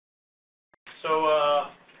So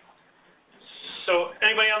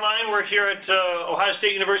anybody online? We're here at Ohio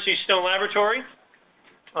State University Stone Laboratory.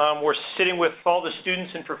 We're sitting with all the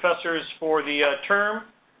students and professors for the term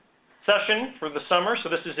session for the summer. So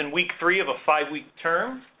this is in week 3 of a 5-week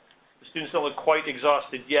term. The students don't look quite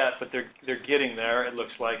exhausted yet, but they're getting there. It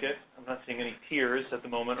looks like it. I'm not seeing any tears at the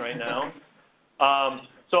moment right now.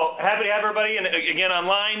 So happy to have everybody, and again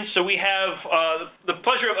online. So we have the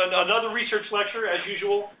pleasure of another research lecture as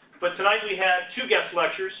usual, but tonight we had 2 guest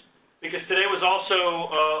lectures because today was also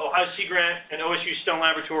Ohio Sea Grant and OSU Stone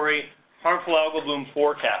Laboratory harmful algal bloom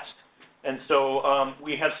forecast. And so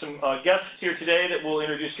we have some guests here today that we'll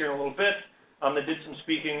introduce here in a little bit that did some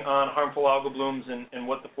speaking on harmful algal blooms and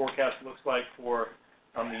what the forecast looks like for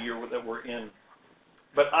the year that we're in.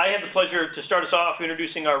 But I have the pleasure to start us off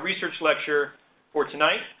introducing our research lecture for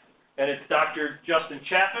tonight, and it's Dr. Justin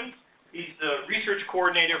Chaffin. He's the research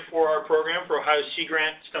coordinator for our program for Ohio Sea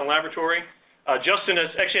Grant Stone Laboratory. Justin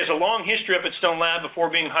actually has a long history up at Stone Lab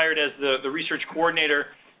before being hired as the research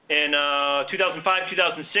coordinator. In 2005,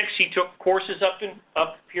 2006, he took courses up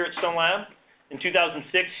here at Stone Lab. In 2006,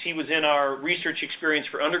 he was in our research experience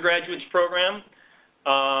for undergraduates program.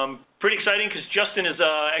 Pretty exciting because Justin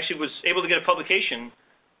actually was able to get a publication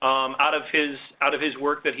out of his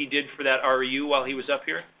work that he did for that REU while he was up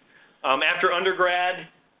here. After undergrad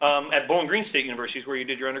at Bowling Green State University is where you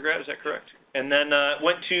did your undergrad, is that correct? And then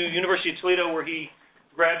went to University of Toledo where he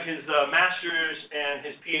grabbed his master's and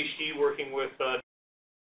his PhD working with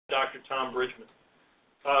Dr. Tom Bridgman.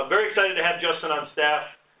 Very excited to have Justin on staff.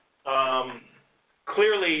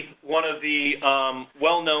 Clearly one of the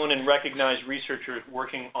well-known and recognized researchers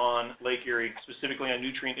working on Lake Erie, specifically on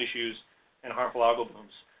nutrient issues and harmful algal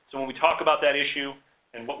blooms. So when we talk about that issue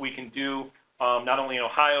and what we can do, not only in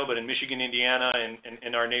Ohio, but in Michigan, Indiana,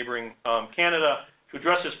 and our neighboring Canada, to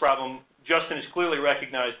address this problem, Justin is clearly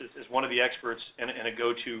recognized as one of the experts and a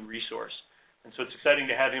go-to resource. And so it's exciting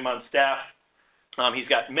to have him on staff. He's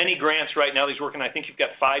got many grants right now. He's working, I think you've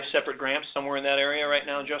got 5 separate grants somewhere in that area right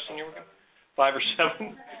now, Justin, you're working? 5 or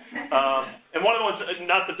 7. And one of the ones,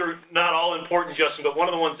 not that they're not all important, Justin, but one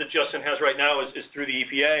of the ones that Justin has right now is through the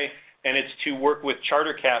EPA, and it's to work with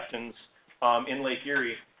charter captains in Lake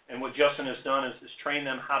Erie. And what Justin has done is train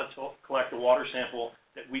them how to collect a water sample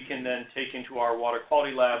that we can then take into our water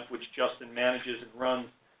quality lab, which Justin manages and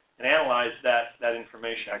runs and analyze that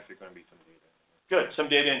information. Actually going to be some data. Good,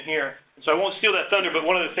 some data in here. And so I won't steal that thunder, but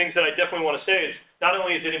one of the things that I definitely want to say is not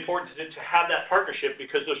only is it important to have that partnership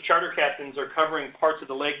because those charter captains are covering parts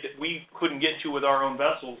of the lake that we couldn't get to with our own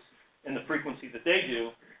vessels in the frequency that they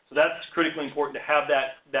do. So that's critically important to have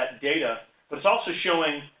that data. But it's also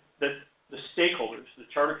showing that the stakeholders, the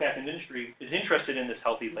charter captain industry, is interested in this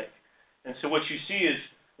healthy lake. And so what you see is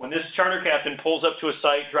when this charter captain pulls up to a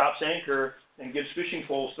site, drops anchor, and gives fishing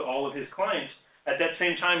poles to all of his clients, at that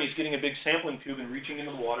same time he's getting a big sampling tube and reaching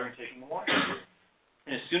into the water and taking the water.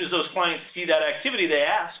 And as soon as those clients see that activity, they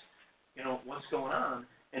ask, what's going on?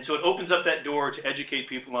 And so it opens up that door to educate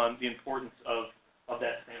people on the importance of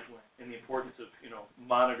that sampling and the importance of,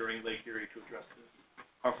 monitoring Lake Erie to address this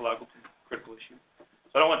harmful algal bloom critical issue.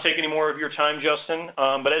 So I don't want to take any more of your time, Justin,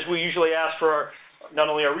 but as we usually ask for not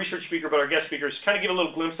only our research speaker, but our guest speakers, kind of give a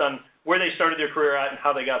little glimpse on where they started their career at and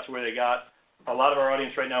how they got to where they got. A lot of our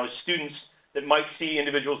audience right now is students that might see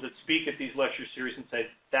individuals that speak at these lecture series and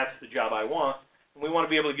say, that's the job I want. And we want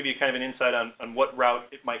to be able to give you kind of an insight on what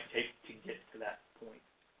route it might take to get to that point.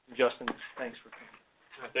 Justin, thanks for coming.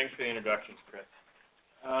 Thanks for the introductions, Chris.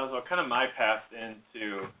 So kind of my path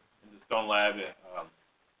into Stone Lab,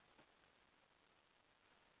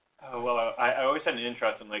 I always had an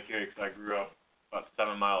interest in Lake Erie because I grew up about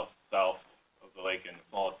 7 miles south of the lake in a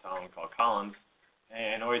small town called Collins,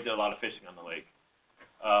 and always did a lot of fishing on the lake.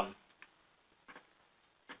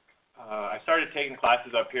 I started taking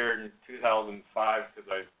classes up here in 2005 because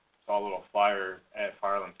I saw a little flyer at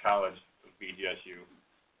Firelands College of BGSU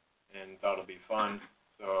and thought it would be fun.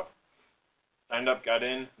 So signed up, got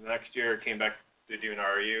in. The next year came back to do an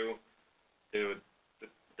REU to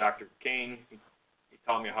Dr. Kane. He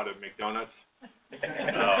taught me how to make donuts.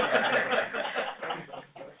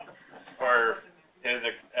 Or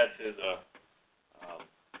that's his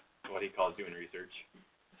what he calls doing research.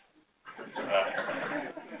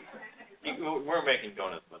 We weren't making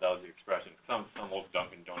donuts, but that was the expression. Some old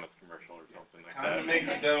Dunkin' Donuts commercial or something like that. Time to make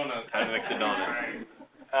the donuts. Time to make the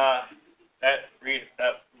donuts. That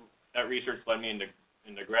research led me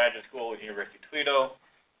into graduate school at University of Toledo,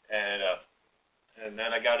 and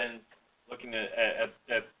then I got in looking at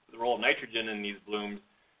the role of nitrogen in these blooms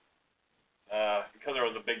because there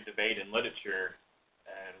was a big debate in literature.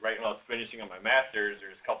 And right when I was finishing up my master's,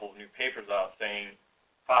 there's a couple of new papers out saying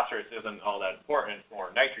phosphorus isn't all that important, it's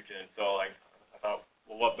more nitrogen. So like I thought,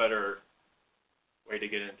 well, what better way to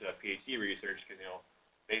get into PhD research? Because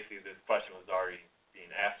basically this question was already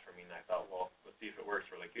being asked for me, and I thought, well, let's see if it works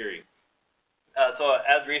for Lake Erie. So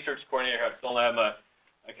as research coordinator at Stone Lab,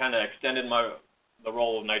 I kind of extended the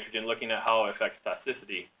role of nitrogen, looking at how it affects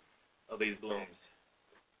toxicity of these blooms.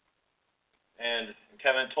 And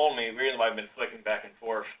Kevin told me, the reason why I've been flicking back and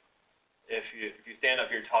forth, if you stand up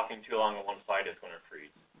here talking too long on one side, it's going to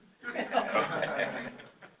freeze.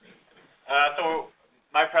 So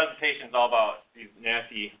my presentation is all about these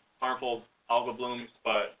nasty, harmful algal blooms,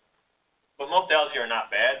 but most algae are not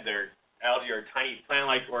bad. Algae are tiny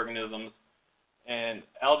plant-like organisms, and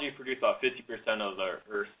algae produce about 50% of the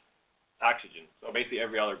Earth's oxygen. So basically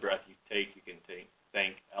every other breath you take, you can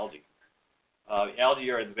thank algae. The algae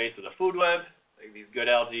are at the base of the food web, like these good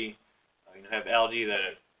algae. You have algae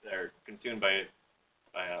that are consumed by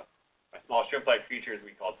small shrimp-like creatures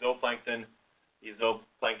we call zooplankton. These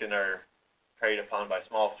zooplankton are preyed upon by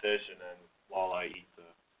small fish, and then walleye eats the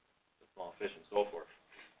small fish and so forth.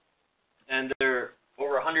 And there are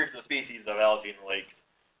over hundreds of species of algae in the lakes,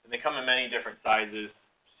 and they come in many different sizes,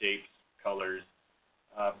 shapes, colors.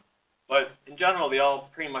 But in general, they all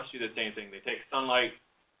pretty much do the same thing. They take sunlight,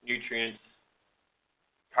 nutrients,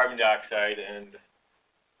 carbon dioxide, and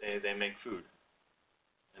they make food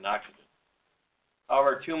and oxygen.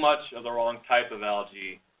 However, too much of the wrong type of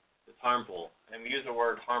algae is harmful. And we use the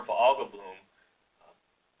word harmful algal bloom.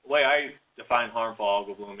 The way I define harmful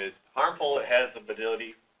algal bloom is harmful. It has the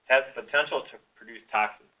potential to produce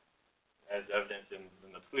toxins, as evidenced in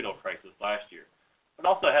the Toledo crisis last year, but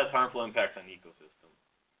also has harmful impacts on the ecosystem.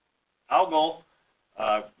 Algal,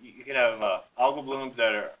 you can have algal blooms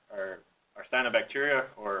that are cyanobacteria,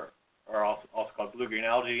 or are also called blue-green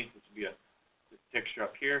algae, which would be this picture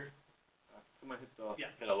up here. Someone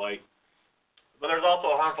hit a light. But there's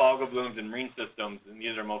also harmful algal blooms in marine systems, and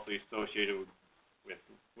these are mostly associated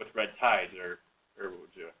with red tides, or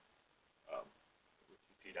what you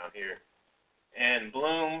see down here. And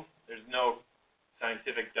bloom, there's no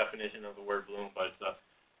scientific definition of the word bloom, but it's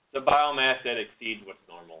the biomass that exceeds what's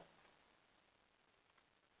normal.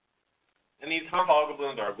 And these harmful algal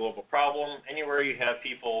blooms are a global problem. Anywhere you have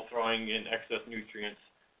people throwing in excess nutrients,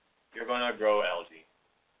 you're going to grow algae.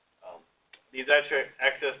 These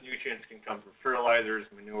excess nutrients can come from fertilizers,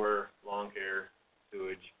 manure, lawn care,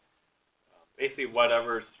 sewage. Basically,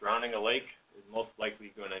 whatever's surrounding a lake is most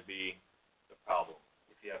likely going to be the problem.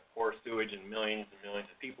 If you have poor sewage and millions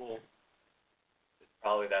of people, that's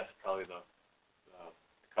probably the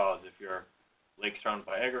cause. If your lake's surrounded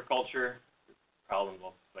by agriculture, the problem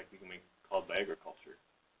most likely going to be caused by agriculture.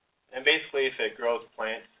 And basically, if it grows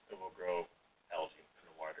plants, it will grow algae in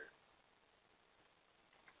the water.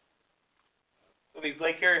 So these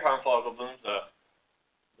Lake Erie harmful algal blooms, the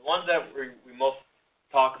ones that we most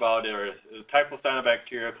talk about are a type of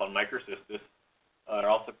cyanobacteria called microcystis. They're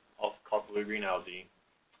also called blue-green algae.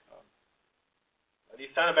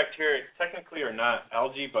 These cyanobacteria technically are not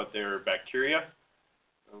algae, but they're bacteria.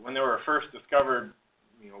 When they were first discovered,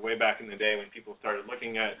 way back in the day when people started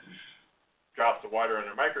looking at drops of water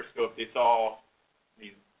under a microscope, they saw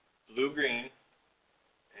these blue-green,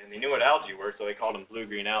 and they knew what algae were, so they called them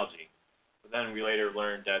blue-green algae. But then we later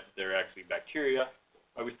learned that they're actually bacteria,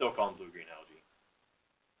 but we still call them blue-green algae.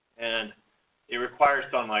 And they require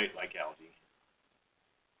sunlight like algae.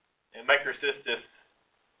 And microcystis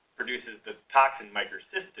produces the toxin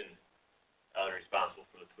microcystin responsible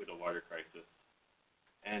for the Toledo water crisis.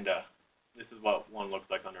 And this is what one looks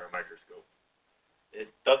like under a microscope. It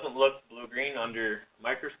doesn't look blue-green under a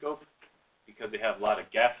microscope because they have a lot of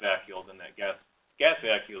gas vacuoles, and that gas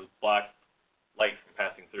vacuoles block light from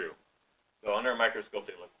passing through. So under a microscope,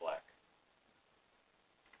 they look black.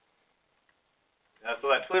 So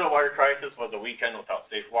that Toledo water crisis was a weekend without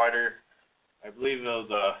safe water. I believe it was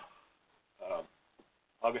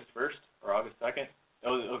August 1st or August 2nd. It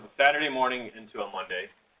was a Saturday morning into a Monday.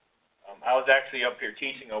 I was actually up here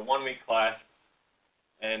teaching a one-week class,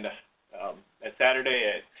 and at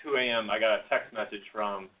Saturday at 2 a.m. I got a text message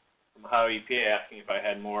from Ohio EPA asking if I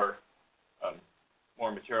had more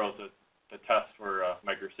materials to test for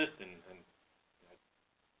microcystin, and I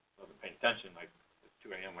wasn't paying attention. Like, it's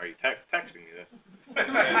 2 a.m. Why are you texting me this?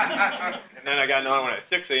 And then I got another one at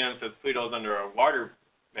 6 a.m. says Toledo's under a water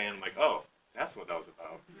ban. I'm like, oh, that's what that was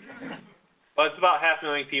about. But it's about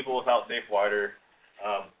 500,000 people without safe water.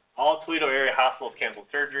 All Toledo area hospitals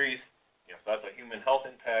canceled surgeries. So that's a human health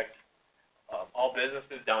impact. All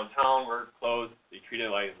businesses downtown were closed. They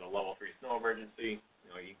treated it like a level 3 snow emergency.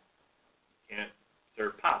 You can't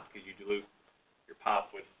serve pop because you dilute your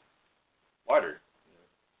pop with water.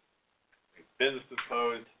 businesses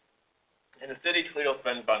closed, and the city of Toledo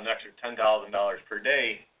spends about an extra $10,000 per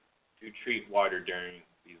day to treat water during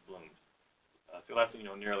these blooms. So that's,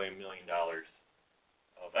 nearly $1 million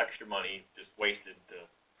of extra money just wasted to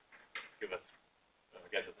give us, I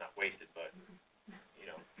guess it's not wasted, but,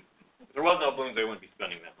 if there was no blooms, they wouldn't be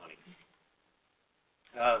spending that money.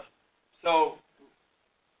 So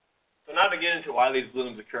now to get into why these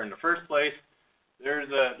blooms occur in the first place, there's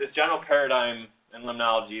this general paradigm in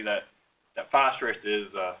limnology that phosphorus is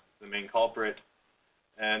the main culprit.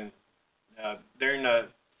 And during the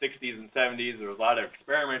 60s and 70s, there was a lot of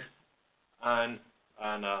experiments on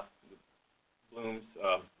blooms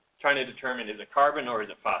trying to determine, is it carbon or is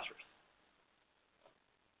it phosphorus?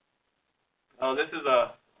 This is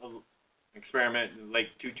an experiment in Lake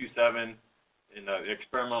 227 in the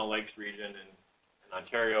experimental lakes region in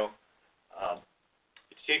Ontario.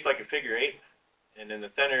 It's shaped like a figure 8, and in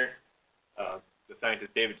the center, the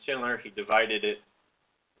scientist David Schindler, he divided it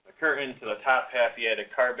with a curtain. To the top half, he added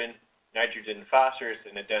carbon, nitrogen, and phosphorus,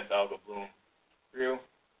 and a dense algal bloom grew.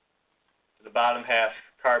 To the bottom half,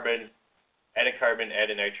 carbon,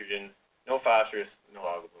 added nitrogen, no phosphorus, no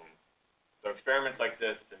algal bloom. So experiments like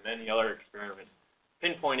this and many other experiments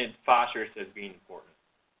pinpointed phosphorus as being important.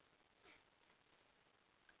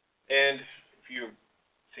 And if you've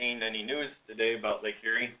seen any news today about Lake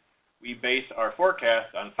Erie, we base our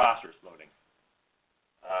forecast on phosphorus loading.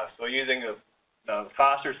 So using the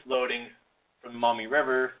phosphorus loading from the Maumee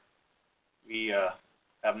River, we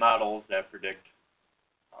have models that predict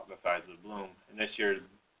the size of the bloom. And this year's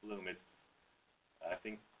bloom is, I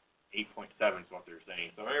think, 8.7 is what they're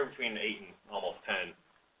saying. So we're between 8 and almost 10.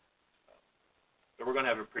 So we're going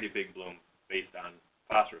to have a pretty big bloom based on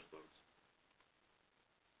phosphorus loads.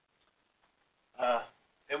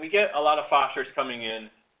 And we get a lot of phosphorus coming in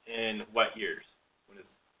wet years, when it's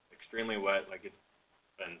extremely wet, like it's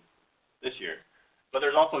been this year. But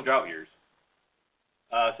there's also drought years.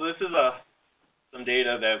 So this is some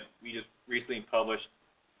data that we just recently published.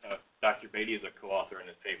 Dr. Beatty is a co-author in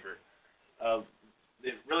this paper.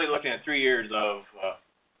 Really looking at 3 years of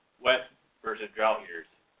wet versus drought years.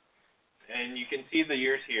 And you can see the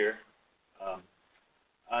years here.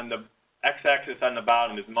 On the x-axis on the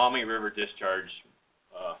bottom is Maumee River discharge,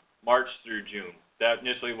 March through June. That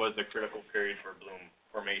initially was the critical period for bloom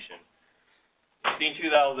formation. In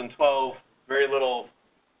 2012, very little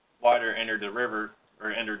water entered the river,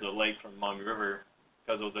 or entered the lake from Maumee River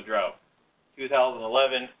because it was a drought.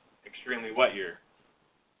 2011, extremely wet year.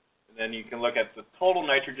 And then you can look at the total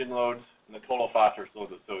nitrogen loads and the total phosphorus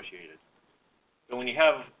loads associated. So when you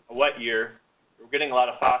have a wet year, we're getting a lot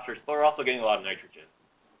of phosphorus, but we're also getting a lot of nitrogen.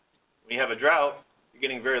 When you have a drought, you're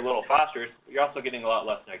getting very little phosphorus, but you're also getting a lot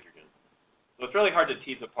less nitrogen. So it's really hard to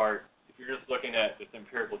tease apart, if you're just looking at this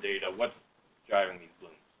empirical data, what's driving these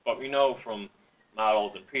blooms. But we know from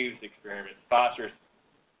models and previous experiments, phosphorus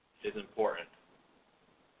is important.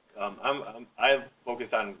 I've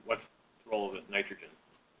focused on what's the role of nitrogen.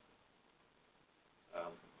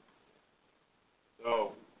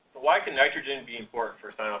 So why can nitrogen be important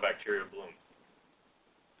for cyanobacterial blooms?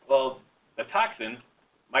 Well, the toxin,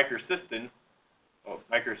 microcystin,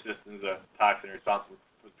 microcystin is a toxin responsible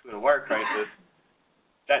for the water crisis.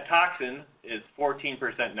 That toxin is 14%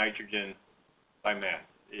 nitrogen by mass.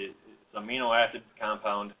 It's an amino acid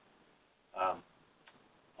compound.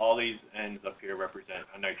 All these ends up here represent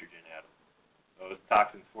a nitrogen atom. So this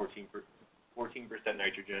toxin is 14%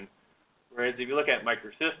 nitrogen. Whereas if you look at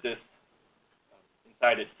microcystis,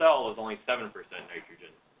 inside its cell is only 7%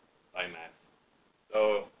 nitrogen by mass.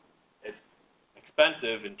 So it's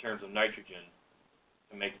expensive in terms of nitrogen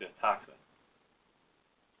to make this toxin.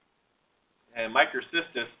 And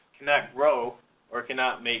microcystis cannot grow or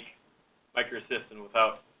cannot make microcystin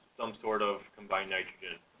without some sort of combined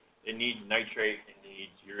nitrogen. It needs nitrate, it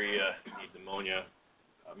needs urea, it needs ammonia,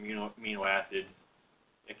 amino acids.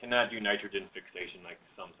 It cannot do nitrogen fixation like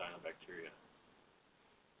some cyanobacteria.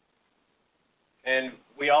 And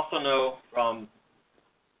we also know from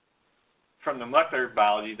the molecular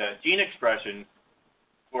biology that gene expression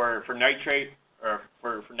for nitrate or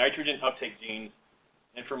for nitrogen uptake genes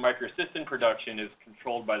and for microcystin production is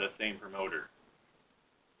controlled by the same promoter.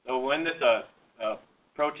 So when this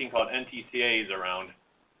protein called NTCA is around,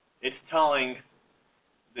 it's telling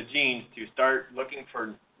the genes to start looking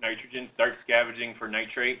for nitrogen, start scavenging for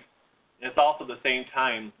nitrate, and it's also at the same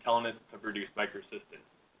time telling it to produce microcystin.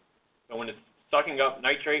 So when it's sucking up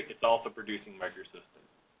nitrate, it's also producing microcystin.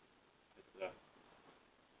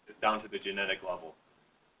 It's down to the genetic level.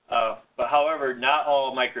 But however, not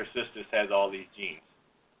all microcystis has all these genes.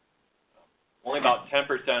 Only about 10%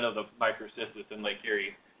 of the microcystis in Lake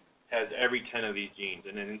Erie has every 10 of these genes,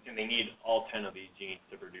 and they need all 10 of these genes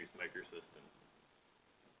to produce microsystems.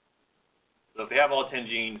 So if they have all 10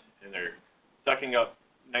 genes and they're sucking up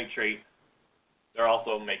nitrate, they're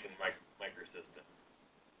also making microsystems.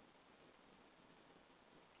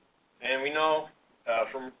 And we know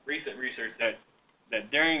from recent research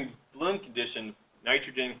that during bloom conditions,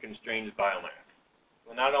 nitrogen constrains biomass.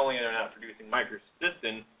 So not only are they not producing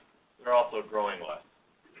microsystems, they're also growing less.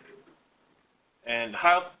 And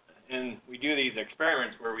we do these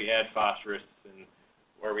experiments where we add phosphorus and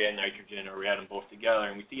where we add nitrogen, or we add them both together,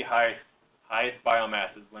 and we see highest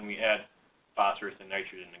biomasses when we add phosphorus and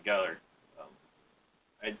nitrogen together.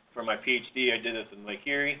 For my PhD, I did this in Lake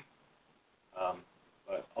Erie,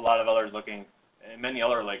 but a lot of others looking, and many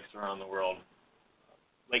other lakes around the world.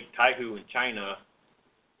 Lake Taihu in China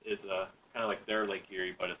is kind of like their Lake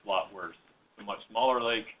Erie, but it's a lot worse. It's a much smaller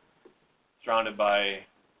lake, surrounded by, I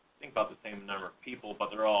think, about the same number of people, but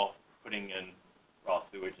they're all putting in raw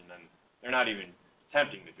sewage, and then they're not even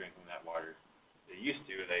attempting to drink from that water. They used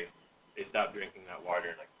to. They stopped drinking that water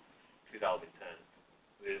in like 2010.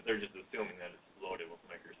 They're just assuming that it's loaded with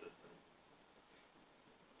microsystems.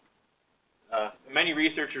 Many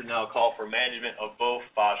researchers now call for management of both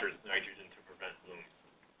phosphorus and nitrogen to prevent blooms.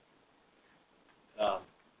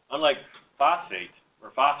 Unlike phosphate,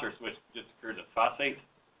 where phosphorus, which just occurs as phosphate,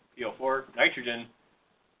 PO4, nitrogen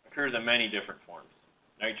occurs in many different forms.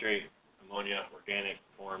 Nitrate, ammonia, organic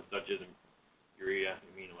forms such as urea,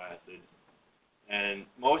 amino acids. And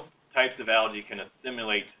most types of algae can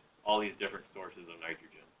assimilate all these different sources of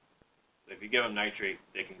nitrogen. So if you give them nitrate,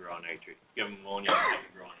 they can grow on nitrate. If you give them ammonia, they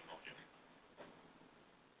can grow on ammonia.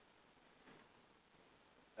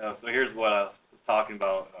 So here's what I was talking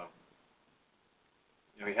about.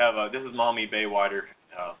 We have this is Maumee Bay water,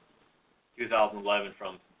 2011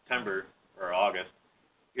 from September or August.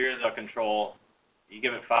 Here's a control. You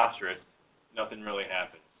give it phosphorus, nothing really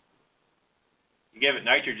happens. You give it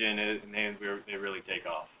nitrogen, and they really take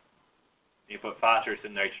off. You put phosphorus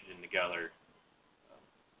and nitrogen together,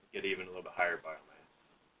 get even a little bit higher biomass.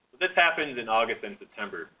 So this happens in August and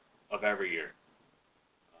September of every year.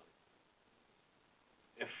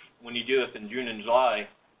 When you do this in June and July,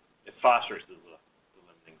 it's phosphorus is the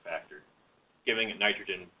limiting factor. Giving it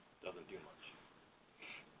nitrogen doesn't do much.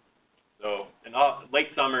 So in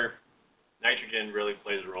late summer, nitrogen really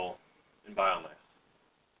plays a role in biomass.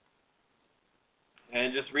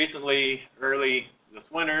 And just recently, early this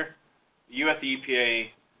winter, the U.S.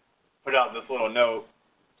 EPA put out this little note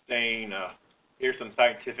saying, here's some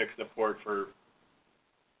scientific support for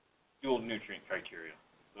dual nutrient criteria.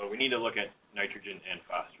 So we need to look at nitrogen and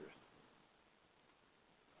phosphorus.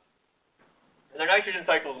 And the nitrogen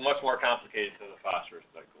cycle is much more complicated than the phosphorus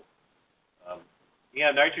cycle. You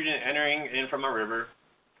have nitrogen entering in from a river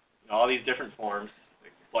in all these different forms,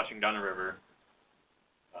 like flushing down a river.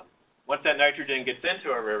 Once that nitrogen gets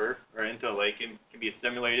into a river or into a lake, it can be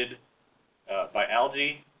assimilated by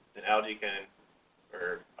algae. Then algae can,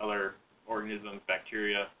 or other organisms,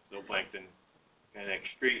 bacteria, zooplankton, can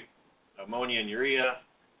excrete ammonia and urea.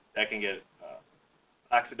 That can get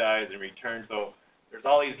oxidized and returned. So there's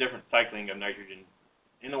all these different cycling of nitrogen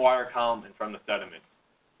in the water column and from the sediments.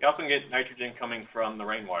 You also get nitrogen coming from the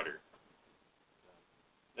rainwater.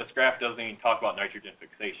 This graph doesn't even talk about nitrogen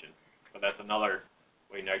fixation, but that's another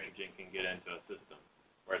way nitrogen can get into a system.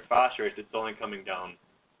 Whereas phosphorus, it's only coming down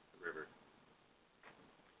the river.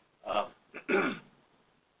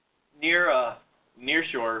 Near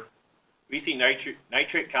shore, we see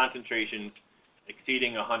nitrate concentrations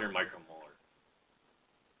exceeding 100 micromolar.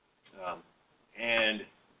 And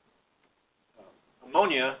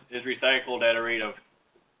ammonia is recycled at a rate of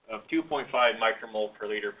 2.5 micromole per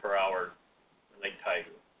liter per hour in Lake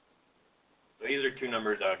Taihu. So these are two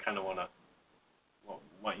numbers that I kind of want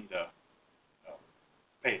you to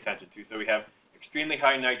pay attention to. So we have extremely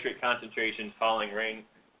high nitrate concentrations following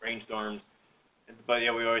rainstorms, but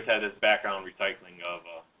yeah, we always had this background recycling of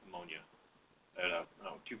ammonia at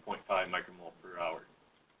 2.5 micromole per hour.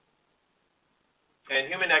 And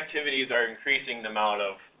human activities are increasing the amount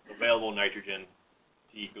of available nitrogen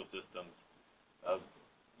to ecosystems.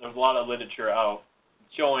 There's a lot of literature out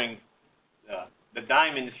showing the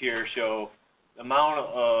diamonds here show the amount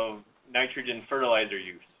of nitrogen fertilizer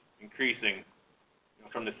use increasing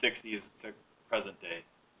from the 60s to present day.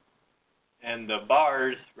 And the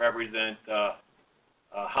bars represent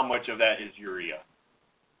how much of that is urea.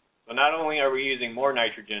 So not only are we using more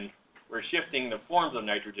nitrogen, we're shifting the forms of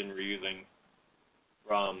nitrogen we're using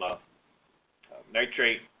from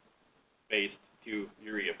nitrate-based to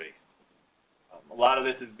urea-based. A lot of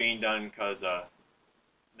this is being done because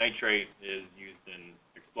nitrate is used in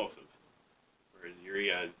explosives, whereas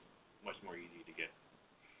urea is much more easy to get.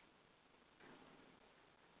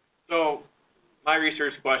 So my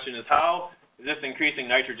research question is, how is this increasing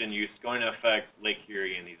nitrogen use going to affect Lake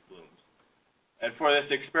Erie and these blooms? And for this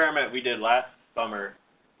experiment we did last summer,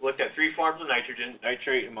 we looked at 3 forms of nitrogen: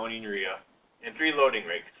 nitrate, ammonia, and urea, and 3 loading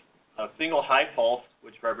rates. A single high pulse,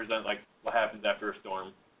 which represents like what happens after a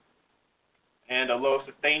storm, and a low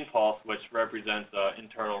sustained pulse, which represents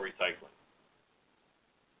internal recycling.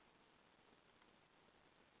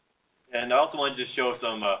 And I also wanted to show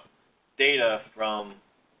some data from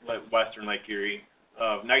western Lake Erie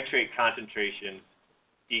of nitrate concentrations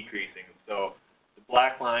decreasing. So the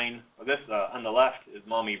black line, this on the left is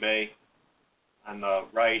Maumee Bay. On the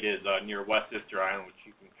right is near West Sister Island, which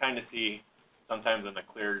you can kind of see sometimes on a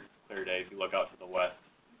clear day if you look out to the west.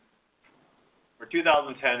 For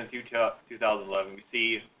 2010 and 2011, we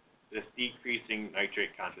see this decreasing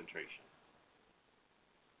nitrate concentration.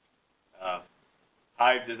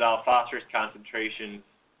 High dissolved phosphorus concentrations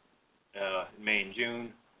in May and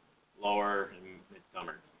June, lower in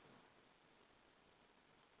midsummer.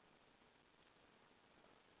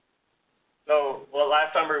 So, well,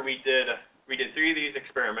 last summer we did 3 of these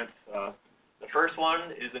experiments. The first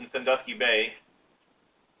one is in Sandusky Bay,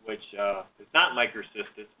 which is not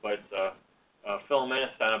microcystis, but a filamentous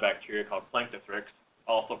cyanobacteria called Planktothrix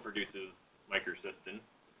also produces microcystin.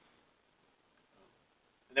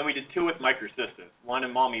 And then we did 2 with microcystis, one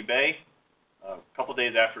in Maumee Bay, a couple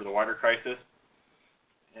days after the water crisis,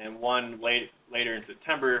 and one later in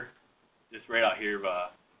September, just right out here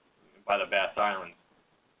by the Bass Islands.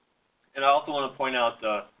 And I also want to point out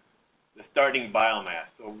the starting biomass.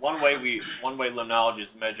 So one way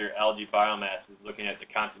limnologists measure algae biomass is looking at the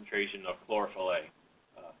concentration of chlorophyll A.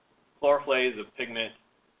 Chlorophyll A is a pigment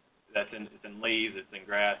it's in leaves, it's in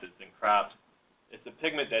grass, it's in crops. It's a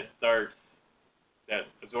pigment that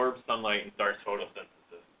absorbs sunlight and starts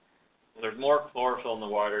photosynthesis. When there's more chlorophyll in the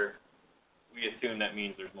water, we assume that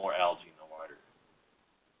means there's more algae in the water.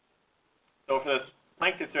 So for this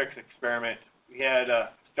Planktothrix experiment, we had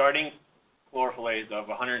starting chlorophyll A's of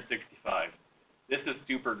 165. This is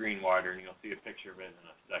super green water, and you'll see a picture of it in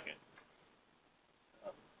a second.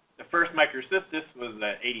 The first microcystis was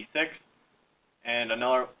at 86, and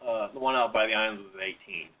another, the one out by the islands was at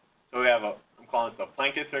 18. So we have I'm calling this a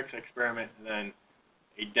Planktothrix experiment, and then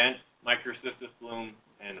a dense microcystis bloom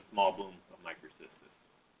and a small bloom of microcystis.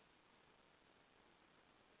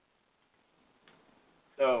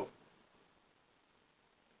 So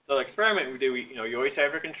the experiment we do, you always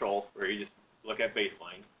have your control where you just look at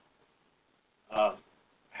baseline.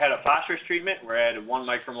 Had a phosphorus treatment where I added 1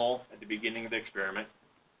 micromole at the beginning of the experiment.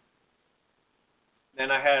 Then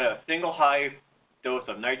I had a single high dose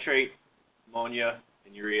of nitrate, ammonia,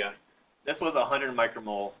 and urea. This was 100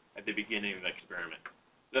 micromole at the beginning of the experiment.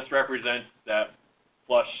 This represents that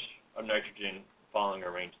flush of nitrogen following a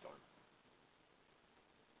rainstorm.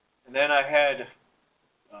 And then I had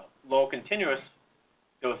low continuous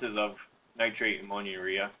doses of nitrate, ammonia,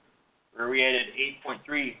 urea, where we added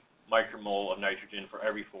 8.3 micromole of nitrogen for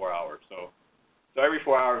every 4 hours. So every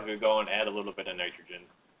 4 hours we go and add a little bit of nitrogen.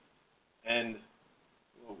 And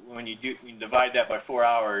when you divide that by 4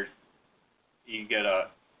 hours, you get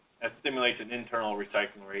that stimulates an internal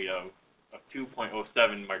recycling rate of 2.07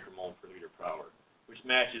 micromole per liter per hour, which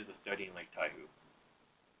matches the study in Lake Taihu.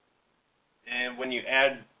 And when you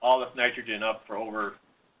add all this nitrogen up for over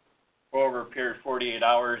a period of 48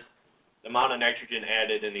 hours, the amount of nitrogen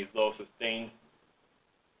added in these low sustained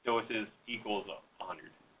doses equals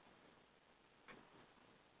 100.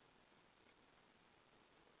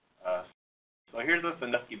 So here's the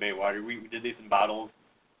Sandusky Bay water. We did these in bottles.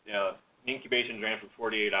 The incubation ran for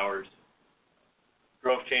 48 hours.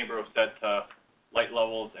 Growth chamber was set to light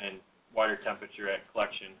levels and water temperature at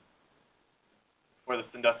collection. For the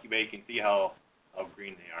Sandusky Bay, you can see how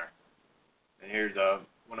green they are. And here's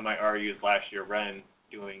one of my RUs last year, Ren,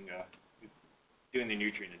 doing the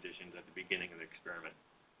nutrient additions at the beginning of the experiment.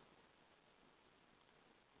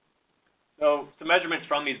 So some measurements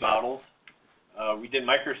from these bottles. We did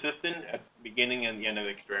microcystin at the beginning and the end of the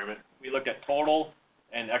experiment. We looked at total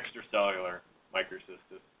and extracellular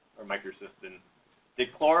microcystin.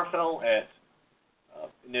 Did chlorophyll at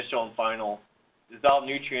initial and final, dissolved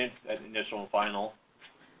nutrients at initial and final,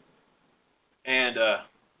 and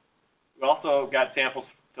we also got samples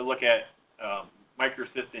to look at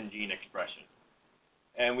microcystin gene expression.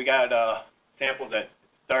 And we got samples at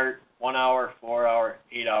start, 1 hour, 4 hour,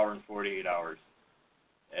 8 hour, and 48 hours.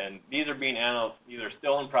 And these are being analyzed, these are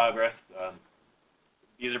still in progress.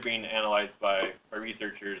 These are being analyzed by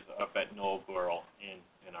researchers up at Noel in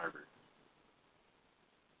Ann Arbor.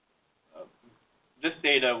 This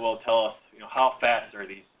data will tell us, how fast are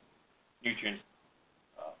these nutrients,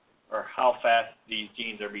 or how fast these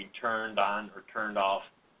genes are being turned on or turned off.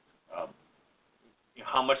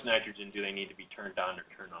 How much nitrogen do they need to be turned on or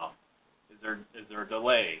turned off? Is there a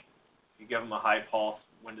delay? If you give them a high pulse,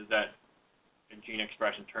 when does that gene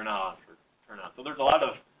expression turn off or turn on? So there's a lot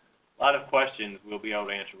of questions we'll be able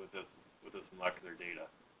to answer with this molecular data.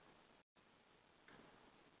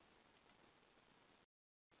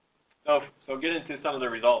 So get into some of the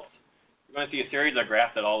results. We're going to see a series of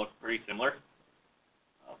graphs that all look pretty similar.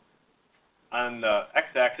 On the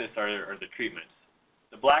x-axis are the treatments.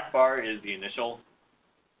 The black bar is the initial,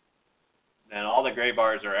 and all the gray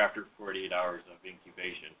bars are after 48 hours of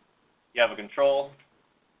incubation. You have a control,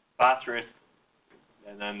 phosphorus,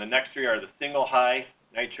 and then the next three are the single high,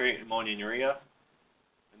 nitrate, ammonia, and urea,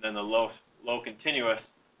 and then the low continuous,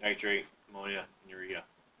 nitrate, ammonia, and urea.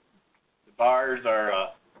 The bars are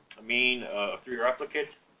a mean of 3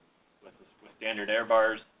 replicates with standard error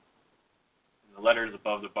bars, and the letters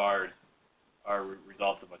above the bars are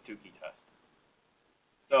results of a Tukey test.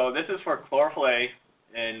 So this is for chlorophyll A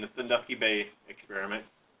in the Sandusky Bay experiment,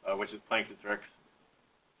 which is plankton tricks.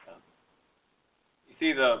 You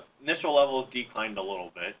see the initial levels declined a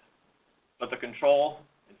little bit, but the control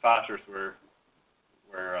and phosphorus were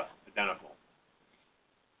identical.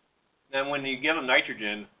 Then when you give them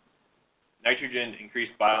nitrogen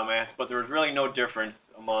increased biomass, but there was really no difference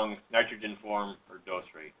among nitrogen form or dose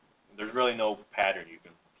rate. There's really no pattern you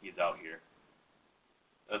can tease out here.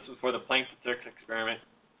 This is for the plankton tricks experiment.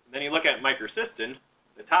 And then you look at microcystin,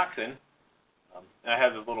 the toxin, and I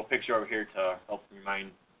have this little picture over here to help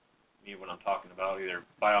remind me what I'm talking about, either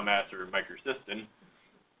biomass or microcystin.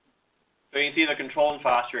 So you can see the control and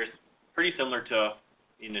phosphorus, pretty similar to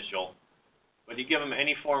the initial, but you give them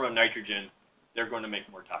any form of nitrogen, they're going to make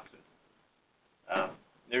more toxin.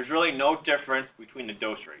 There's really no difference between the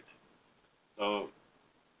dose rates. So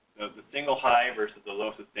the single high versus the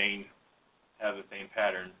low sustained have the same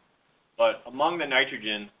pattern, but among the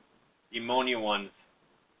nitrogen, the ammonia ones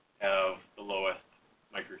have the lowest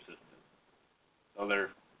microcystin. So they're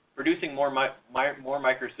producing more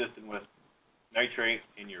microcystin with nitrate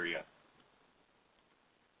and urea.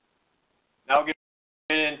 Now we'll get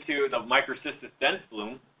into the microcystis dense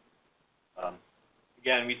bloom.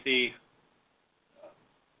 Again, we see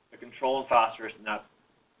the control and phosphorus not,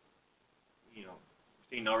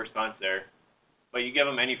 see no response there. But you give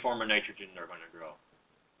them any form of nitrogen, they're going to grow.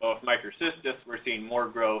 So with microcystis, we're seeing more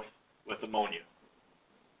growth with ammonia.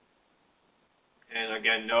 And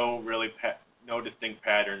again, no distinct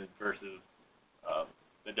pattern versus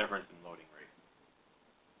the difference in loading rate.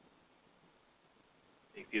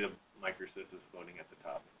 You see the microcystis floating at the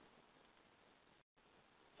top.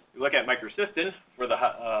 You look at microcystin for the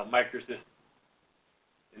microcystin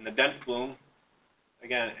in the dense bloom.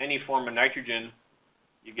 Again, any form of nitrogen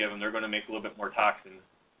you give them, they're going to make a little bit more toxins,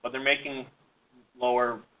 but they're making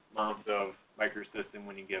lower amounts of microcystin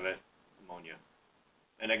when you give it ammonia.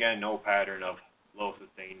 And again, no pattern of low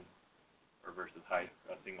sustained or versus a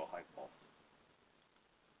single high pulse.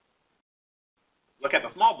 Look at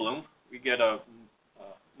the small bloom. We get a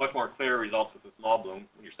much more clear results with the small bloom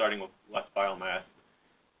when you're starting with less biomass.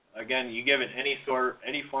 Again, you give it any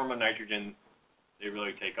form of nitrogen, they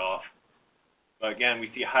really take off. But again,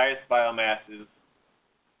 we see highest biomasses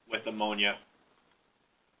with ammonia.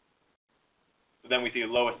 But then we see the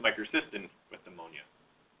lowest microcystin with ammonia.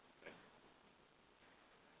 Okay.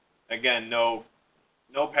 Again, no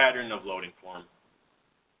pattern of loading form.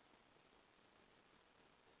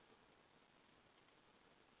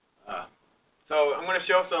 So I'm going to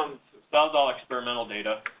show that was all experimental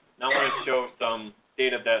data. Now I'm going to show some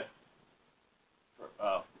data that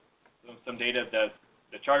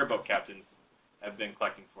the charter boat captains have been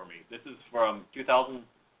collecting for me. This is from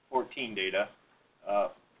 2014 data.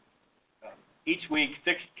 Each week,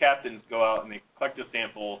 6 captains go out and they collect a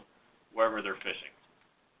sample wherever they're fishing.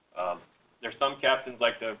 There's some captains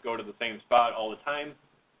like to go to the same spot all the time.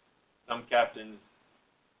 Some captains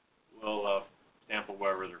will sample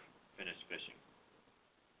wherever they're finished fishing.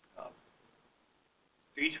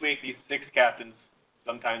 So each week, these 6 captains,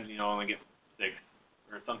 sometimes only get 6,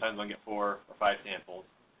 or sometimes only get 4 or 5 samples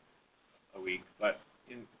a week. But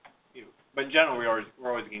in general, we're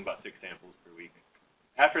always getting about 6 samples per week.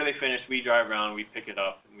 After they finish, we drive around, we pick it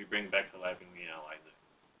up, and we bring it back to the lab and we analyze it.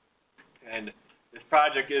 And this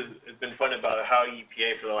project has been funded by the Hyde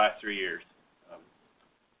EPA for the last 3 years.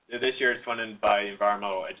 This year it's funded by the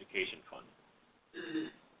Environmental Education Fund.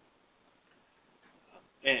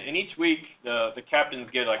 And each week, the captains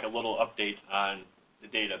get like a little update on the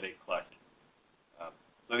data they collect.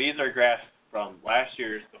 So these are graphs from last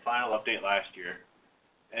year's, the final update last year.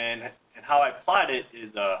 And how I plot it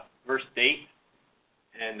is versus date,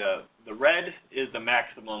 and the red is the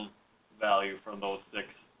maximum value from those 6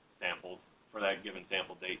 samples for that given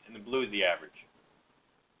sample date, and the blue is the average.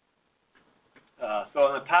 So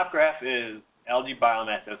on the top graph is algae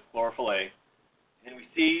biomass as chlorophyll A, and we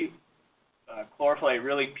see chlorophyll A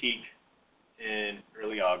really peak in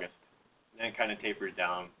early August, and then it kind of tapers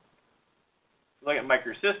down. If we look at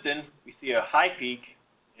microcystin, we see a high peak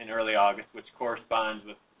in early August, which corresponds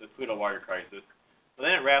with the Pluto water crisis. So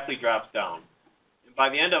then it rapidly drops down, and by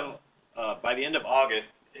the end of August,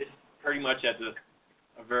 it's pretty much at a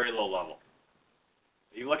very low level.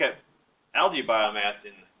 If you look at algae biomass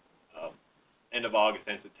in end of August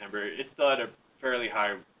and September, it's still at a fairly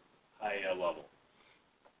high level.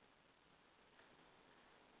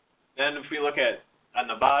 Then if we look at on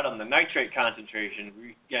the bottom, the nitrate concentration,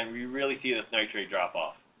 we really see this nitrate drop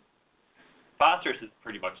off. Phosphorus is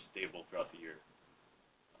pretty much stable throughout the year.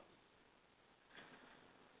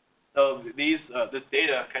 So this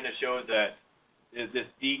data kind of shows that this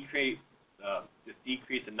decrease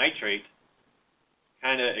in nitrate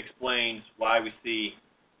kind of explains why we see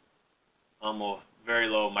almost very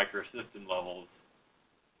low microcystin levels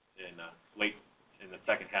in the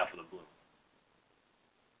second half of the bloom.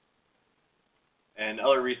 And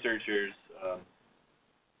other researchers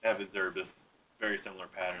have observed this very similar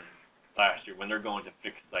pattern last year. When they're going to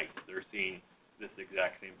fixed sites, they're seeing this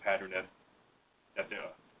exact same pattern that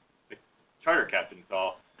the charter captain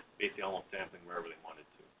saw, basically almost sampling wherever they wanted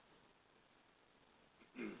to.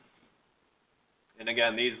 And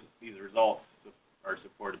again, these results are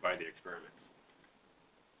supported by the experiments.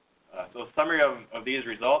 So summary of these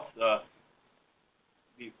results,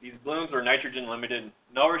 these blooms were nitrogen limited.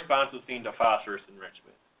 No response was seen to phosphorus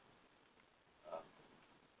enrichment.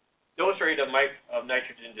 Dose rate of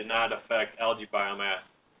nitrogen did not affect algae biomass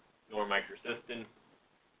nor microcystin.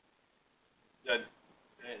 The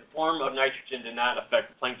form of nitrogen did not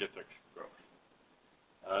affect plankton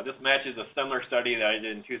growth. This matches a similar study that I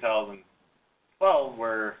did in 2012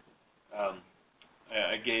 where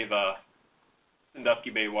I gave Sandusky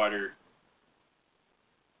Bay water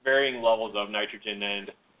varying levels of nitrogen,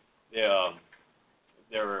 and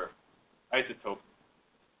there were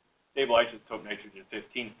stable isotope nitrogen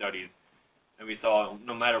 15 studies, and we saw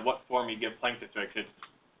no matter what form you give plankton, it's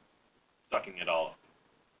sucking it all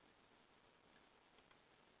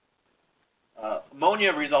up.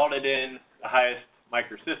 Ammonia resulted in the highest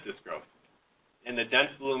microcystis growth, and the dense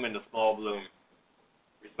bloom and the small bloom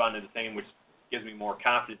responded the same, which gives me more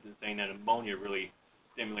confidence in saying that ammonia really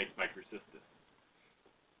stimulates microcystis.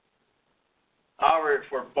 However,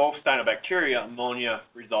 for both cyanobacteria, ammonia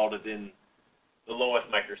resulted in the lowest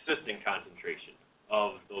microcystin concentration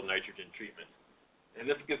of those nitrogen treatments. And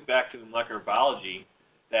this gets back to the molecular biology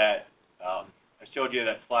that I showed you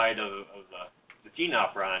that slide of the gene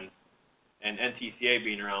operon and NTCA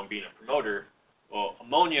being around being a promoter. Well,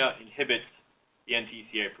 ammonia inhibits the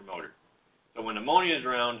NTCA promoter. So when ammonia is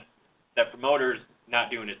around, that promoter is not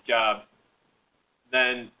doing its job,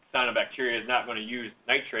 then cyanobacteria is not going to use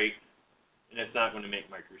nitrate, and it's not going to make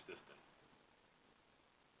microcystin.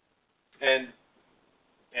 And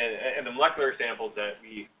the molecular samples that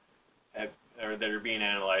we have, or that are being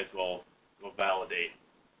analyzed will validate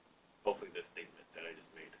hopefully this statement that I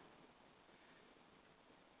just made.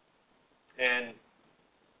 And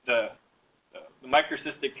the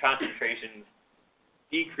microcystic concentrations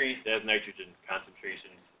decreased as nitrogen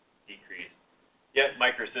concentrations decreased, yet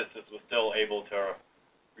microcystis was still able to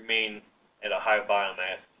remain at a high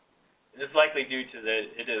biomass. And this is likely due to that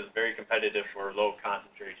it is very competitive for low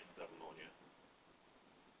concentrations of ammonia.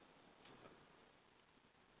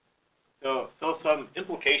 So some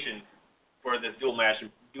implications for this dual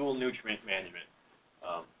nutrient management.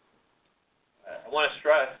 I want to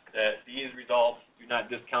stress that these results do not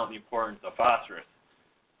discount the importance of phosphorus.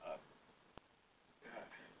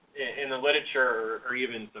 In the literature or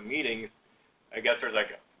even some meetings, I guess there's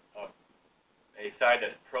like a side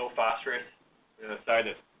that's pro-phosphorus and a side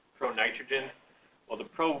that's pro-nitrogen. Well,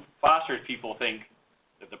 the pro-phosphorus people think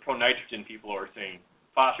that the pro-nitrogen people are saying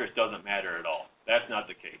phosphorus doesn't matter at all. That's not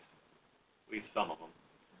the case, at least some of them.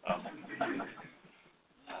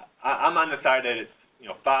 I'm on the side that it's,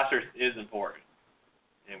 phosphorus is important.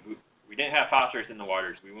 And we didn't have phosphorus in the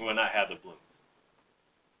waters, we would not have the blooms.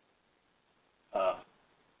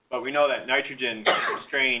 But we know that nitrogen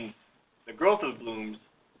constrains the growth of blooms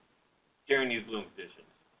during these bloom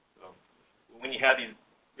conditions. So when you have these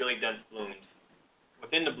really dense blooms,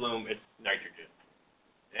 within the bloom it's nitrogen.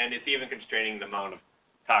 And it's even constraining the amount of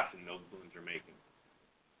toxin those blooms are making.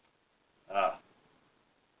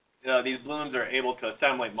 These blooms are able to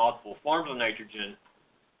assimilate multiple forms of nitrogen,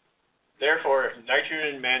 Therefore,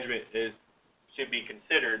 nitrogen management should be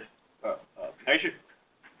considered.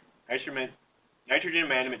 Nitrogen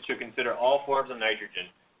management should consider all forms of nitrogen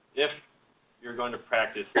if you're going to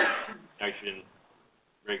practice nitrogen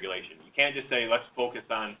regulation. You can't just say, let's focus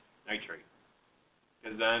on nitrate,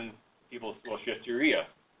 because then people will shift to urea.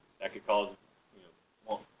 That could cause,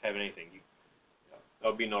 won't have anything.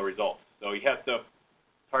 There'll be no results. So you have to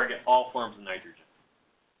target all forms of nitrogen.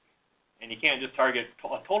 And you can't just target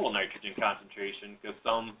a total nitrogen concentration, because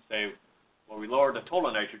some say, well, we lowered the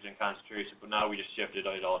total nitrogen concentration, but now we just shifted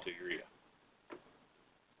it all to urea. So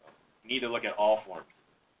you need to look at all forms.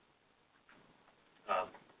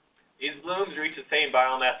 These blooms reach the same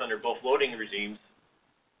biomass under both loading regimes.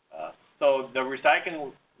 So the recycling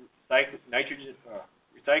of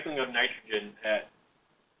nitrogen at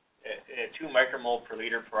 2 micromole per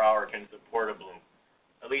liter per hour can support a bloom,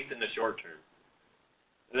 at least in the short term.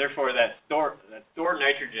 Therefore, that stored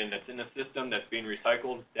nitrogen that's in the system that's being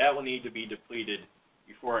recycled, that will need to be depleted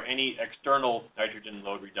before any external nitrogen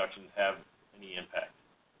load reductions have any impact.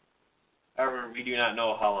 However, we do not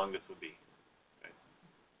know how long this will be. Okay?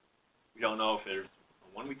 We don't know if there's a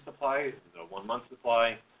 1-week supply, a 1-month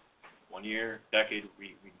supply, 1 year, decade.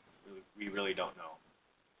 We really don't know.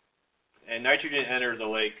 And nitrogen enters the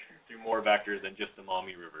lake through more vectors than just the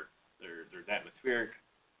Maumee River. There's atmospheric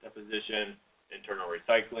deposition, internal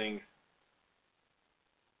recycling,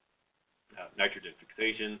 nitrogen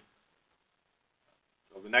fixation.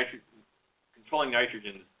 So controlling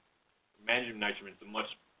nitrogen, managing nitrogen is a much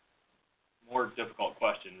more difficult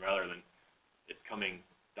question rather than it's coming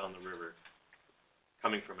down the river,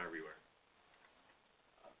 coming from everywhere.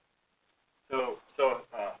 So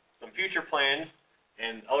some future plans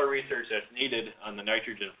and other research that's needed on the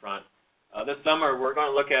nitrogen front. This summer, we're going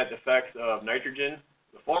to look at the effects of nitrogen,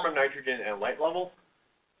 the form of nitrogen at light level.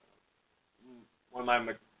 One of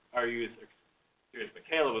my RU's students,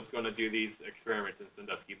 Michaela, was going to do these experiments in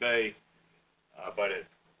Sandusky Bay, but it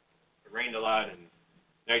rained a lot and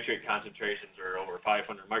nitrate concentrations are over 500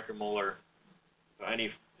 micromolar. So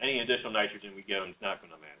any additional nitrogen we give them is not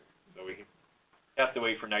going to matter. So we have to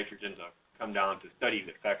wait for nitrogen to come down to study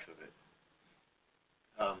the effects of it.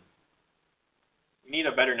 We need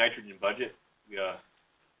a better nitrogen budget. We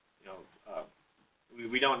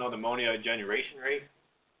don't know the ammonia regeneration rate.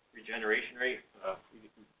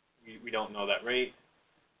 We don't know that rate.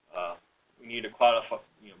 We need a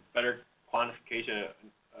better quantification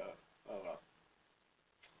of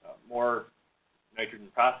more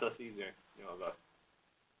nitrogen processes.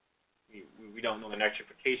 We don't know the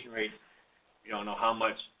nitrification rate. We don't know how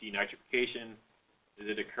much denitrification is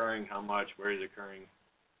it occurring, how much, where is it occurring.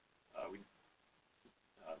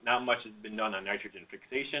 Not much has been done on nitrogen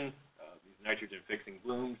fixation. These nitrogen fixing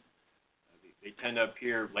blooms, they tend to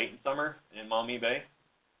appear late in summer in Maumee Bay.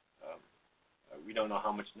 We don't know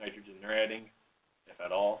how much nitrogen they're adding, if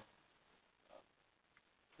at all.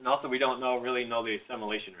 And also we don't really know the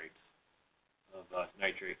assimilation rates of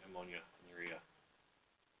nitrate, ammonia, and urea.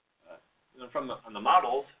 On the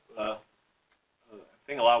models, I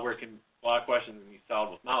think a lot of questions can be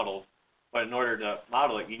solved with models, but in order to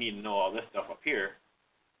model it, you need to know all this stuff up here.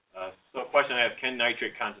 So a question I have, can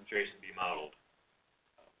nitrate concentration be modeled?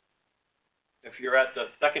 If you're at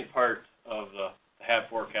the second part of the HAB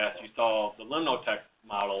forecast, you saw the Limnotech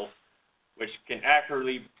model, which can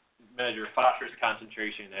accurately measure phosphorus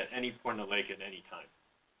concentration at any point in the lake at any time.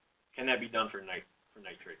 Can that be done for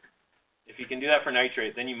nitrate? If you can do that for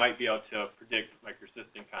nitrate, then you might be able to predict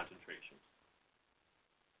microcystin concentrations.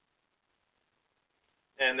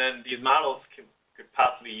 And then these models could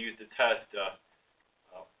possibly be used to test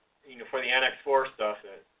for the Annex 4 stuff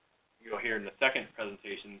that you'll hear in the second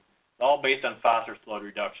presentation. It's all based on phosphorus load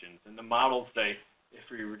reductions. And the models say if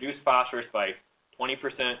we reduce phosphorus by 20%,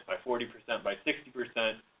 by 40%, by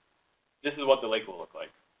 60%, this is what the lake will look like.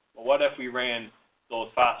 Well, what if we ran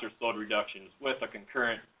those phosphorus load reductions with a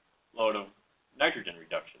concurrent load of nitrogen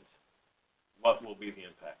reductions? What will be the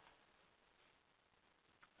impact?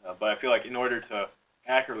 But I feel like in order to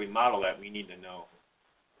accurately model that, we need to know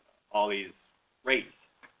all these rates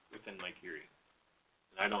within Lake Erie.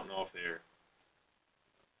 And I don't know if they're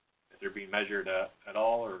being measured at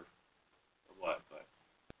all or what. But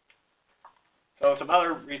so some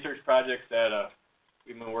other research projects that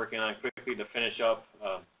we've been working on quickly to finish up.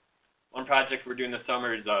 One project we're doing this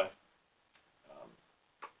summer is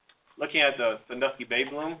looking at the Sandusky Bay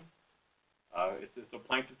bloom. It's a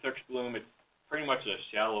plankton surface bloom. It's pretty much a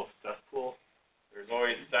shallow cesspool. There's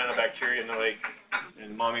always cyanobacteria in the lake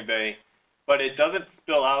in Maumee Bay, but it doesn't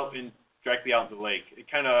spill out directly out in the lake.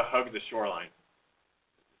 It kind of hugs the shoreline.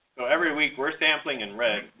 So every week we're sampling in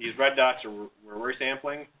red. These red dots are where we're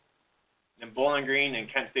sampling. And Bowling Green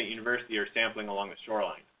and Kent State University are sampling along the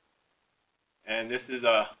shoreline. And this is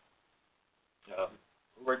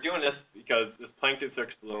we're doing this because this plankton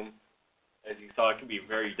circus bloom, as you saw, it can be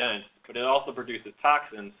very dense, but it also produces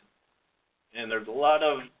toxins. And there's a lot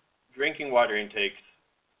of drinking water intakes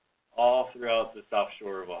all throughout the South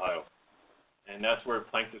Shore of Ohio. And that's where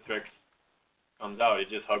plankton circus comes out. It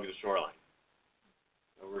just hugs the shoreline.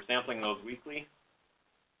 So we're sampling those weekly.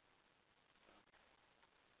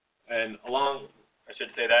 And I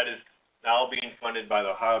should say that is now being funded by the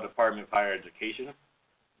Ohio Department of Higher Education.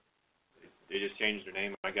 They just changed their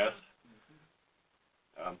name, I guess.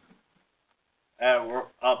 We're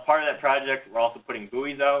part of that project. We're also putting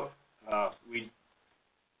buoys out.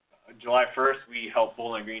 July 1st, we helped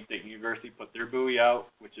Bowling Green State University put their buoy out,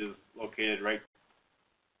 which is located right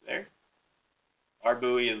there. Our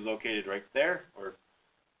buoy is located right there, or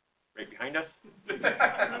right behind us.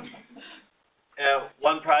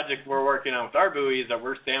 One project we're working on with our buoy is that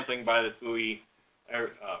we're sampling by this buoy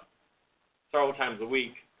several times a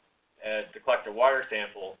week to collect a water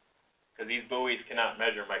sample, because these buoys cannot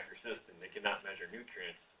measure microcystin. They cannot measure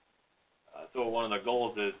nutrients. So one of the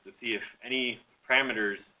goals is to see if any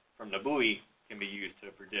parameters from the buoy can be used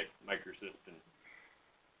to predict microcystin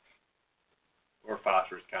or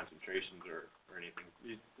phosphorus concentrations or anything.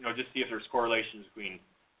 Just see if there's correlations between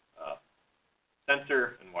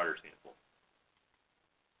sensor and water sample.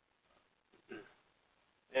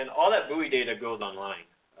 And all that buoy data goes online.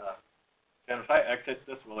 And if I exit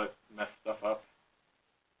this, will it mess stuff up?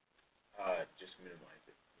 Just minimize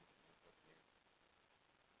it.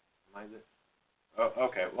 Minimize it? Oh,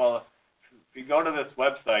 okay. Well, if you go to this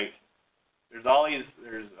website, there's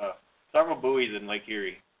several buoys in Lake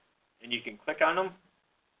Erie, and you can click on them,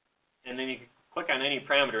 and then you can click on any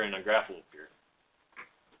parameter and a graph will appear.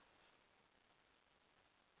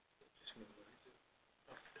 Just minimize it.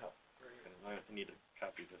 I need to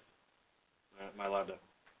copy this. Am I allowed to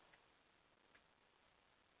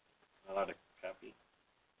copy?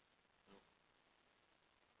 No.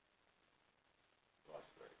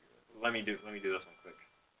 Let me do this one quick.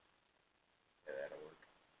 Yeah, that'll work.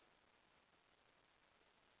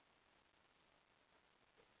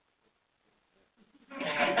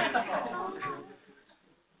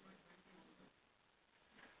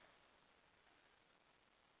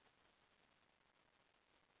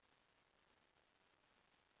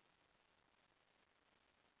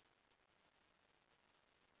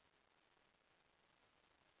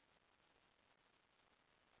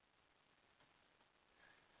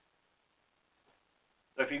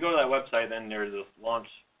 So if you go to that website, then there's this launch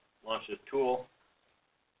this tool,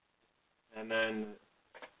 and then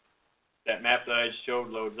that map that I showed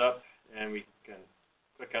loads up, and we can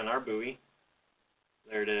click on our buoy.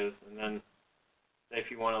 There it is, and then say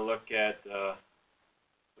if you want to look at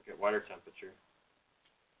water temperature.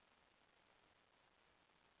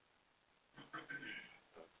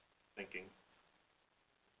 Thinking.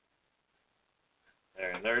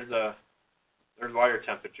 There, and there's water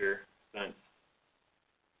temperature since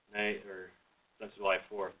since July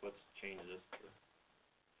 4th. Let's change this to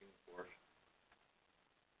June 4th.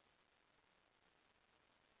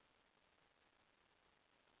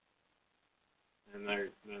 And then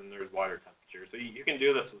there's water temperature. So you can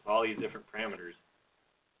do this with all these different parameters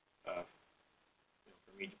from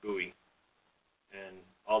each buoy, and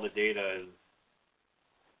all the data is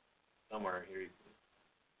somewhere here.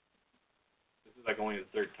 This is like only the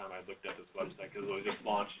third time I've looked at this website because it was just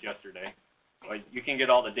launched yesterday. But you can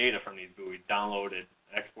get all the data from these buoys, download it,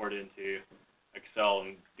 export it into Excel,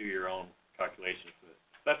 and do your own calculations with it.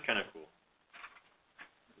 That's kind of cool.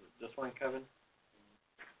 This one, Kevin?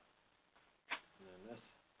 And then this.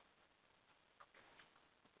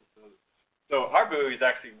 So our buoy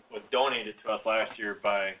actually was donated to us last year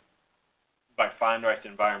by Fondrice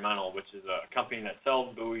Environmental, which is a company that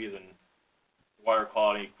sells buoys and water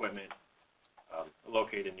quality equipment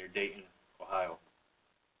located near Dayton, Ohio.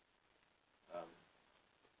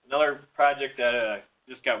 Another project that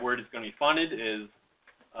just got word is going to be funded is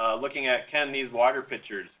looking at, can these water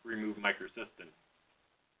pitchers remove microcystin?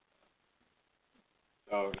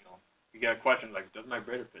 So, you get questions like, does my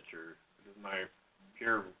Brita pitcher, does my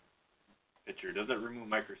pure pitcher, does it remove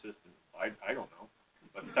microcystin? I don't know.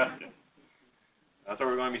 Let's test it. So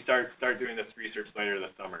we're going to be start doing this research later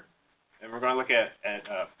this summer. And we're going to look at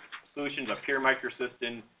solutions of pure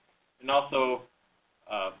microcystin and also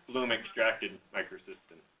bloom extracted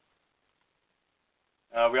microcystin.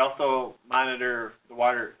 We also monitor the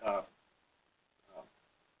water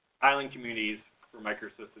island communities for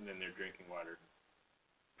microcystin in their drinking water.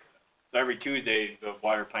 So every Tuesday, the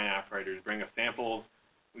water plant operators bring us samples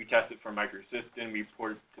We test it for microcystin. We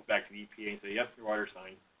report it back to the EPA and say, yep, your water's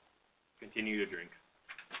fine. Continue to drink.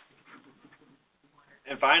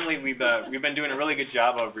 And finally, we've been doing a really good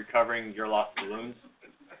job of recovering your lost balloons.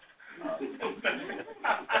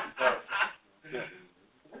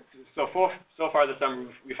 So far this summer,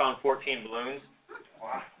 we found 14 balloons,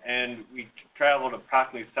 and we traveled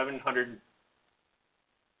approximately 700.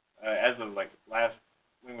 As of like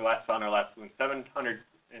when we last found our last balloon,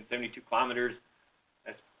 772 kilometers.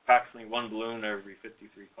 That's approximately one balloon every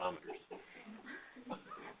 53 kilometers.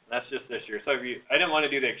 That's just this year. So I didn't want to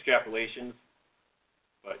do the extrapolations,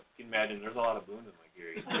 but you can imagine there's a lot of balloons in Lake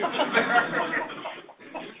Erie.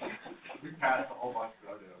 We passed a whole bunch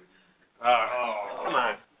of those. Come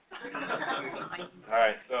on. All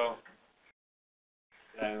right, so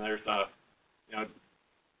and there's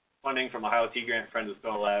funding from Ohio Tea Grant, Friends of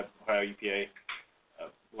Stone Lab, Ohio EPA,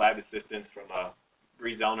 lab assistance from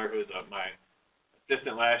Bree Zellner, who was my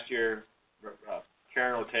assistant last year.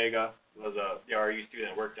 Karen Ortega was the RU student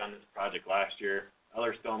that worked on this project last year.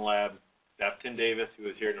 Other Stone Lab staff, Tim Davis, who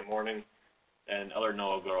was here in the morning, and other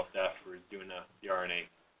NOAA Girl staff who was doing the RNA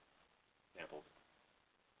samples.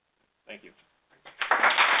 Thank you.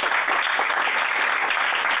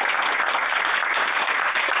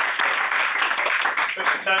 We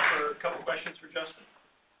have time for a couple questions for Justin.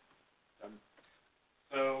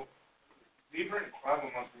 So, zebra and cloud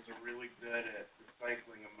mussels are really good at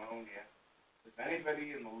recycling ammonia. Has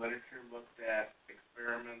anybody in the literature looked at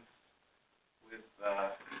experiments with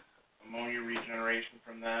ammonia regeneration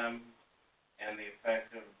from them and the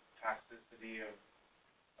effect of toxicity of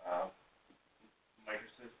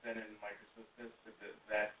microcystin and microcystis, if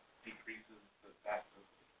that decreases the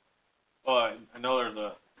toxicity? Well, I know there's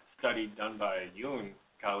a study done by you and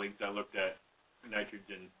colleagues that looked at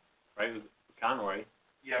nitrogen, right? It was Conroy.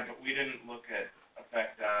 Yeah, but we didn't look at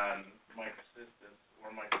effect on microcystis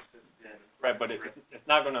or microcystin. Right, but it's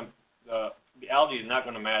not going to, the algae is not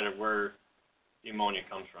going to matter where the ammonia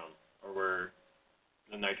comes from, or where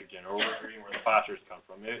the nitrogen, or where the phosphorus comes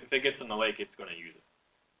from. If it gets in the lake, it's going to use it.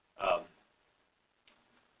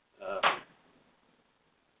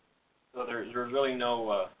 So there's really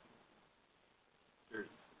no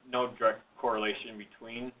direct correlation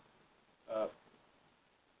between,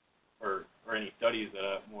 or any studies that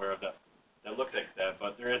I'm aware of that look like that.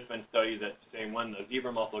 But there has been studies that say when the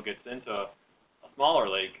zebra mussel gets into a smaller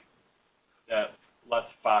lake, that less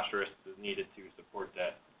phosphorus is needed to support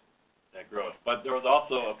that growth. But there was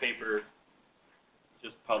also a paper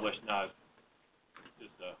just published, now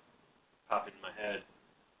just popped into my head,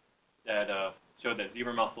 that showed that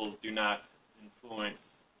zebra mussels do not influence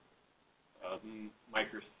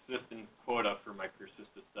microcystin quota for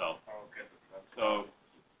microcystis cells. Oh, okay. So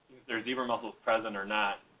if there's zebra mussels present or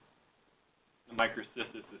not, the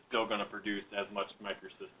microcystis is still going to produce as much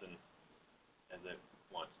microcystin as it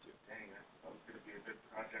wants to. Dang, that was going to be a good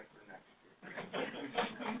project for next year.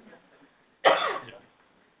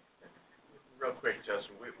 Real quick,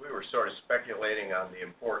 Justin, we were sort of speculating on the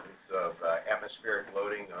importance of atmospheric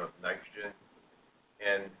loading of nitrogen,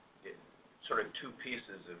 and sort of two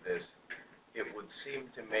pieces of this. It would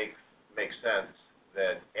seem to make sense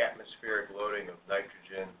that atmospheric loading of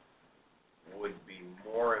nitrogen would be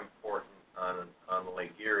more important on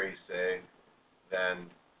Lake Erie, say, than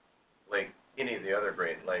any of the other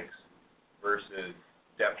Great Lakes, versus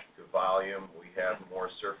depth to volume. We have more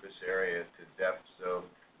surface area to depth, so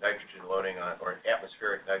nitrogen loading or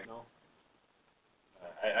atmospheric nitrogen. No.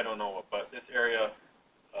 I don't know, but this area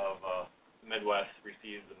of the Midwest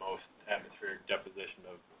receives the most atmospheric deposition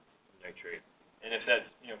of nitrate. And if that's,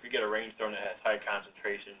 if you get a rainstorm that has high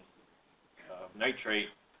concentrations of nitrate,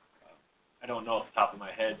 I don't know off the top of my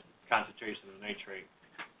head concentration of nitrate,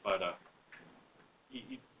 but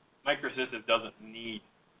microcystis doesn't need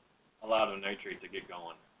a lot of nitrate to get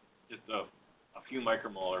going. Just a few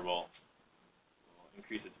micromolar will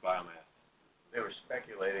increase its biomass. They were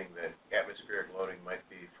speculating that atmospheric loading might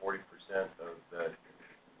be 40% of the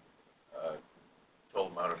total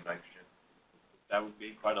amount of nitrogen. That would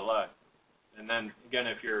be quite a lot. And then, again,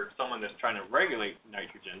 if you're someone that's trying to regulate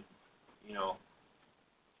nitrogen,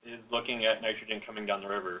 is looking at nitrogen coming down the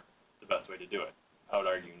river the best way to do it? I would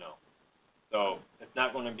argue no. So it's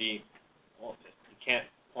not going to be, you can't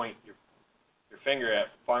point your finger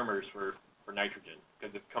at farmers for nitrogen,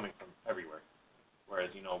 because it's coming from everywhere.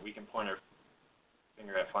 Whereas, we can point our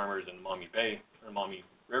finger at farmers in the Maumee Bay, or the Maumee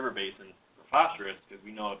River Basin for phosphorus, because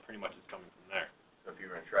we know it pretty much is coming from there. So if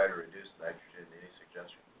you're going to try to reduce nitrogen, any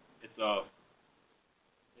suggestion? It's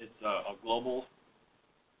a global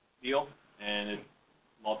deal, and it's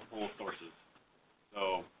multiple sources.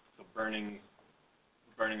 So burning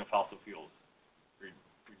of fossil fuels,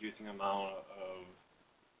 reducing amount of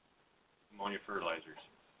ammonia fertilizers,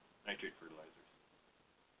 nitrate fertilizers.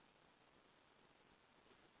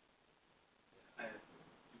 I have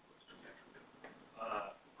two questions, actually.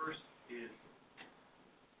 First is,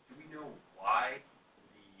 do we know why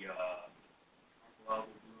the algal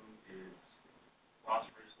bloom is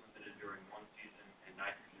phosphorus limited during one season and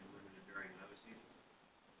nitrogen limited during another season?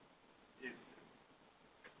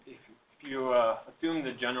 If you assume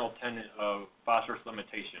the general tenet of phosphorus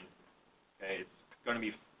limitation, okay, it's going to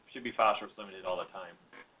be should be phosphorus limited all the time.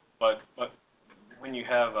 But when you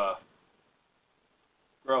have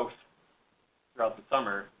growth throughout the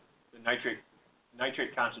summer, the nitrate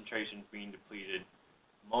concentration is being depleted,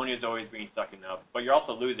 ammonia is always being sucked up, but you're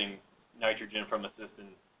also losing nitrogen from the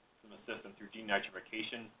system through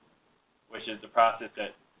denitrification, which is the process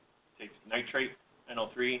that takes nitrate,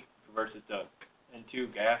 NO3, converts it to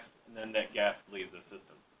N2 gas, and then that gas leaves the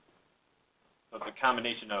system. So it's a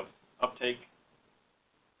combination of uptake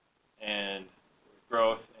and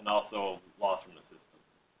growth and also loss from the system.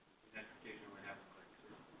 Denitrification only happens like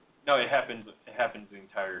this? No, it happens the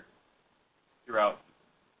entire throughout.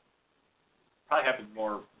 Probably happens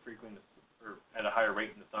more frequently or at a higher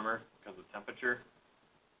rate in the summer because of temperature.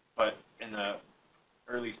 But in the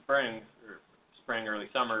early spring, early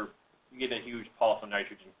summer, you get a huge pulse of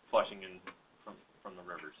nitrogen flushing in from the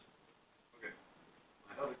rivers. Okay.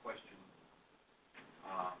 My other question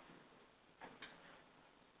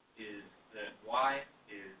is that why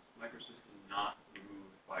is microcystin not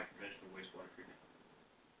removed by conventional wastewater treatment?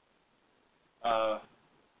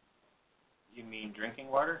 You mean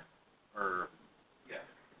drinking water, or? Yeah.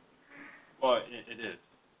 Well, it is.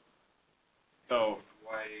 So.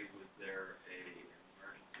 Why was there an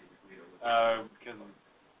emergency with Toledo? Because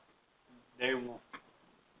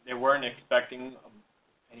they weren't expecting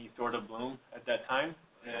any sort of bloom at that time,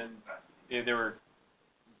 and they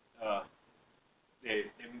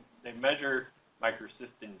measure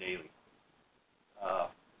microcystin daily,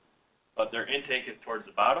 but their intake is towards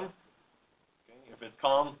the bottom. Okay? If it's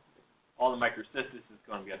calm, all the microcystis is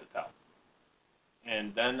going to be at the top,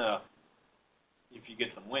 and then if you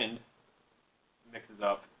get some wind, it mixes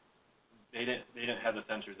up. They didn't have the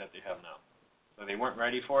sensors that they have now, so they weren't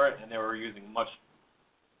ready for it, and they were using much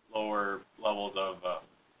lower levels of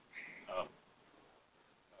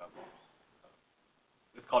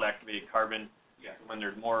it's called activated carbon. Yeah. When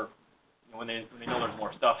there's more, when they know there's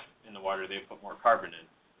more stuff in the water, they put more carbon in.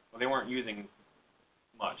 Well, they weren't using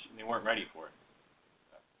much, and they weren't ready for it.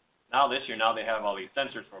 Now this year, they have all these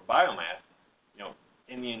sensors for biomass,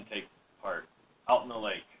 in the intake part, out in the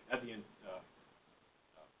lake, at the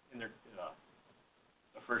in their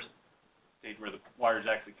the first stage where the water is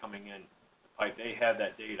actually coming in the pipe. They have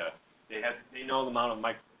that data. They know the amount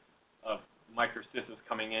of microcystis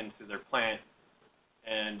coming into their plant,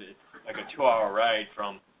 and it's like a 2-hour ride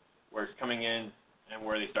from where it's coming in and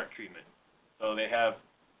where they start treatment. So they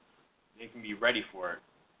can be ready for it.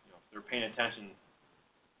 If they're paying attention,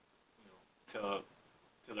 to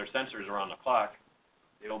their sensors around the clock,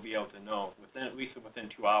 they'll be able to know at least within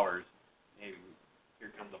 2 hours. Hey,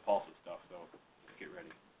 here comes the pulse of stuff. So let's get ready.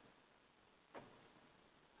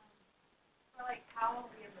 So, how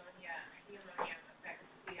the ammonia affects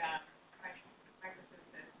the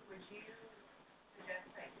microcystis, would you suggest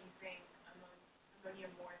that using ammonia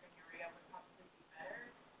more than urea would probably be better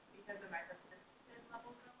because the microcystis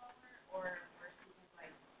levels are lower, or something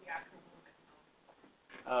like the actual bloom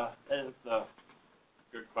itself? That is a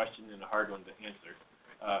good question and a hard one to answer.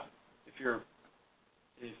 If you're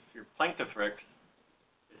planktophoric,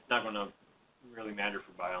 it's not going to really matter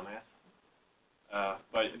for biomass,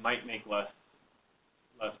 but it might make less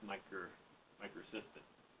microcystin.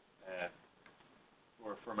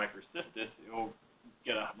 For microcystis, it will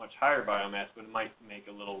get a much higher biomass, but it might make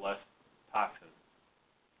a little less toxin.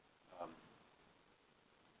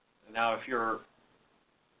 Now, if you're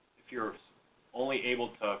only able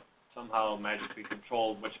to somehow magically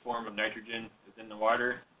control which form of nitrogen is in the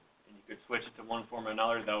water, and you could switch it to one form or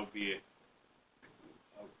another, that would be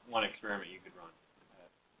one experiment you could run.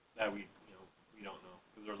 That we don't know,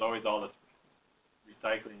 because there's always all this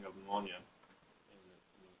recycling of ammonia in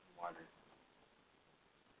the water.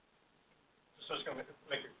 So I was going to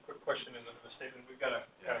make a quick question in the statement. We've got to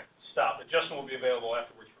kind of stop, but Justin will be available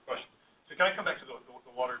afterwards for questions. So can I come back to the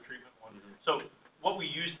water treatment one? Mm-hmm. So what we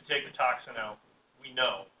use to take the toxin out, we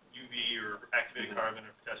know, UV or activated carbon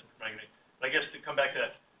or potassium permanganate. But I guess to come back to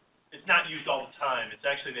that, it's not used all the time. It's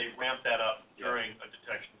actually they ramp that up during a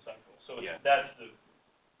detection cycle. So that's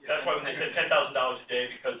why when they said $10,000 a day,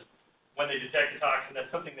 because when they detect the toxin,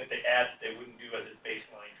 that's something that they add that they wouldn't do as a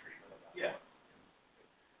baseline treatment of that. Yeah.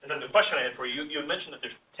 And then the question I had for you, you had mentioned that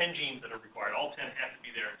there's 10 genes that are required. All 10 have to be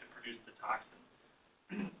there to produce the toxin.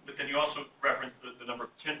 But then you also referenced the number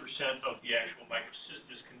of 10% of the actual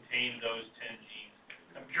microcystis contain those 10 genes.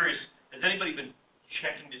 I'm curious, has anybody been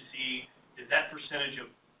checking to see, is that percentage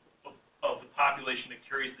of the population that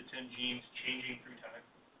carries the 10 genes changing through time?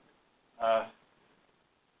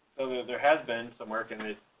 So there has been some work, and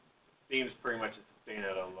it seems pretty much to sustain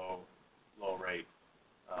at a low rate.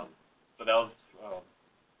 So that was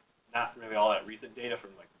not really all that recent data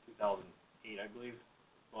from like 2008, I believe.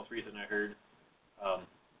 Most recent I heard.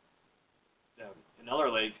 In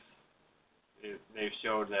other lakes, they've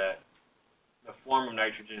showed that the form of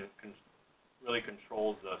nitrogen really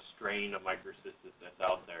controls the strain of microcystis that's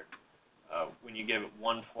out there. When you give it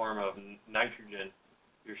one form of nitrogen,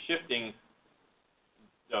 you're shifting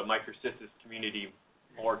the microcystis community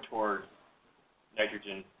more towards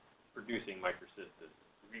nitrogen-producing microcystis.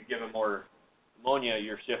 If you give it more ammonia,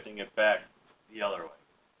 you're shifting it back the other way.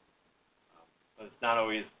 But it's not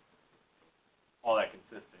always all that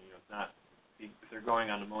consistent. You know, it's not. If they're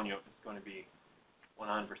going on ammonia, it's going to be 100%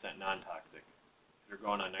 non-toxic. If they're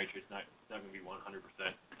going on nitrate, it's not going to be 100%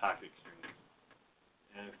 toxic streams.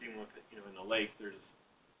 And if you look at, in the lake, it's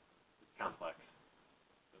complex.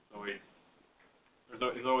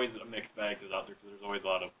 There's always a mixed bag that's out there, because there's always a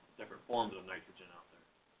lot of different forms of nitrogen out there.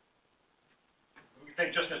 We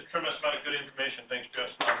think just a tremendous amount of good information. Thanks,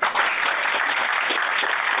 Jess.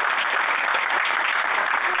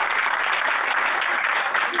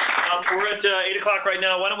 We're at 8 o'clock right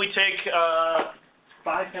now. Why don't we take 5,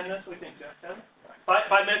 10 minutes? What do you think, Jeff? 5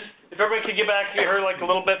 minutes? If everybody could get back here like a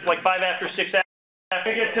little bit, like 5 after 6 after.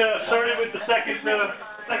 We get started with the second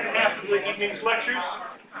half of the evening's lectures.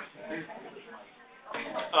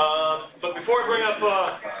 But before I bring up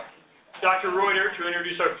Dr. Reutter to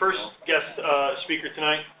introduce our first guest speaker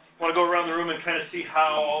tonight, I want to go around the room and kind of see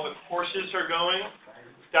how all the courses are going.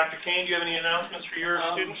 Dr. Kane, do you have any announcements for your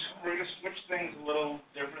students? We're going to switch things a little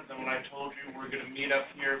different than what I told you. We're going to meet up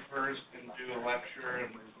here first and do a lecture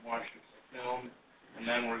and watch a film, and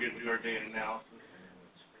then we're going to do our data analysis.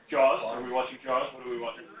 Jaws? Are we watching Jaws? What are we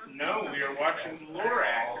watching? No, we are watching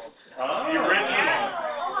Lorax. Oh, The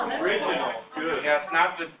original. Original. Good. Yeah, it's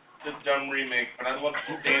not the dumb remake, but I love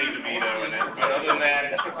Danny DeVito in it. But other than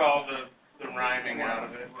that, it took all the rhyming out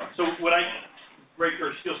of it. So would I break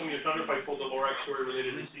or steal some of your thunder if I told the Lorax story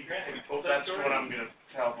related to Sea Grant? Have you told that That's story? what I'm going to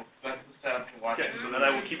tell. That's the setup to watch. Okay, so then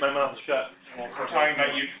I will keep my mouth shut. We're talking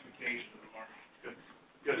about eutrophication tomorrow.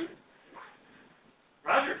 Good.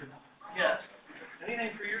 Roger, Yes.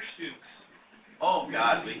 anything for your students? Oh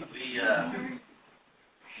God, we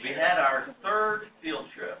had our third field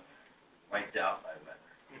trip wiped out by weather.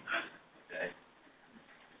 Okay.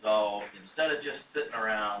 So instead of just sitting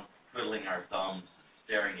around twiddling our thumbs,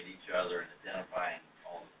 staring at each other and identifying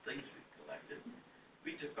all the things we collected,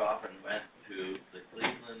 we took off and went to the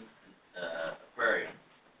Cleveland Aquarium,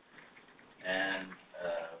 and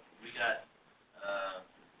we got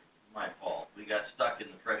my fault. We got stuck in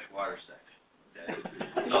the freshwater section. Okay.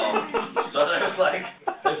 So there's like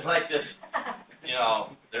this,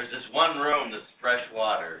 there's this one room that's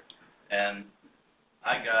freshwater, and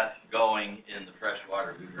I got going in the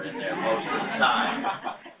freshwater. We were in there most of the time,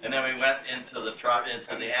 and then we went into the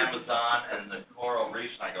Amazon and the coral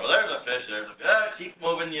reefs. And I go, there's a fish. Keep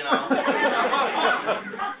moving,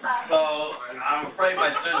 So I'm afraid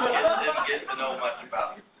my students didn't get to know much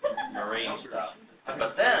about marine stuff.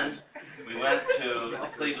 But then we went to the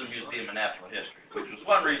Cleveland Museum of Natural History, which was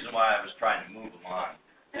one reason why I was trying to move them on.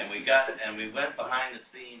 And we went behind the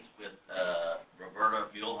scenes with Roberta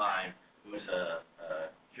Muehlheim, who's a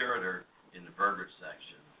curator in the vertebrate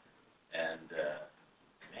section. And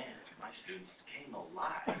man, my students came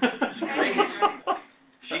alive. It was crazy.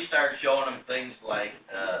 She started showing them things like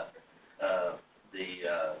the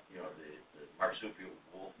marsupial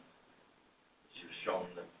wolf. She was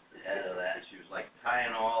showing them the head of that. She was like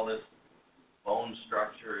tying all this bone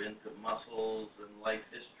structure into muscles and life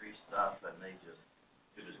history stuff, and it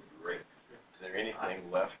was great. Is there anything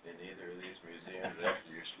left in either of these museums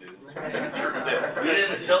after your students? We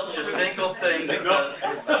didn't filch a single thing because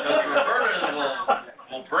Roberta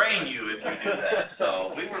will brain you if you do that.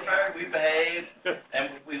 So we behaved,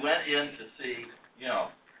 and we went in to see,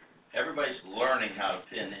 everybody's learning how to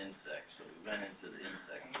pin insects. So we went into the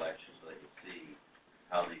insect collection so they could see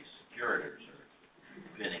how these curators are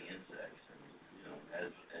pinning insects, and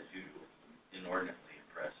as usual, inordinately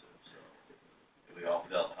impressive. So we all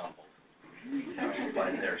felt humbled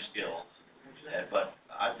by their skills. But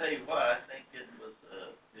I tell you what, I think it was,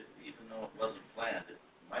 even though it wasn't planned, it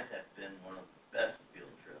might have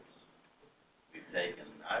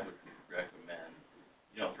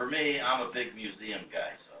me, I'm a big museum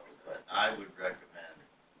guy, but I would recommend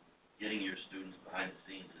getting your students behind the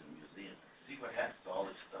scenes in the museum. See what happens to all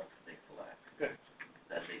this stuff that they collect, Good.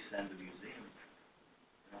 that they send to museums.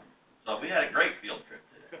 You know? So we had a great field trip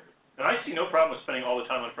today. And I see no problem with spending all the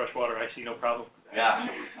time on freshwater. I see no problem. Yeah,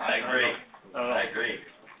 I agree. I agree.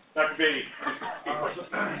 Dr. Beatty.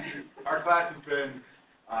 Our class has been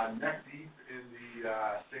neck deep in the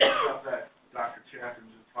same stuff that Dr. Chaffin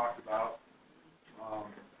just talked about.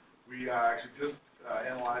 We actually just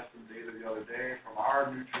analyzed some data the other day from our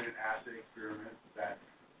nutrient assay experiment that's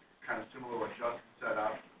kind of similar to what Justin set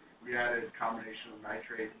up. We added a combination of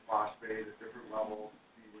nitrate and phosphate at different levels to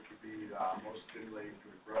see which would be most stimulating to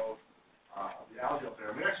the growth of the algae out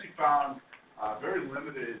there. And we actually found very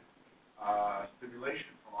limited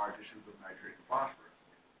stimulation from our additions of nitrate and phosphorus.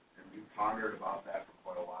 And we pondered about that for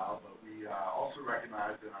quite a while, but we also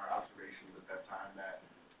recognized in our observations at that time that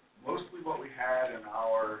mostly what we had in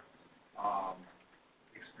our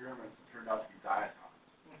experiments turned out to be diatoms.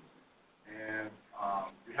 And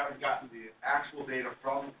we haven't gotten the actual data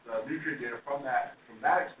from the nutrient data from that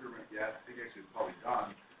experiment yet. I think actually it's probably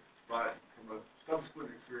done. But from a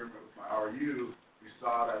subsequent experiment with my RU, we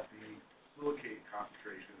saw that the silicate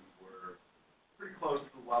concentrations were pretty close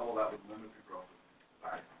to the level that would limit the growth of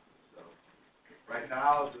diatoms. So right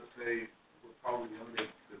now, we're probably limited.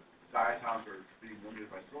 The diatoms are being limited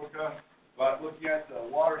by silica. But looking at the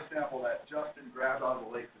water sample that Justin grabbed out of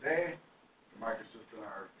the lake today, the microcystin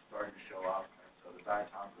are starting to show up, and so the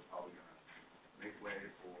diatoms are probably going to make way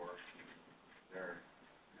for their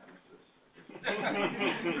nemesis.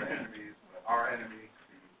 Their enemies, but our enemy,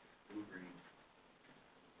 the blue-green.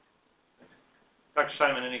 Dr.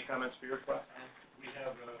 Simon, any comments for your class? We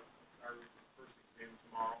have our first exam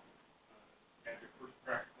tomorrow. Had your first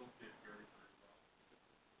practical, did very, very well.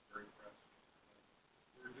 Very impressed.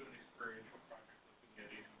 We're doing an experiential project looking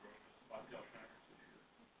at Asian growth bobtail shiners this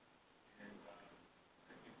year. And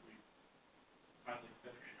I think we finally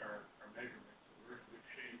finished our measurements, so we're in good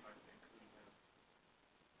shape. I think we have.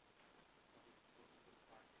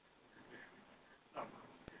 I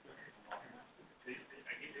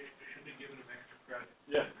should be giving them extra credit.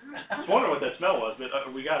 Yeah. I was wondering what that smell was, but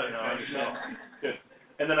we got it now. I understand. Good.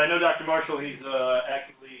 And then I know Dr. Marshall, he's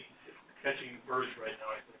actively catching birds right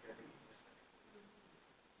now, I think.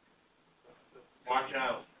 Watch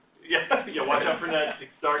out. Yeah, watch out for nets.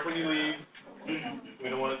 It's dark when you leave. We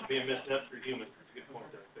don't want it to be a missed net for humans. That's a good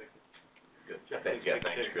point there. Thank you. Good.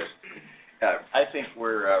 Thanks, Chris. I think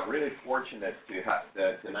we're really fortunate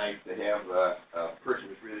tonight to have a person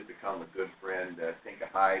who's really become a good friend, Tinka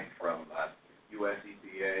Hyde from US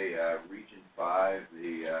EPA Region 5,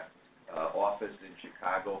 the office in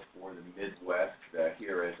Chicago for the Midwest,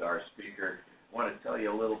 here as our speaker. I want to tell you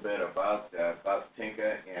a little bit about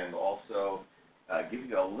Tinka and also give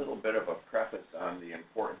you a little bit of a preface on the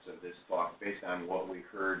importance of this talk based on what we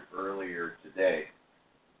heard earlier today.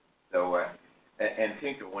 So, and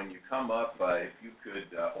Tinka, when you come up, if you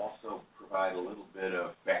could also provide a little bit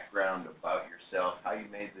of background about yourself, how you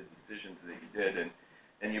made the decisions that you did,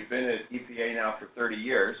 and you've been at EPA now for 30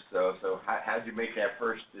 years, so how did you make that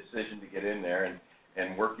first decision to get in there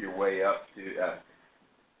and work your way up to,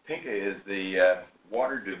 Tinka is the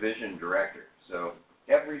Water Division Director, so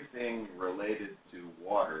everything related to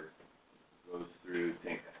water goes through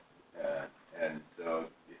Tinka, and so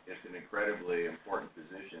it's an incredibly important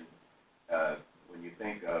position when you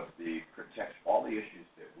think of all the issues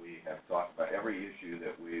that we have talked about, every issue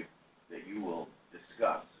that you will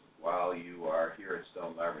discuss while you are here at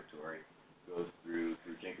Stone Laboratory goes through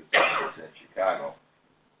Tinka's office in Chicago.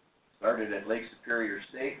 Started at Lake Superior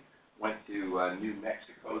State, went to New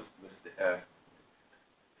Mexico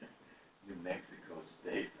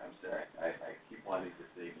State. I'm sorry, I keep wanting to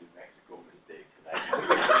say New Mexico State.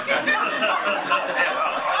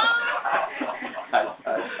 I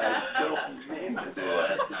still mean to do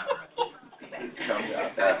it. It comes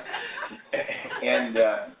out. And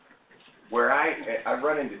where I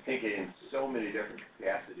run into Tinka in so many different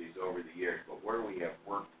capacities over the years, but where we have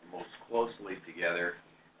worked most closely together,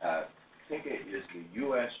 Tinka is the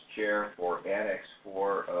U.S. Chair for Annex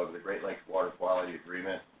 4 of the Great Lakes Water Quality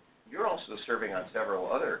Agreement. You're also serving on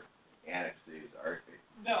several other annexes, aren't you?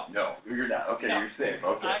 No. No, you're not. Okay, No. You're safe.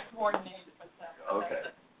 Okay. I coordinated with them. Okay,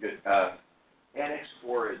 good. Annex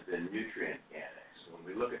 4 is the nutrient annex. When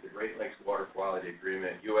we look at the Great Lakes Water Quality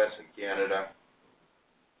Agreement, U.S. and Canada,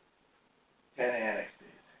 10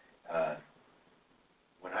 annexes.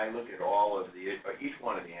 When I look at all of each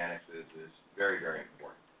one of the annexes is very, very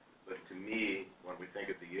important. But to me, when we think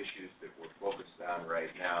of the issues that we're focused on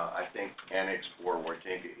right now, I think Annex 4, where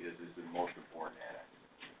Tinka is the most important annex.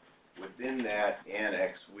 within that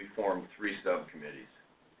annex, we formed 3 subcommittees.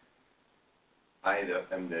 I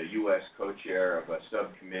am the U.S. co-chair of a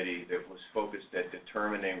subcommittee that was focused at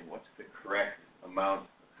determining what's the correct amount,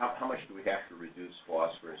 how much do we have to reduce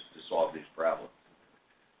phosphorus to solve these problems.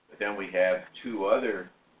 But then we have 2 other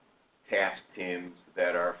task teams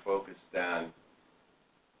that are focused on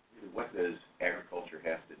what does agriculture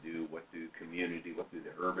have to do, what do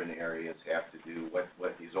the urban areas have to do, what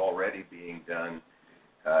is already being done,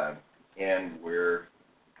 and we're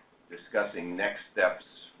discussing next steps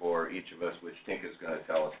for each of us, which Tinka's going to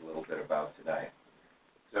tell us a little bit about tonight.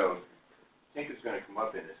 So Tinka's going to come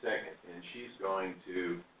up in a second, and she's going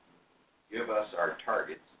to give us our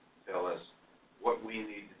targets, tell us what we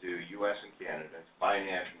need to do, U.S. and Canada. It's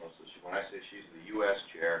binational, so when I say she's the U.S.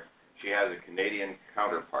 chair, she has a Canadian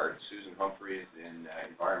counterpart, Susan Humphrey, in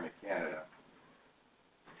Environment Canada.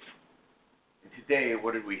 And today,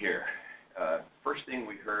 what did we hear? First thing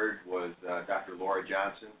we heard was Dr. Laura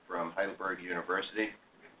Johnson from Heidelberg University.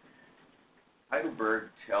 Heidelberg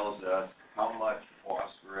tells us how much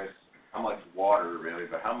phosphorus, how much water really,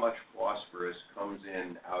 but how much phosphorus comes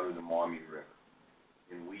in out of the Maumee River.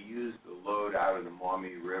 And we use the load out of the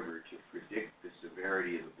Maumee River to predict the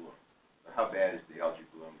severity of the bloom. How bad is the algae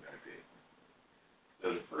bloom going to be?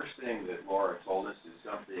 So the first thing that Laura told us is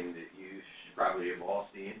something that you probably have all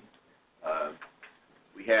seen.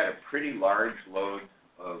 We had a pretty large load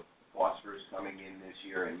of phosphorus coming in this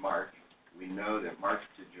year in March. We know that March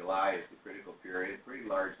to July is the critical period, pretty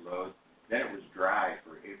large load. Then it was dry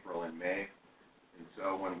for April and May. And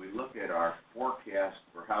so when we look at our forecast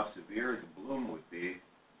for how severe the bloom would be,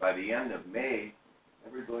 by the end of May,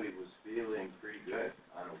 everybody was feeling pretty good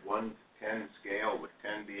on a 1 to 10 scale, with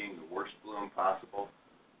 10 being the worst bloom possible,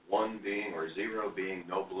 1 being or 0 being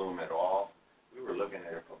no bloom at all. We were looking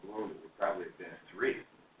at a bloom that would probably have been a 3,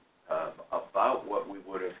 about what we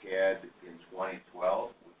would have had in 2012,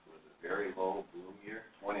 which was a very low bloom year.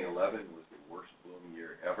 2011 was the worst bloom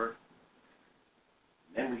year ever.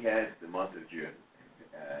 And then we had the month of June,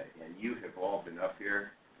 and you have all been up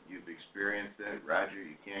here. You've experienced it. Roger,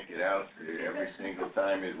 you can't get out every single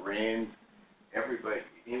time it rains. Everybody,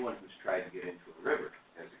 anyone who's tried to get into a river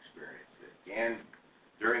has experienced it. And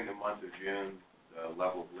during the month of June, the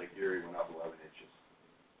level of Lake Erie went up 11 inches,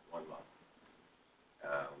 1 month.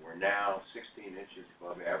 We're now 16 inches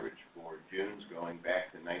above average for June's going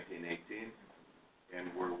back to 1918,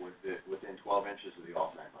 and we're within 12 inches of the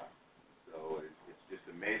all-time high. So it's just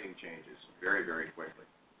amazing changes very, very quickly.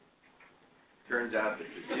 Turns out that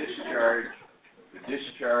the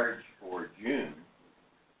discharge for June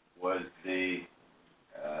was the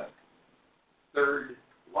 3rd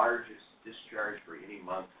largest discharge for any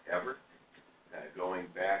month ever, going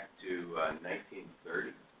back to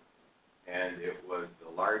 1930, and it was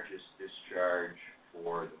the largest discharge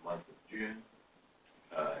for the month of June,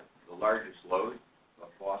 the largest load of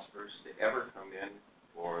phosphorus to ever come in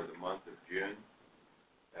for the month of June,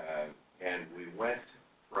 and we went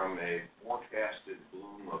from a forecasted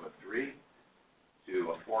bloom of a 3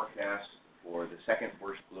 to a forecast for the 2nd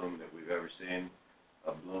worst bloom that we've ever seen,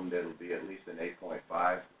 a bloom that will be at least an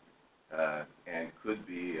 8.5, and could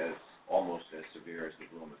be almost as severe as the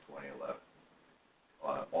bloom of 2011.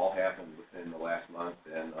 All happened within the last month,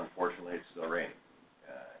 and unfortunately it's still raining,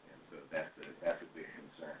 and so that's a big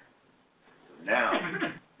concern. So now,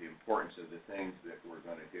 the importance of the things that we're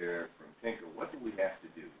going to hear from Tinka. What do we have to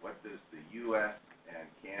do? What does the U.S. and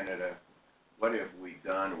Canada, what have we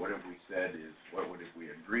done, what have we said is, what have we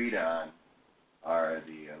agreed on are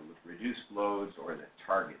the reduced loads or the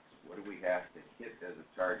targets? What do we have to hit as a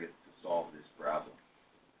target to solve this problem?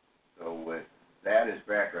 So with that as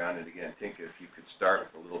background, and again, Tinka, if you could start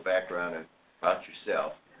with a little background about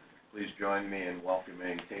yourself, please join me in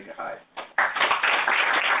welcoming Tinka Hyde.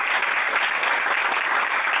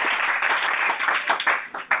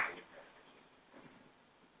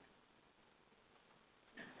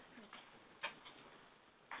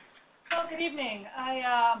 Well, good evening.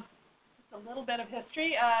 Just a little bit of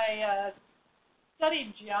history. I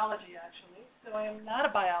studied geology, actually, so I am not a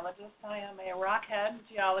biologist. I am a rockhead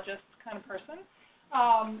geologist kind of person.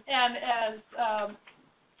 And as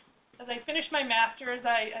I finished my master's,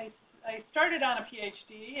 I started on a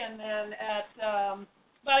PhD, and then at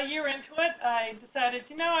about a year into it, I decided,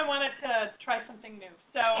 I wanted to try something new.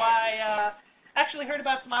 So I actually heard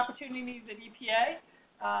about some opportunities at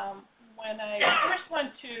EPA when I first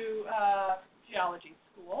went to geology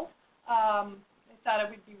school. I thought I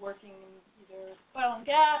would be working in either oil and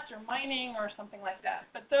gas or mining or something like that.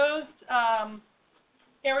 But those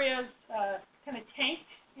areas kind of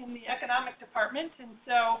tanked in the economic department,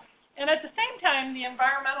 and at the same time, the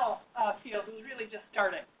environmental field was really just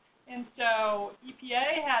starting. And so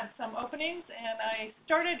EPA had some openings, and I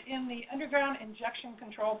started in the underground injection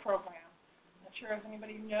control program. Not sure if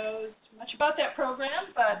anybody knows much about that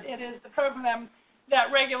program, but it is the program that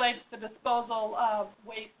regulates the disposal of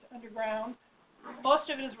waste underground. Most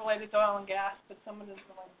of it is related to oil and gas, but some of it is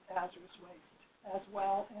related to hazardous waste as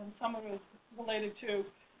well, and some of it is related to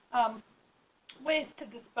ways to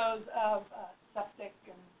dispose of septic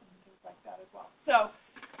and things like that as well. So,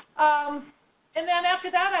 and then after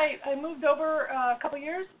that, I moved over a couple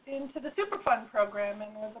years into the Superfund program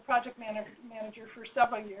and was a project manager for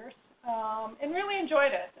several years, and really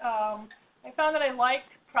enjoyed it. I found that I liked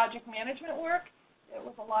project management work. It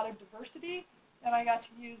was a lot of diversity, and I got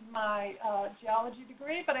to use my geology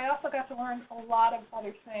degree, but I also got to learn a lot of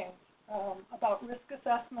other things about risk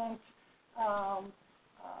assessment,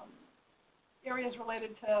 areas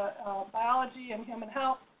related to biology and human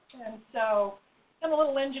health, and so and a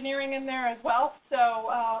little engineering in there as well.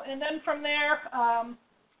 So, and then from there,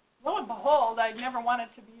 lo and behold, I never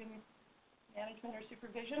wanted to be in management or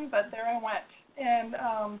supervision, but there I went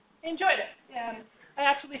and enjoyed it. And I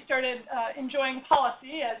actually started enjoying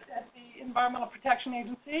policy at the Environmental Protection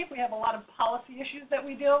Agency. We have a lot of policy issues that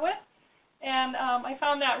we deal with, and I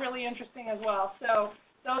found that really interesting as well. So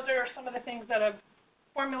those are some of the things that have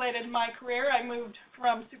formulated my career. I moved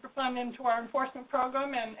from Superfund into our enforcement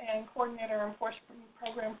program and coordinated our enforcement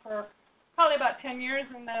program for probably about 10 years,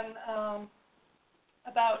 and then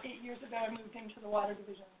about 8 years ago I moved into the water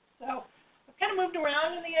division. So I've kind of moved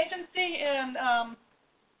around in the agency, and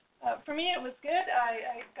for me it was good.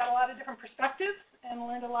 I got a lot of different perspectives and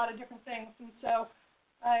learned a lot of different things, and so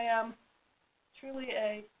I am truly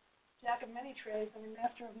a jack of many trades and a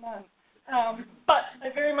master of none. But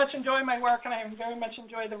I very much enjoy my work, and I very much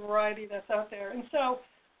enjoy the variety that's out there. And so,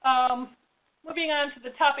 moving on to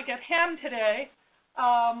the topic at hand today,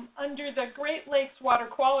 under the Great Lakes Water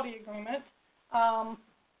Quality Agreement,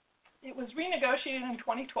 it was renegotiated in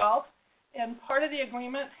 2012, and part of the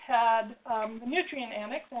agreement had the nutrient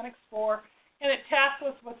annex, Annex 4, and it tasked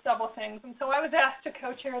us with several things. And so I was asked to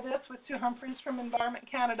co-chair this with Sue Humphreys from Environment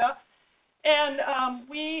Canada, and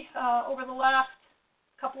we, over the last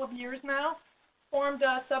couple of years now, formed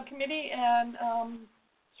a subcommittee and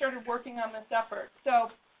started working on this effort.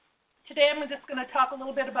 So today I'm just going to talk a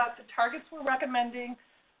little bit about the targets we're recommending,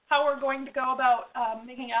 how we're going to go about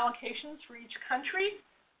making allocations for each country.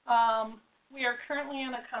 We are currently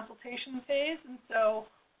in a consultation phase, and so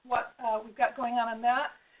what we've got going on in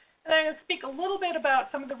that. And I'm going to speak a little bit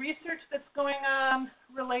about some of the research that's going on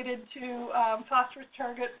related to phosphorus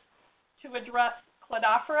targets to address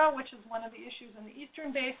Cladophora, which is one of the issues in the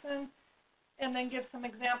Eastern Basin, and then give some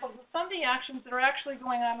examples of some of the actions that are actually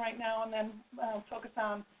going on right now, and then focus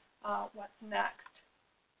on what's next.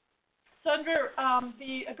 So under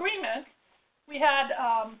the agreement, we had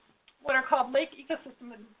what are called lake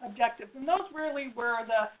ecosystem objectives, and those really were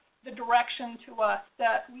the direction to us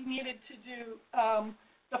that we needed to do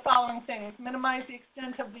the following things: minimize the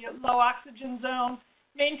extent of the low oxygen zone,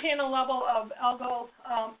 maintain a level of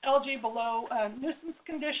algae below nuisance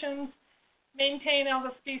conditions, maintain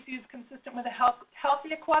algal species consistent with a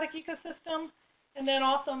healthy aquatic ecosystem, and then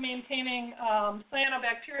also maintaining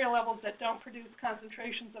cyanobacterial levels that don't produce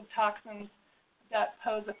concentrations of toxins that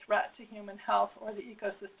pose a threat to human health or the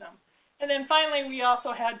ecosystem. And then finally, we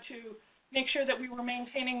also had to make sure that we were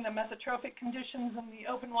maintaining the mesotrophic conditions in the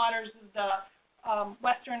open waters of the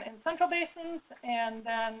western and central basins, and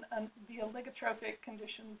then the oligotrophic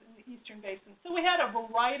conditions in the eastern basin. So we had a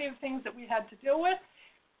variety of things that we had to deal with,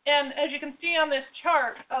 and as you can see on this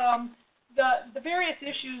chart, the various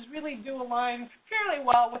issues really do align fairly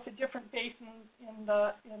well with the different basins in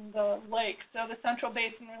the lake. So the central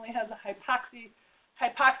basin really has a hypoxic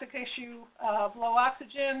issue of low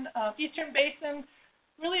oxygen. Eastern basin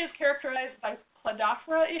really is characterized by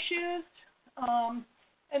Cladophora issues.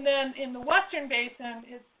 And then in the western basin,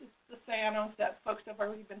 it's the cyanos that folks have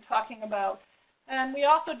already been talking about. And we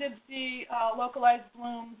also did see localized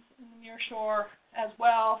blooms in the near shore as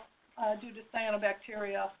well due to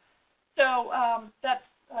cyanobacteria. So that's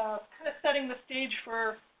kind of setting the stage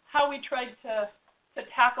for how we tried to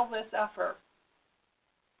tackle this effort.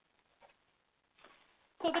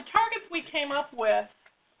 So the targets we came up with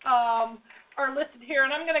are listed here,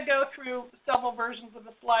 and I'm going to go through several versions of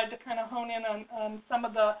the slide to kind of hone in on some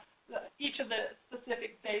of each of the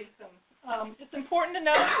specific basins. It's important to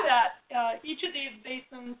note that each of these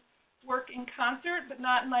basins work in concert, but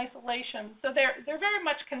not in isolation. So they're very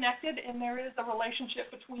much connected, and there is a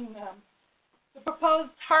relationship between them. The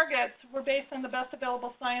proposed targets were based on the best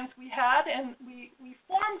available science we had, and we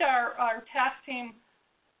formed our task team.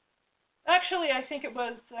 Actually, I think it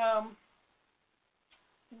was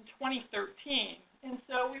in 2013. And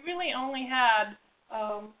so we really only had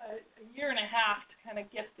a year and a half to kind of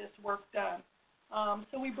get this work done.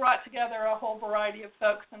 So we brought together a whole variety of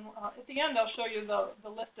folks, and at the end I'll show you the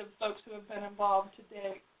list of folks who have been involved to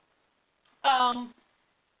date.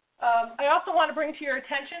 I also want to bring to your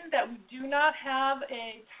attention that we do not have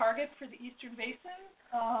a target for the Eastern Basin.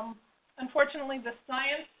 Unfortunately, the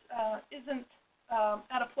science isn't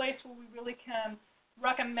at a place where we really can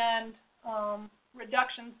recommend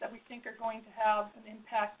reductions that we think are going to have an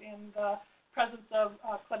impact in the presence of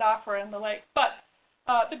Cladophora in the lake. But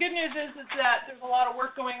the good news is that there's a lot of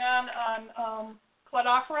work going on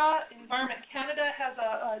Cladophora. Environment Canada has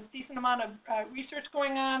a decent amount of research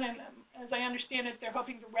going on, and as I understand it, they're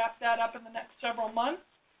hoping to wrap that up in the next several months.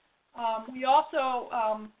 We also,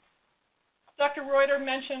 Dr. Reutter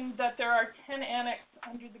mentioned that there are 10 Annex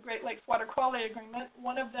under the Great Lakes Water Quality Agreement.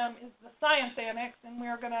 One of them is the Science Annex, and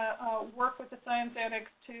we're going to work with the Science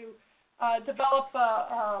Annex to develop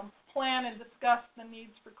a plan and discuss the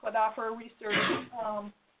needs for Cladophora research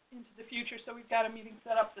into the future. So we've got a meeting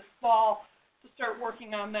set up this fall to start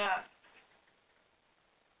working on that.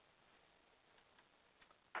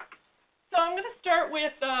 So I'm going to start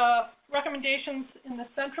with recommendations in the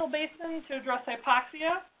Central Basin to address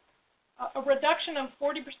hypoxia. A reduction of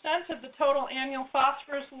 40% of the total annual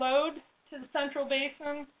phosphorus load to the Central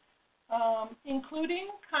Basin, including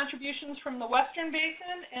contributions from the Western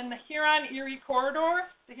Basin and the Huron-Erie corridor.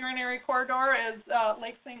 The Huron-Erie corridor is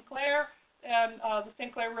Lake St. Clair and the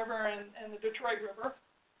St. Clair River and the Detroit River,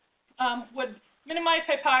 would minimize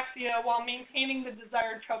hypoxia while maintaining the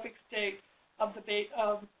desired trophic state of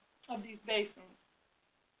these basins.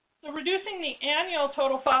 So reducing the annual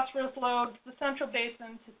total phosphorus load to the Central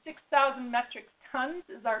Basin to 6,000 metric tons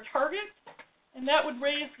is our target, and that would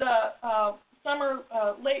raise the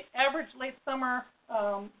average late summer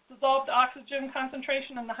dissolved oxygen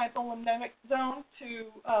concentration in the hypolimnic zone to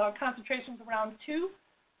concentrations around 2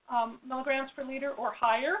 milligrams per liter or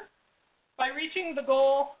higher. By reaching the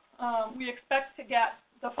goal, we expect to get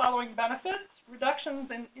the following benefits: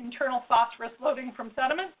 reductions in internal phosphorus loading from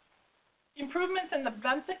sediments, improvements in the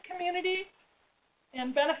benthic community,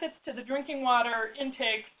 and benefits to the drinking water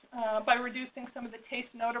intakes by reducing some of the taste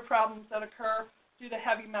and odor problems that occur due to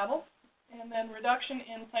heavy metals, and then reduction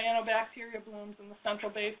in cyanobacteria blooms in the Central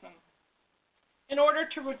Basin. In order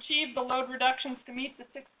to achieve the load reductions to meet the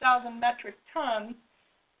 6,000 metric tons,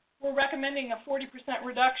 we're recommending a 40%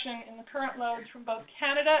 reduction in the current loads from both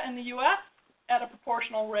Canada and the U.S. at a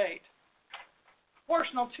proportional rate,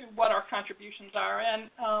 proportional to what our contributions are. And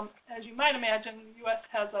as you might imagine, the U.S.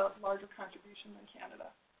 has a larger contribution than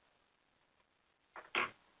Canada.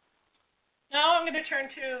 Now I'm going to turn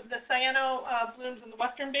to the cyano blooms in the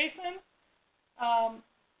Western Basin.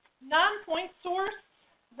 Non-point source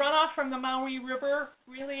runoff from the Maui River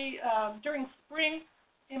really, during spring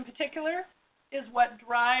in particular, is what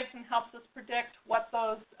drives and helps us predict what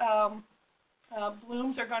those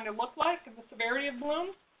blooms are going to look like and the severity of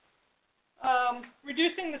blooms.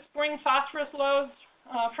 Reducing the spring phosphorus loads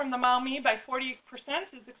from the Maumee by 40%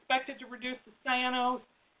 is expected to reduce the cyanos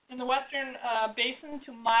in the Western Basin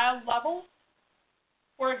to mild levels.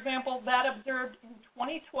 For example, that observed in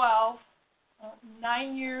 2012,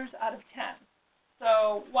 9 years out of 10.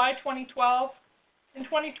 So why 2012? In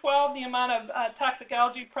 2012, the amount of toxic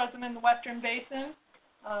algae present in the Western Basin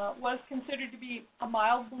was considered to be a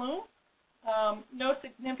mild bloom. No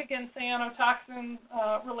significant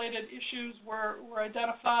cyanotoxin-related issues were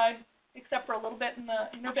identified, except for a little bit in the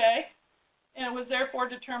Inner Bay, and it was therefore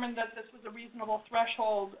determined that this was a reasonable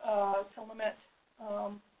threshold to limit,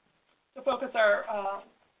 to focus our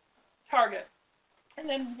target. And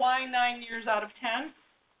then why 9 years out of 10?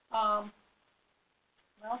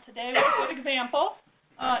 Well, today was a good example.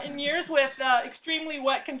 In years with extremely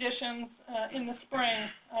wet conditions in the spring,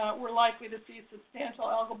 we're likely to see substantial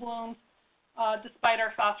algal blooms despite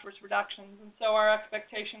our phosphorus reductions. And so our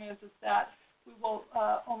expectation is that we will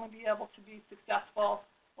only be able to be successful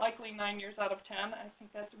likely 9 years out of 10. I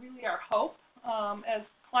think that's really our hope. As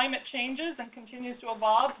climate changes and continues to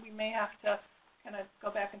evolve, we may have to kind of go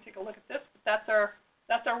back and take a look at this, but that's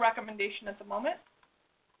our recommendation at the moment.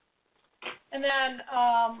 And then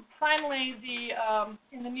finally,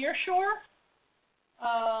 in the near shore,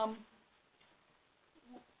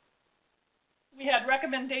 we had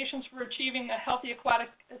recommendations for achieving a healthy aquatic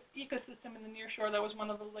ecosystem in the near shore. That was one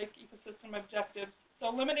of the lake ecosystem objectives. So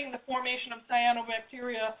limiting the formation of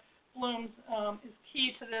cyanobacteria blooms is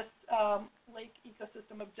key to this lake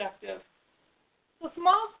ecosystem objective. So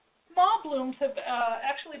small blooms have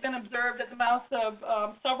actually been observed at the mouths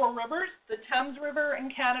of several rivers. The Thames River in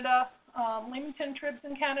Canada Leamington tribs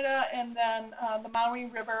in Canada, and then the Maui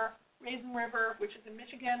River, Raisin River, which is in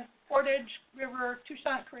Michigan, Portage River,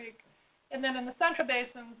 Toussaint Creek, and then in the Central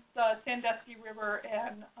Basin, the Sandusky River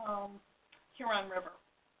and Huron River.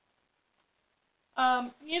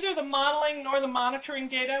 Neither the modeling nor the monitoring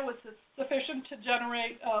data was sufficient to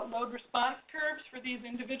generate load response curves for these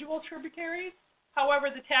individual tributaries. However,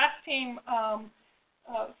 the task team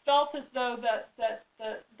felt as though that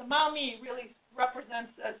the Maumee really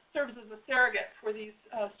represents, serves as a surrogate for these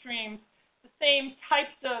streams. The same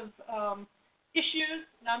types of issues,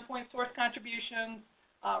 non-point source contributions,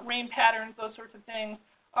 rain patterns, those sorts of things,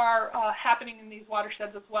 are happening in these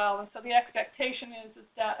watersheds as well. And so the expectation is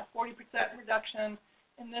that a 40% reduction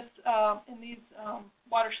in these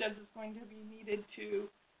watersheds is going to be needed to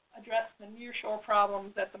address the nearshore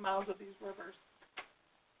problems at the mouths of these rivers.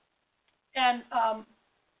 And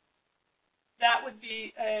that would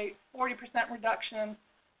be a 40% reduction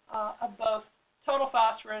of both total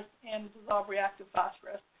phosphorus and dissolved reactive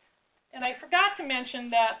phosphorus. And I forgot to mention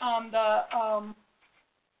that on the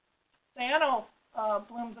cyano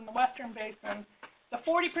blooms in the Western Basin, the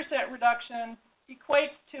 40% reduction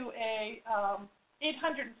equates to a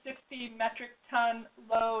 860 metric ton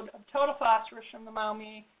load of total phosphorus from the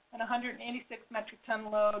Maumee and 186 metric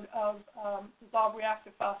ton load of dissolved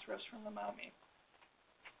reactive phosphorus from the Maumee.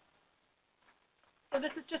 So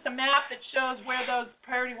this is just a map that shows where those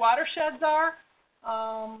priority watersheds are.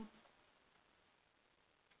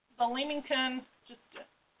 The Leamington, just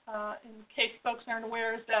in case folks aren't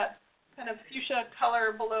aware, is that kind of fuchsia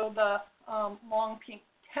color below the long pink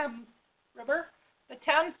Thames River. The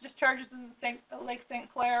Thames discharges in Lake St.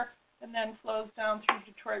 Clair and then flows down through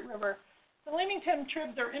Detroit River. The Leamington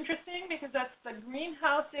tribs are interesting because that's the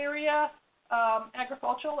greenhouse area,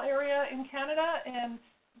 agricultural area in Canada, and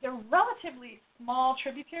they're relatively small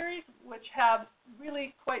tributaries which have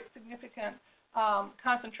really quite significant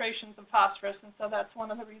concentrations of phosphorus, and so that's one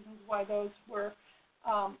of the reasons why those were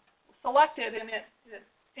selected, and it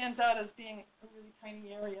stands out as being a really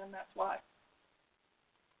tiny area, and that's why.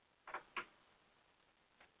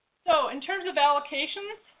 So in terms of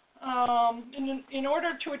allocations, in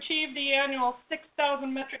order to achieve the annual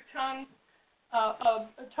 6,000 metric tons of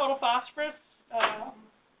total phosphorus,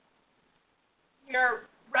 we are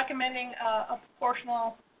recommending a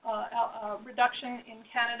proportional reduction in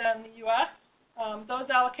Canada and the U.S. Those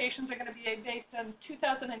allocations are going to be based on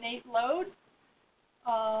 2008 load.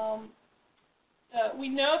 We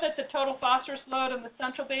know that the total phosphorus load in the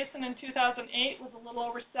Central Basin in 2008 was a little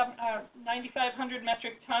over 9,500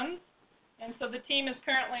 metric tons. And so the team is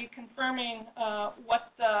currently confirming what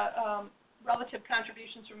the relative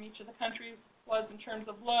contributions from each of the countries was in terms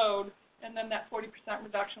of load, and then that 40%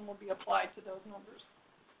 reduction will be applied to those numbers.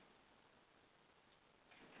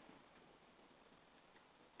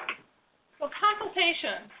 So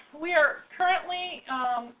consultation. We are currently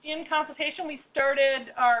in consultation. We started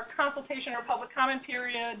our consultation or public comment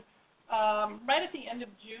period right at the end of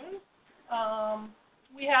June.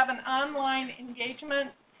 We have an online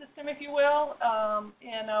engagement system, if you will,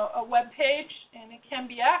 and a web page, and it can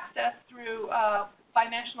be accessed through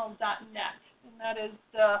binational.net, and that is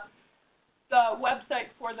the website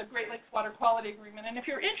for the Great Lakes Water Quality Agreement. And if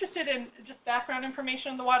you're interested in just background information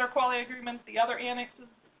on the Water Quality Agreement, the other annexes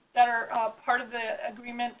that are part of the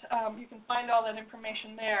agreement, you can find all that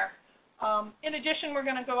information there. In addition, we're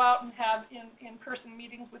going to go out and have in-person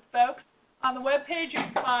meetings with folks. On the web page, you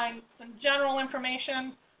can find some general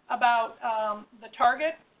information about the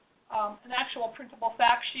targets, an actual printable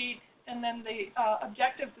fact sheet, and then the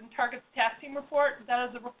objectives and targets task team report. That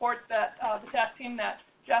is a report that the task team that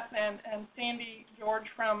Jeff and Sandy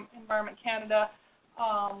George from Environment Canada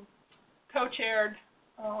co-chaired,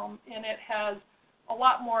 and it has a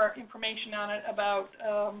lot more information on it about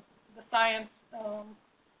the science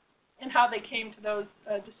and how they came to those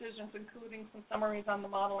decisions, including some summaries on the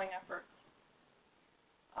modeling efforts.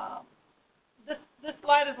 This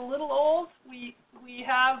slide is a little old. We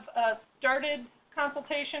have started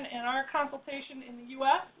consultation, and our consultation in the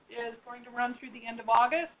U.S. is going to run through the end of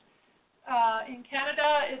August. In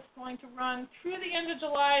Canada, it's going to run through the end of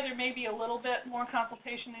July. There may be a little bit more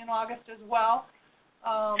consultation in August as well.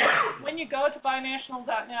 When you go to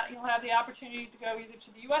binational.net, you'll have the opportunity to go either to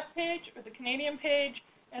the U.S. page or the Canadian page,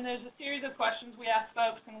 and there's a series of questions we ask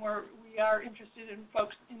folks, and we are interested in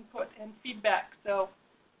folks' input and feedback. So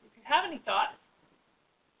if you have any thoughts,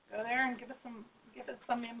 go there and give us some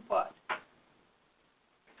input.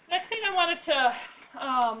 Next thing I wanted to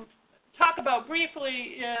talk about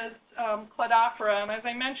briefly is Cladophora, and as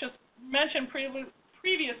I mentioned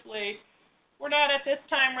previously, we're not at this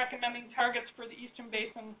time recommending targets for the Eastern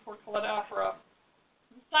Basin for Cladophora.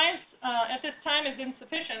 Science at this time is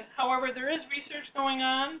insufficient. However, there is research going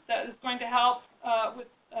on that is going to help with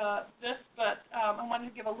this, but I wanted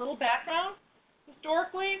to give a little background.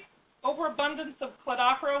 Historically, overabundance of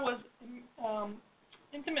Cladophora was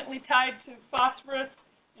intimately tied to phosphorus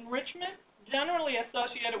enrichment, generally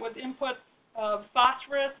associated with inputs of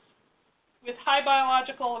phosphorus with high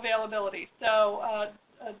biological availability. So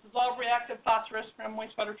dissolved reactive phosphorus from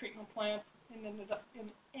wastewater treatment plants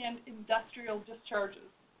and industrial discharges.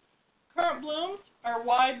 Current blooms are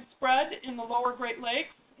widespread in the lower Great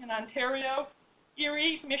Lakes, in Ontario,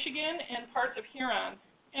 Erie, Michigan, and parts of Huron,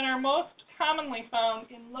 and are most commonly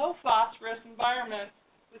found in low phosphorus environments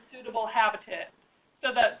with suitable habitat.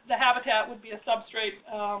 So that the habitat would be a substrate,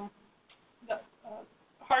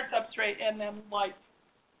 hard substrate, and then light.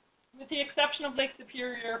 With the exception of Lake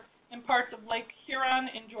Superior and parts of Lake Huron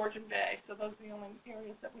and Georgian Bay. So those are the only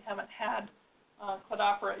areas that we haven't had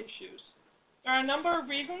Cladophora issues. There are a number of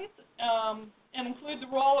reasons, and include the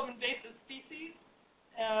role of invasive species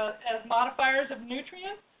as modifiers of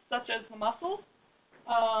nutrients, such as the mussels,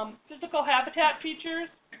 physical habitat features,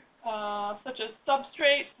 such as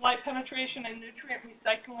substrate, light penetration, and nutrient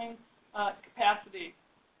recycling capacity.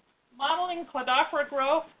 Modeling Cladophora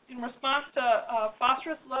growth in response to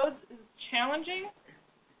phosphorus loads is challenging.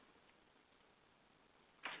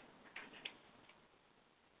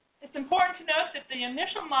 It's important to note that the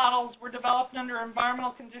initial models were developed under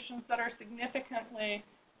environmental conditions that are significantly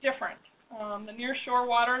different. The near-shore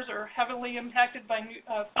waters are heavily impacted by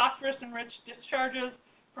phosphorus-enriched discharges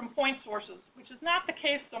from point sources, which is not the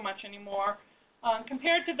case so much anymore,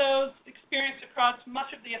 compared to those experienced across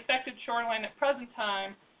much of the affected shoreline at present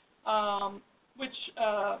time, which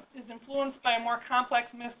is influenced by a more complex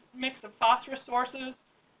mix of phosphorus sources,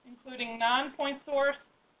 including non-point source,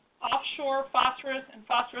 offshore phosphorus, and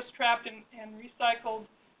phosphorus trapped and recycled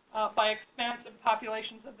by expansive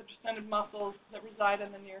populations of the descended mussels that reside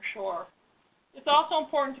in the near shore. It's also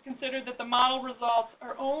important to consider that the model results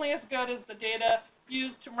are only as good as the data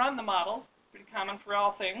used to run the models, pretty common for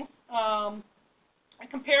all things. A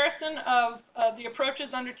comparison of the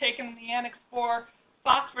approaches undertaken in the Annex 4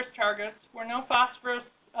 phosphorus targets, where no phosphorus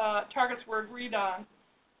targets were agreed on,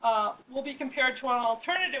 will be compared to an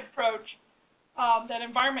alternative approach that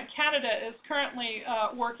Environment Canada is currently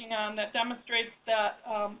working on that demonstrates that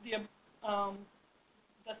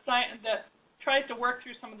that tries to work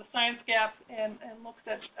through some of the science gaps and looks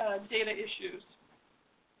at data issues.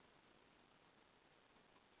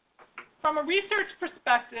 From a research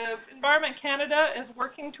perspective, Environment Canada is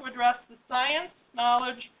working to address the science,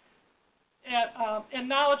 knowledge, and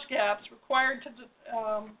knowledge gaps required to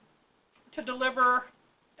deliver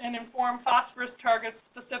and inform phosphorus targets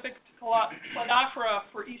specific to Cladophora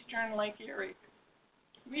for eastern Lake Erie.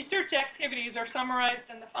 Research activities are summarized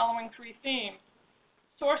in the following three themes: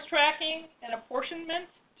 source tracking and apportionment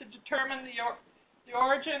to determine the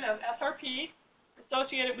origin of SRP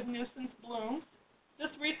associated with nuisance blooms. This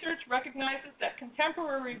research recognizes that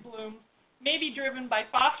contemporary blooms may be driven by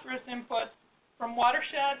phosphorus inputs from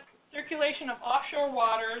watersheds, circulation of offshore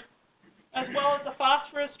waters, as well as the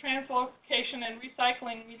phosphorus translocation and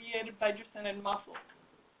recycling mediated by descended mussels.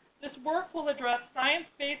 This work will address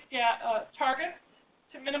science-based targets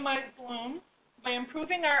to minimize blooms by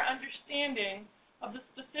improving our understanding of the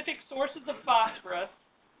specific sources of phosphorus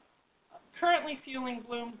currently fueling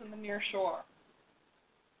blooms in the near shore.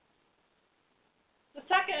 The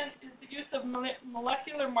second is the use of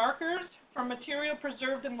molecular markers from material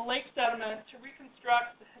preserved in the lake sediment to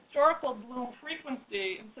reconstruct the historical bloom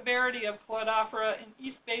frequency and severity of Cladophora in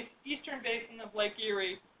eastern basin of Lake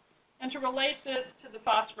Erie, and to relate this to the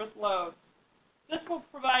phosphorus load. This will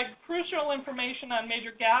provide crucial information on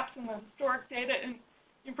major gaps in the historic data and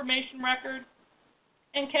information record,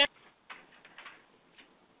 and can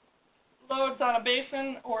loads on a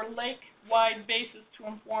basin or lake-wide basis to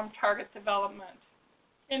inform target development.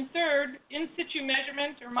 And third, in situ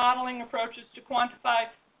measurement or modeling approaches to quantify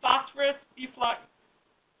phosphorus efflux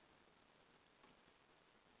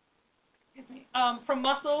from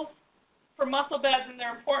mussel beds and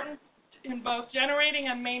their importance in both generating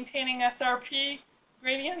and maintaining SRP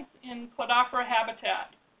gradients in Cladophora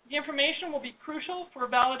habitat. The information will be crucial for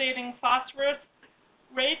validating phosphorus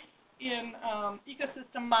rates in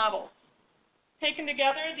ecosystem models. Taken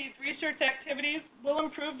together, these research activities will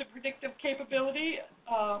improve the predictive capability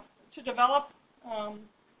to develop a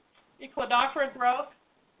Cladophora growth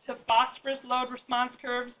to phosphorus load response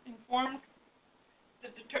curves, inform the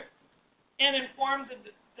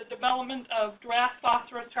development of draft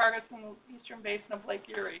phosphorus targets in the eastern basin of Lake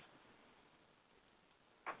Erie.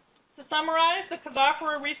 To summarize, the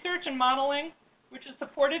Cladophora research and modeling, which is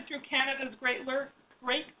supported through Canada's Great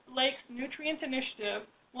Great Lakes Nutrient Initiative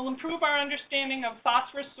will improve our understanding of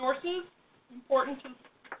phosphorus sources, important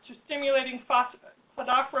to stimulating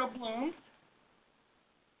Cladophora blooms,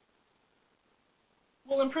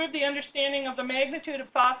 will improve the understanding of the magnitude of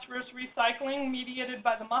phosphorus recycling mediated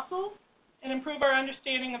by the mussels, and improve our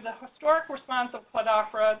understanding of the historic response of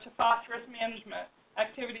Cladophora to phosphorus management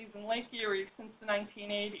activities in Lake Erie since the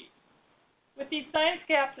 1980s. With these science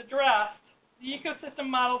gaps addressed, the ecosystem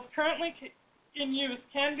models currently in use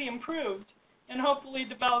can be improved and hopefully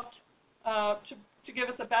developed to give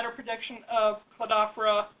us a better prediction of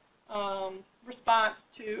Cladophora response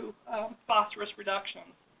to phosphorus reductions.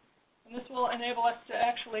 And this will enable us to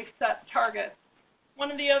actually set targets. One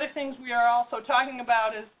of the other things we are also talking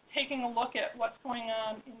about is taking a look at what's going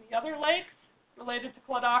on in the other lakes related to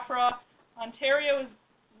Cladophora. Ontario is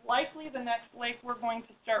likely the next lake we're going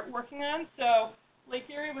to start working on. So Lake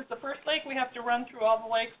Erie was the first lake. We have to run through all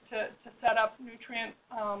the lakes to set up nutrient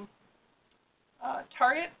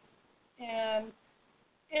targets. And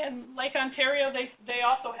in Lake Ontario, they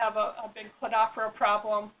also have a big Cladophora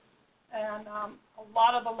problem. And a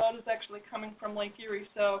lot of the load is actually coming from Lake Erie,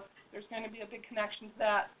 so there's going to be a big connection to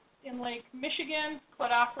that. In Lake Michigan,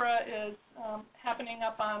 Cladophora is happening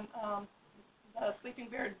up on the Sleeping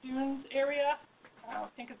Bear Dunes area. I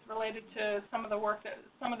think it's related to some of the work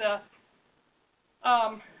some of the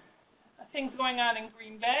things going on in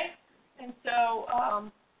Green Bay. And so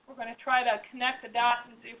we're going to try to connect the dots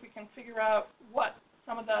and see if we can figure out what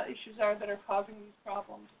some of the issues are that are causing these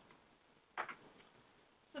problems.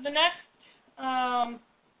 So the next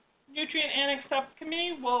Nutrient Annex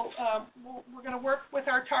Subcommittee we're going to work with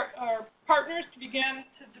our partners to begin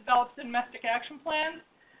to develop domestic action plans.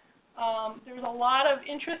 There's a lot of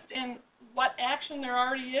interest in what action there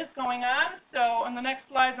already is going on. So on the next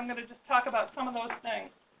slides, I'm going to just talk about some of those things.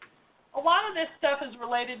 A lot of this stuff is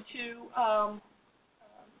related to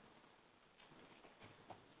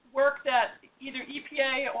work that either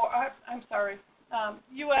EPA or,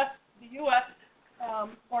 the U.S.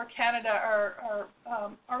 Or Canada are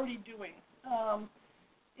already doing.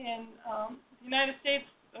 In the United States,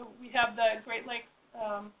 we have the Great Lakes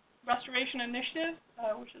Restoration Initiative,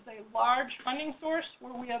 which is a large funding source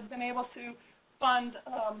where we have been able to fund,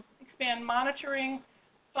 expand monitoring,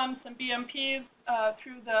 fund some BMPs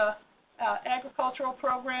through the agricultural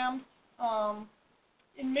programs.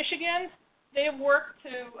 In Michigan, they have worked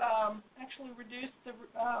to actually reduce the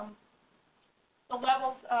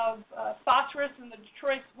levels of phosphorus in the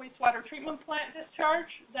Detroit wastewater treatment plant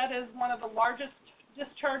discharge. That is one of the largest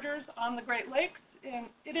dischargers on the Great Lakes,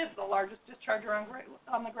 and it is the largest discharger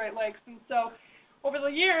on the Great Lakes. And so over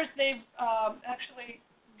the years, they've actually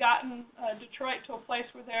gotten Detroit to a place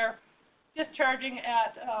where they're discharging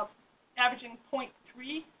at averaging 0.3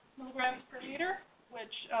 milligrams per liter,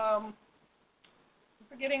 which I'm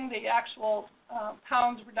forgetting the actual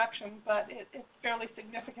pounds reduction, but it's fairly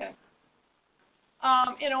significant.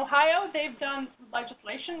 In Ohio, they've done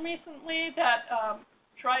legislation recently that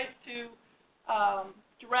tries to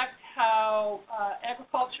direct how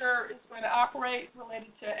agriculture is going to operate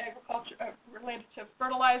related to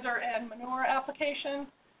fertilizer and manure application.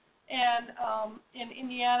 And in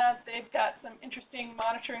Indiana, they've got some interesting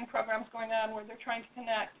monitoring programs going on where they're trying to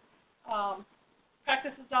connect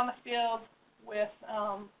practices on the field with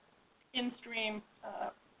in-stream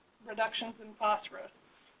reductions in phosphorus.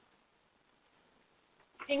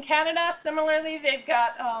 In Canada, similarly, they've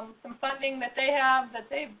got some funding that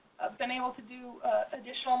they've been able to do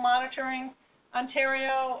additional monitoring.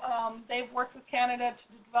 Ontario, they've worked with Canada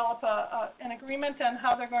to develop an agreement on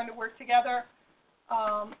how they're going to work together.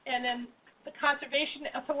 And then the conservation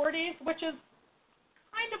authorities, which is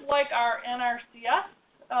kind of like our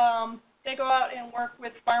NRCS, they go out and work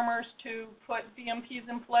with farmers to put BMPs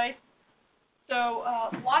in place. So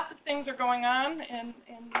lots of things are going on in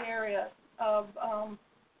the area of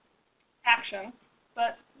action,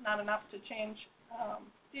 but not enough to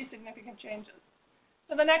see significant changes.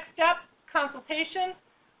 So the next step, consultation.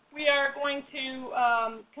 We are going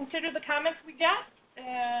to consider the comments we get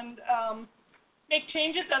and make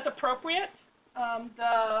changes as appropriate.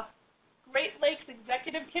 The Great Lakes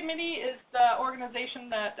Executive Committee is the organization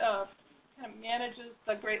that kind of manages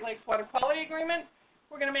the Great Lakes Water Quality Agreement.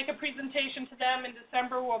 We're going to make a presentation to them in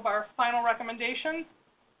December of our final recommendations.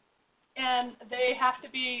 And they have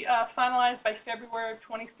to be finalized by February of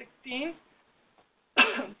 2016.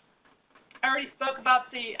 I already spoke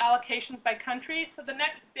about the allocations by country, so the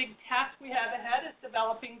next big task we have ahead is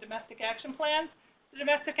developing domestic action plans. The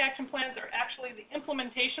domestic action plans are actually the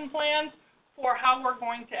implementation plans for how we're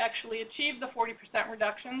going to actually achieve the 40%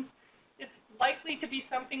 reductions. It's likely to be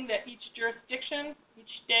something that each jurisdiction,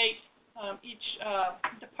 each state, each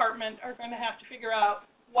department are going to have to figure out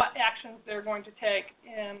what actions they're going to take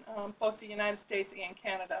in both the United States and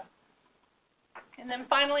Canada. And then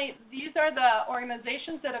finally, these are the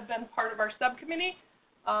organizations that have been part of our subcommittee.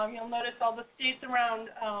 You'll notice all the states around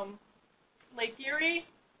Lake Erie,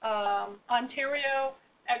 Ontario,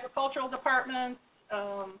 agricultural departments,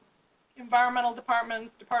 environmental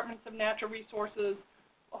departments, departments of natural resources,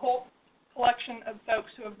 a whole collection of folks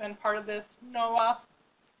who have been part of this, NOAA.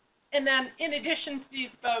 And then in addition to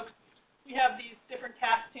these folks, we have these different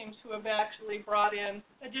task teams who have actually brought in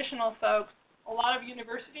additional folks, a lot of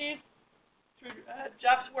universities, through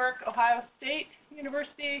Jeff's work, Ohio State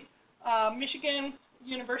University, Michigan,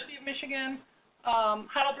 University of Michigan,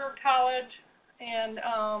 Heidelberg College, and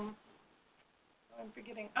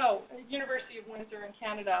University of Windsor in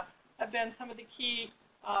Canada have been some of the key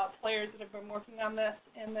players that have been working on this.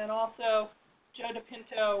 And then also Joe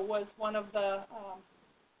DePinto was one of the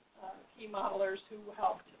key modelers who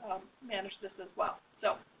helped manage this as well.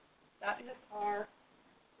 So that is our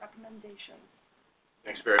recommendations.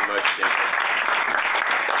 Thanks very much, Tinka.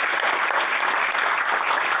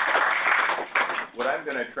 What I'm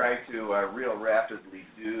going to try to real rapidly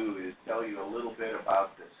do is tell you a little bit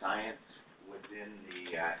about the science within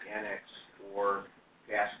the Annex 4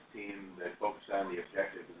 task team that focused on the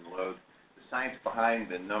objectives and loads, the science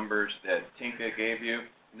behind the numbers that Tinka gave you,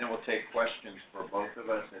 and then we'll take questions for both of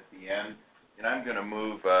us at the end. And I'm going to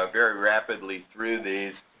move very rapidly through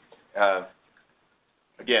these.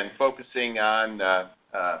 Again, focusing on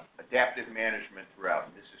adaptive management throughout,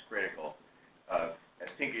 and this is critical.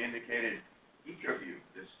 As Tinka indicated, each of you,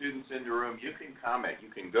 the students in the room, you can comment.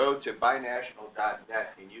 You can go to binational.net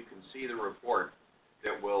and you can see the report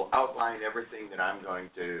that will outline everything that I'm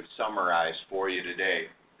going to summarize for you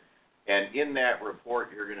today. And in that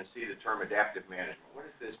report, you're going to see the term adaptive management. What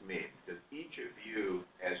does this mean? Because each of you,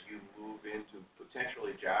 as you move into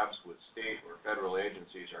potentially jobs with state or federal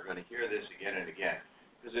agencies, are going to hear this again and again,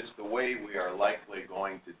 because it's the way we are likely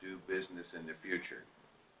going to do business in the future.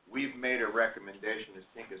 We've made a recommendation, as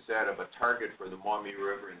Tinka said, of a target for the Maumee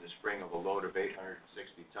River in the spring of a load of 860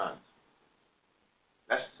 tons.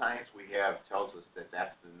 Best science we have tells us that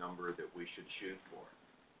that's the number that we should shoot for.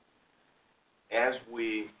 As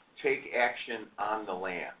we take action on the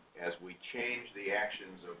land, as we change the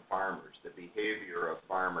actions of farmers, the behavior of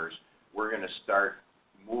farmers, we're going to start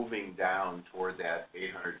moving down toward that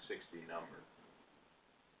 860 number.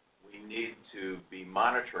 We need to be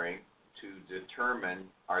monitoring to determine,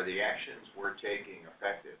 are the actions we're taking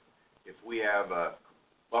effective? If we have a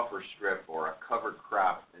buffer strip or a cover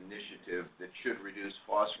crop initiative that should reduce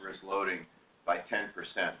phosphorus loading by 10%,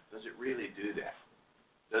 does it really do that?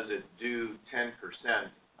 Does it do 10%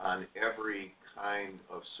 on every kind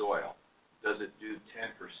of soil? Does it do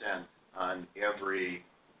 10% on every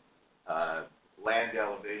land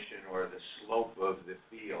elevation or the slope of the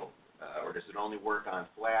field? Or does it only work on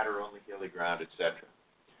flat or only hilly ground, etc.?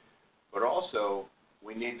 But also,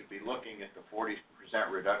 we need to be looking at the 40%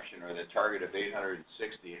 reduction or the target of 860,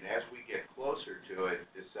 and as we get closer to it,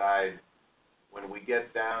 decide when we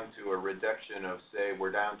get down to a reduction of, say,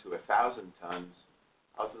 we're down to 1,000 tons,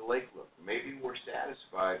 how's the lake look? Maybe we're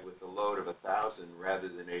satisfied with a load of 1,000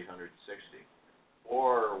 rather than 860.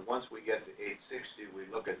 Or once we get to 860, we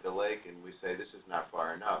look at the lake and we say, this is not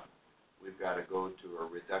far enough. We've got to go to a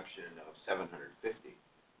reduction of 750.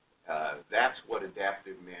 That's what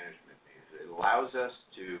adaptive management means. It allows us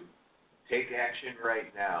to take action right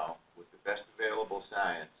now with the best available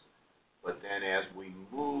science, but then as we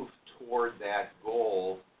move toward that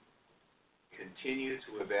goal, continue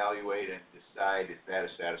to evaluate and decide if that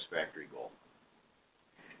is a satisfactory goal.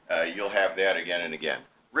 You'll have that again and again.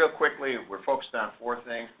 Real quickly, we're focused on four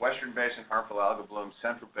things: Western Basin, harmful algal blooms;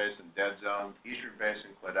 Central Basin, dead zone; Eastern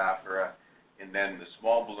Basin, Cladophora; and then the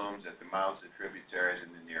small blooms at the mouths of tributaries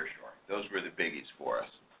in the near shore. Those were the biggies for us.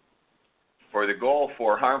 For the goal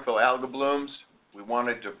for harmful algal blooms, we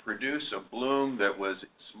wanted to produce a bloom that was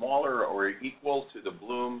smaller or equal to the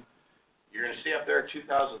bloom. You're going to see up there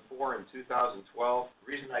 2004 and 2012.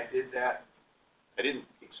 The reason I did that, I didn't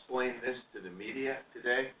explain this to the media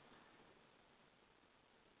today.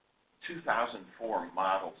 2004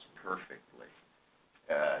 models perfectly.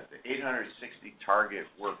 The 860 target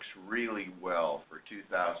works really well for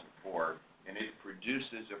 2004, and it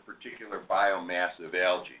produces a particular biomass of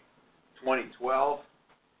algae. 2012,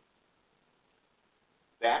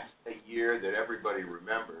 that's a year that everybody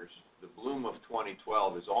remembers. The bloom of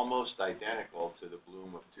 2012 is almost identical to the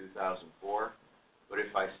bloom of 2004, but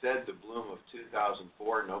if I said the bloom of 2004,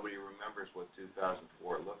 nobody remembers what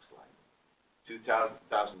 2004 looks like.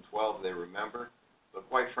 2012 they remember, but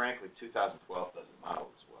quite frankly, 2012 doesn't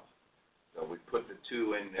model as well. So we put the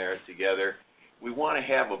two in there together. We want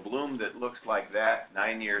to have a bloom that looks like that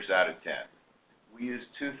 9 years out of 10. We use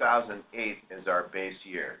 2008 as our base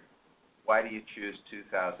year. Why do you choose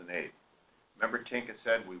 2008? Remember Tinka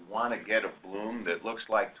said we want to get a bloom that looks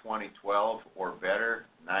like 2012 or better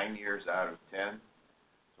 9 years out of 10.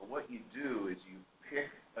 So what you do is you pick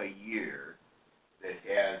a year that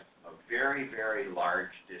has a very, very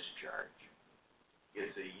large discharge.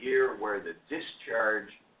 It's a year where the discharge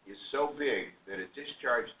is so big that a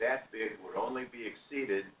discharge that big would only be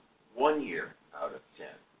exceeded 1 year out of 10.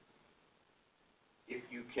 If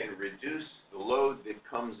you can reduce the load that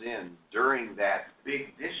comes in during that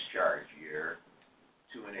big discharge year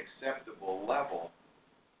to an acceptable level,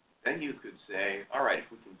 then you could say, all right, if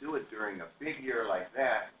we can do it during a big year like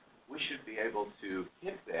that, we should be able to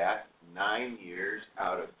hit that 9 years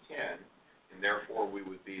out of 10, and therefore we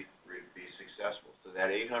would be successful. So that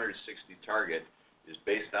 860 target is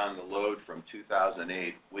based on the load from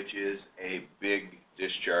 2008, which is a big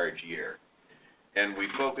discharge year. And we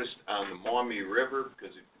focused on the Maumee River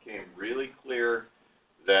because it became really clear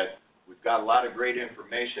that we've got a lot of great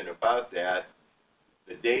information about that.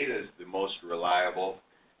 The data is the most reliable,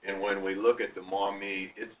 and when we look at the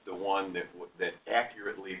Maumee, it's the one that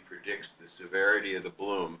accurately predicts the severity of the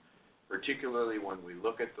bloom, particularly when we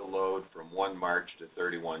look at the load from 1 March to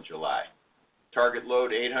 31 July. Target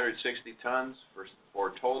load 860 tons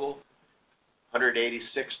for total,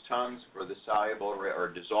 186 tons for the soluble or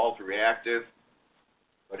dissolved reactive.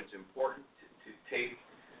 But it's important to take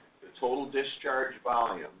the total discharge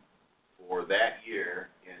volume for that year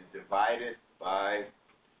and divide it by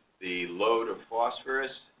the load of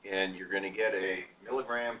phosphorus, and you're going to get a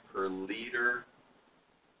milligram per liter.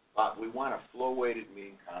 But we want a flow-weighted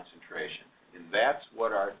mean concentration, and that's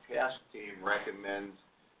what our task team recommends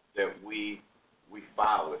that we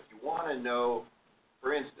follow. If you want to know,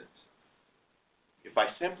 for instance, if I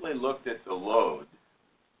simply looked at the load,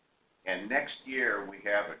 and next year we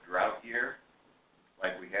have a drought year,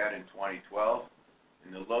 like we had in 2012, and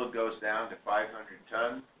the load goes down to 500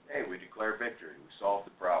 tons, hey, we declare victory. We solved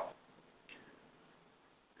the problem.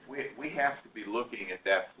 We have to be looking at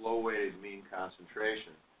that flow-weighted mean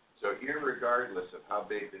concentration. So irregardless of how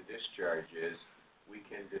big the discharge is, we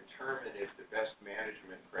can determine if the best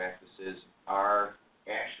management practices are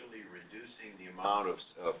actually reducing the amount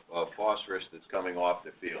of phosphorus that's coming off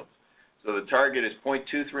the field. So the target is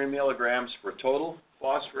 0.23 milligrams for total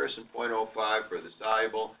phosphorus and 0.05 for the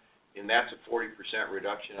soluble, and that's a 40%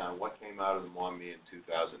 reduction on what came out of the Maumee in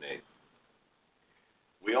 2008.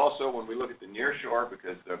 We also, when we look at the nearshore,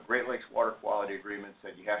 because the Great Lakes Water Quality Agreement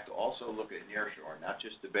said you have to also look at nearshore, not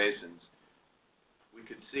just the basins, we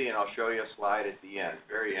could see, and I'll show you a slide at the end,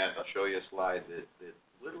 very end, I'll show you a slide that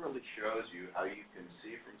literally shows you how you can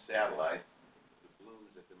see from satellite the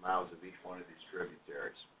blooms at the mouths of each one of these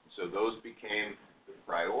tributaries. So those became the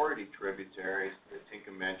priority tributaries that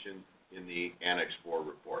Tinka mentioned in the Annex 4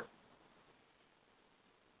 report.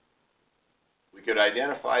 We could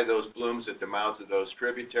identify those blooms at the mouths of those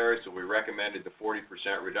tributaries, so we recommended the 40%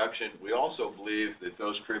 reduction. We also believe that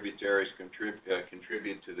those tributaries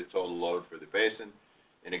contribute to the total load for the basin.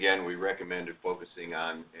 And again, we recommended focusing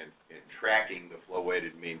on and tracking the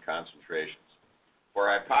flow-weighted mean concentrations. For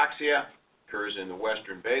hypoxia, occurs in the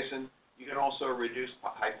western basin. You can also reduce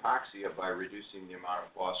hypoxia by reducing the amount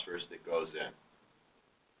of phosphorus that goes in.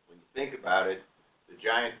 When you think about it, the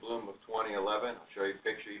giant bloom of 2011, I'll show you a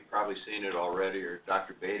picture, you've probably seen it already, or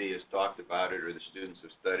Dr. Beatty has talked about it, or the students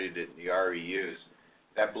have studied it in the REUs.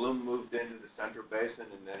 That bloom moved into the central basin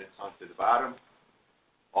and then it sunk to the bottom.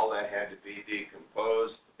 All that had to be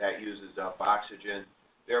decomposed. That uses up oxygen.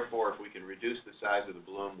 Therefore, if we can reduce the size of the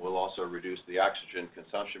bloom, we'll also reduce the oxygen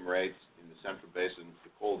consumption rates in the central basin,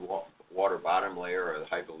 the cold water bottom layer, or the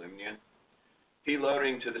hypolimnion.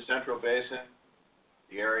 P-loading to the central basin,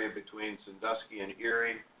 the area between Sandusky and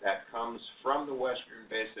Erie, that comes from the western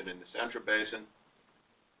basin and the central basin.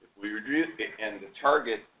 If we reduce, and the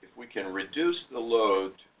target, if we can reduce the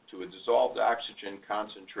load to a dissolved oxygen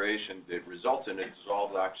concentration that results in a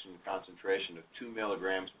dissolved oxygen concentration of 2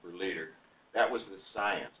 milligrams per liter, that was the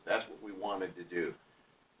science. That's what we wanted to do.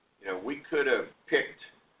 You know, we could have picked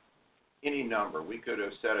any number. We could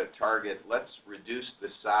have set a target, let's reduce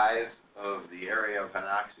the size of the area of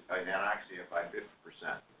anoxia by 50%.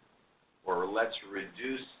 Or let's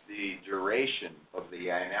reduce the duration of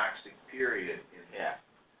the anoxic period in half.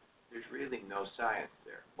 There's really no science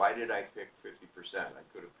there. Why did I pick 50%? I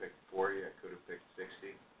could have picked 40, I could have picked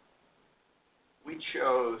 60. We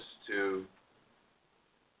chose to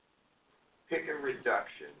pick a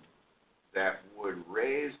reduction that would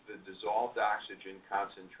raise the dissolved oxygen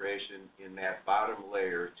concentration in that bottom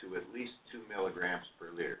layer to at least 2 milligrams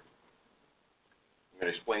per liter. I'm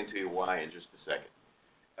going to explain to you why in just a second.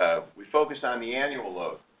 We focused on the annual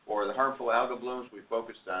load. For the harmful algal blooms, we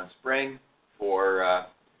focused on spring. For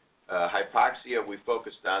hypoxia, we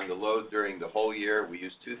focused on the load during the whole year. We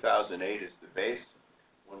used 2008 as the base.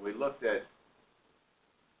 When we looked at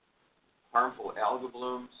harmful algal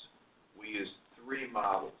blooms, we used 3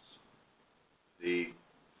 models. The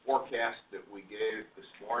forecast that we gave this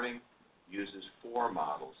morning uses 4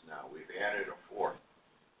 models now. We've added a 4th.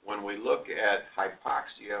 When we look at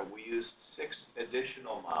hypoxia, we used 6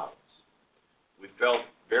 additional models. We felt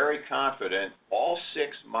very confident all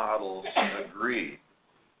 6 models agreed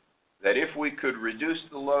that if we could reduce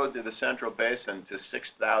the load to the central basin to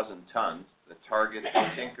 6,000 tons, the target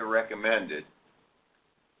that Tinka recommended,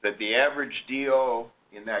 that the average DO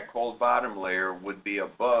in that cold bottom layer would be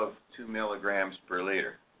above 2 milligrams per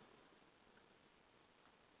liter.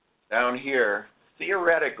 Down here,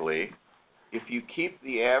 theoretically, if you keep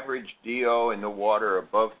the average DO in the water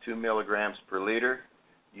above 2 milligrams per liter,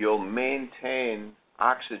 you'll maintain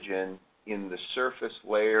oxygen in the surface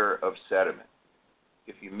layer of sediment.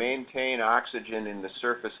 If you maintain oxygen in the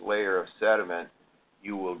surface layer of sediment,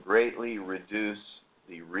 you will greatly reduce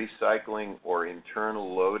the recycling or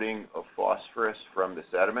internal loading of phosphorus from the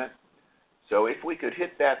sediment. So if we could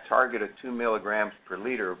hit that target of 2 milligrams per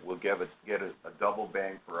liter, we'll get a double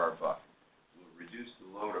bang for our buck. We'll reduce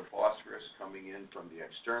the load of phosphorus coming in from the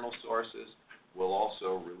external sources. We'll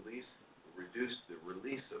also reduce the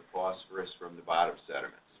release of phosphorus from the bottom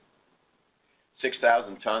sediments.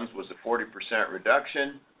 6,000 tons was a 40%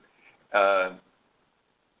 reduction.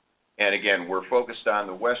 And again, we're focused on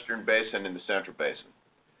the western basin and the central basin.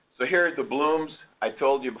 So here are the blooms. I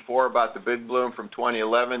told you before about the big bloom from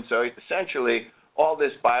 2011. So essentially, all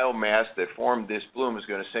this biomass that formed this bloom is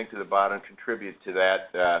going to sink to the bottom and contribute to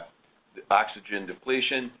that oxygen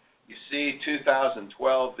depletion. You see,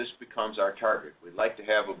 2012, this becomes our target. We'd like to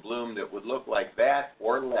have a bloom that would look like that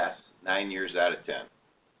or less 9 years out of 10.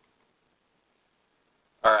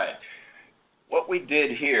 All right. What we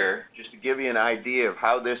did here, just to give you an idea of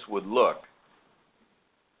how this would look,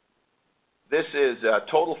 this is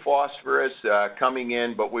total phosphorus coming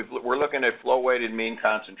in, but we're looking at flow-weighted mean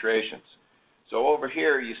concentrations. So over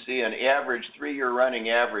here you see an average, 3-year running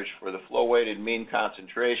average for the flow-weighted mean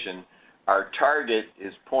concentration. Our target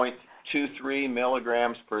is 0.23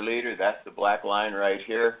 milligrams per liter. That's the black line right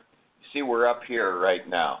here. You see we're up here right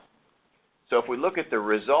now. So if we look at the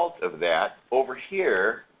result of that, over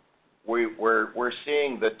here, we're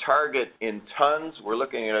seeing the target in tons. We're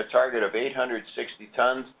looking at a target of 860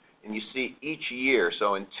 tons, and you see each year.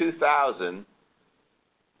 So in 2000,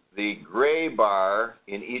 the gray bar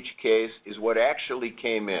in each case is what actually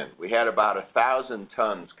came in. We had about 1,000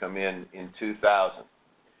 tons come in 2000.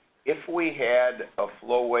 If we had a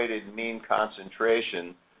flow-weighted mean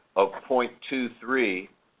concentration of 0.23,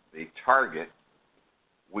 the target,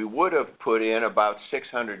 we would have put in about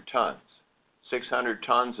 600 tons. 600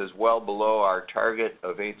 tons is well below our target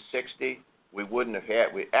of 860. We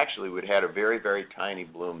actually would have had a very, very tiny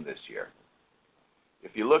bloom this year.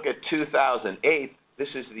 If you look at 2008, this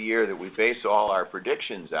is the year that we base all our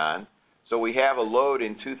predictions on. So we have a load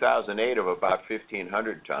in 2008 of about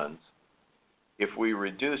 1,500 tons. If we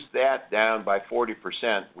reduce that down by 40%,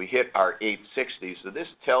 we hit our 860. So this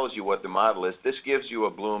tells you what the model is. This gives you a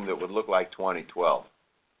bloom that would look like 2012.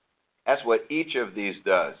 That's what each of these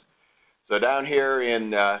does. So down here in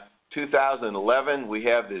 2011, we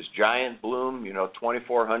have this giant bloom,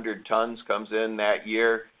 2,400 tons comes in that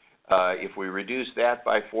year. If we reduce that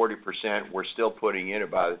by 40%, we're still putting in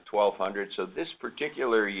about 1,200. So this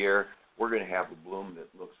particular year, we're going to have a bloom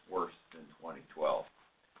that looks worse than 2012.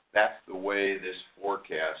 That's the way this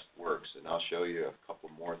forecast works, and I'll show you a couple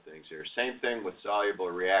more things here. Same thing with soluble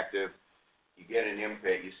reactive. You get an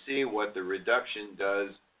impact. You see what the reduction does,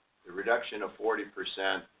 the reduction of 40%.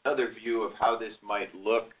 Another view of how this might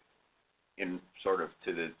look in sort of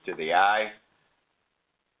to the eye.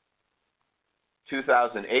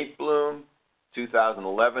 2008 bloom,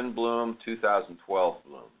 2011 bloom, 2012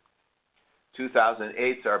 bloom.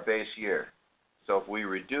 2008 is our base year. So if we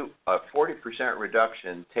reduce a 40%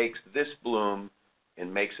 reduction takes this bloom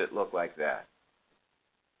and makes it look like that.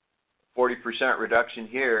 40% reduction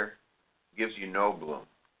here gives you no bloom.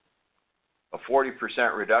 A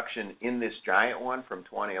 40% reduction in this giant one from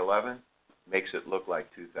 2011 makes it look like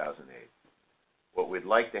 2008. What we'd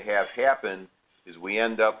like to have happen is we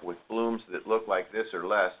end up with blooms that look like this or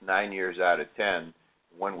less 9 years out of 10.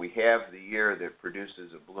 When we have the year that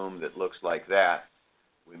produces a bloom that looks like that,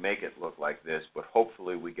 we make it look like this, but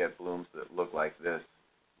hopefully we get blooms that look like this,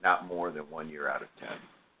 not more than 1 year out of 10.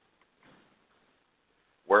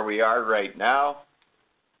 Where we are right now,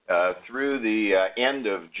 through the end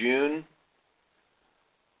of June,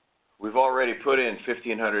 we've already put in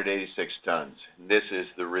 1,586 tons. This is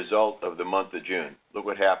the result of the month of June. Look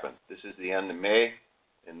what happened. This is the end of May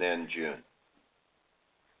and then June.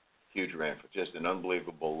 Huge rainfall, just an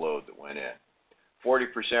unbelievable load that went in.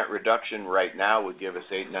 40% reduction right now would give us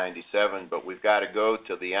 897, but we've got to go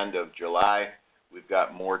till the end of July. We've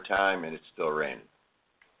got more time and it's still raining.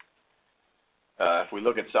 If we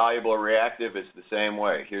look at soluble or reactive, it's the same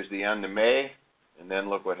way. Here's the end of May, and then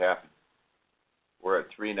look what happened. We're at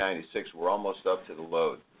 396. We're almost up to the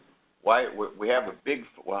load. Why? We have a big,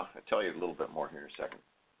 well, I'll tell you a little bit more here in a second.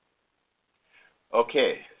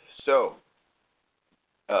 Okay, so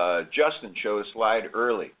Justin showed a slide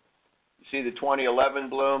early. You see the 2011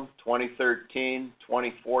 bloom, 2013,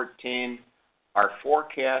 2014. Our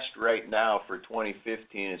forecast right now for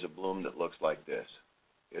 2015 is a bloom that looks like this.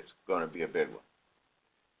 It's going to be a big one.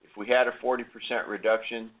 If we had a 40%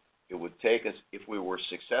 reduction, it would take us, if we were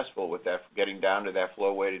successful with that, getting down to that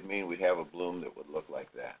flow-weighted mean, we'd have a bloom that would look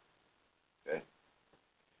like that. Okay?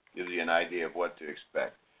 Gives you an idea of what to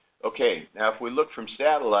expect. Okay, now if we look from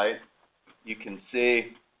satellite, you can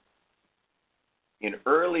see in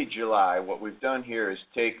early July, what we've done here is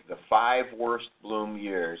take the 5 worst bloom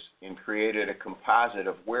years and created a composite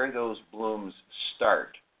of where those blooms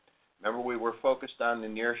start. Remember, we were focused on the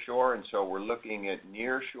near shore, and so we're looking at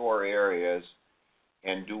near shore areas,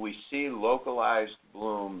 and do we see localized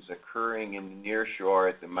blooms occurring in the near shore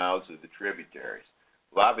at the mouths of the tributaries?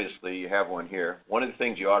 Well, obviously, you have one here. One of the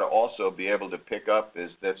things you ought to also be able to pick up is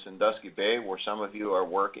that Sandusky Bay, where some of you are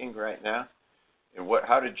working right now. And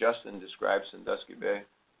how did Justin describe Sandusky Bay?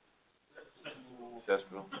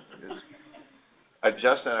 Cesspool.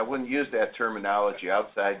 Justin, I wouldn't use that terminology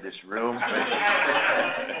outside this room.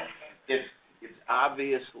 It's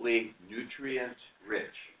obviously nutrient-rich,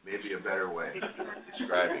 maybe a better way of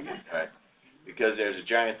describing it, right? Because there's a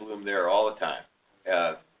giant bloom there all the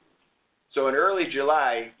time. So in early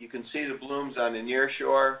July, you can see the blooms on the near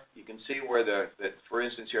shore. You can see where for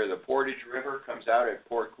instance here, the Portage River comes out at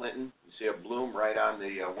Port Clinton. You see a bloom right on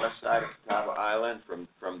the west side of Catawba Island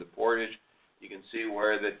from the Portage. You can see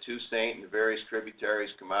where the Two Saint and the various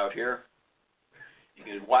tributaries come out here. You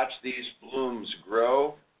can watch these blooms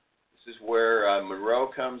grow. This is where Monroe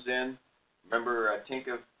comes in. Remember,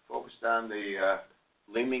 Tinka focused on the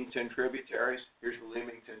Leamington tributaries. Here's the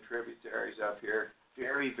Leamington tributaries up here.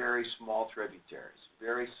 Very, very small tributaries,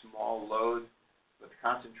 very small load, but the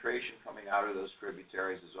concentration coming out of those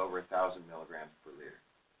tributaries is over 1,000 milligrams per liter.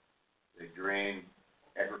 They drain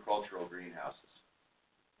agricultural greenhouses.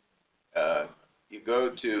 You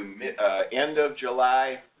go to end of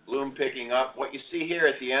July, bloom picking up. What you see here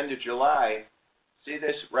at the end of July, see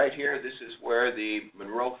this right here? This is where the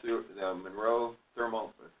Monroe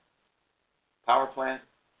Thermal Power Plant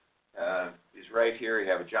is right here. You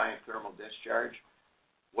have a giant thermal discharge.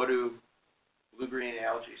 What do blue-green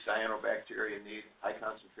algae, cyanobacteria need? High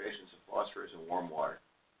concentrations of phosphorus and warm water.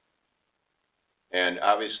 And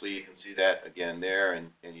obviously you can see that again there, and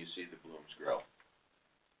you see the blooms grow.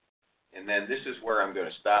 And then this is where I'm going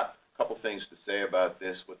to stop. A couple things to say about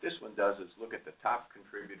this. What this one does is look at the top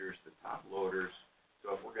contributors, the top loaders.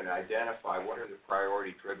 So if we're going to identify what are the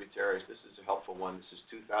priority tributaries, this is a helpful one. This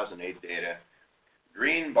is 2008 data.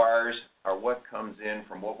 Green bars are what comes in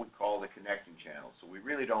from what we call the connecting channel. So we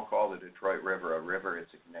really don't call the Detroit River a river,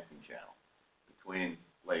 it's a connecting channel between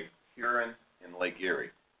Lake Huron and Lake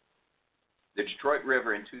Erie. The Detroit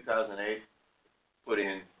River in 2008 put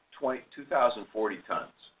in 2,040 tons.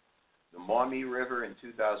 The Maumee River in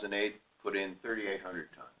 2008 put in 3,800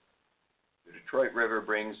 tons. The Detroit River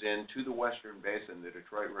brings in, to the western basin, the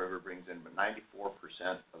Detroit River brings in 94%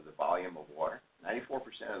 of the volume of water. 94%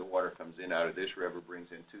 of the water comes in out of this river, brings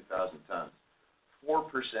in 2,000 tons. 4%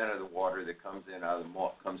 of the water that comes in out of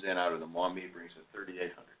the Maumee brings in 3,800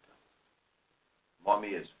 tons.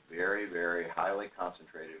 Maumee is very, very highly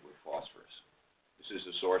concentrated with phosphorus. This is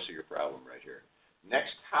the source of your problem right here.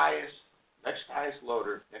 Next highest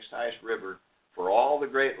loader, next highest river for all the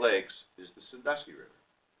Great Lakes is the Sandusky River.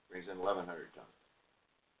 Brings in 1,100 tons.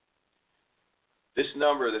 This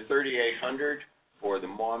number, the 3,800 for the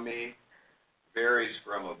Maumee, varies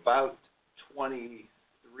from about 2,300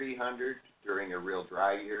 during a real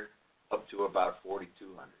dry year up to about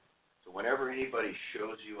 4,200. So whenever anybody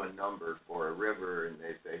shows you a number for a river and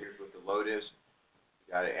they say, here's what the load is,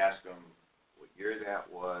 you got to ask them what year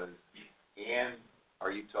that was, and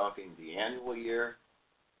are you talking the annual year,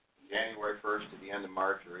 January 1st to the end of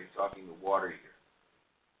March, or are you talking the water year?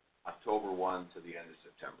 October 1 to the end of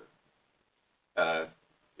September.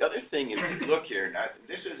 The other thing, if you look here, now,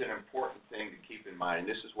 this is an important thing to keep in mind, and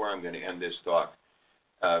this is where I'm going to end this talk.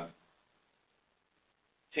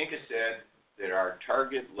 Tinka said that our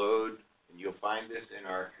target load, and you'll find this in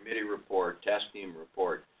our committee report, task team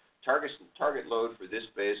report, target load for this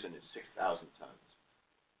basin is 6,000 tons.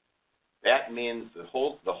 That means the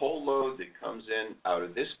whole load that comes in out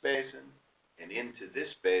of this basin and into this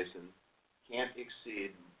basin can't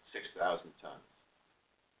exceed 6,000 tons.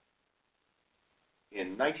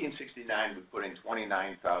 In 1969, we put in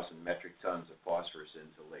 29,000 metric tons of phosphorus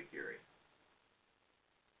into Lake Erie.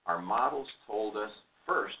 Our models told us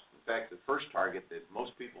first, in fact, the first target that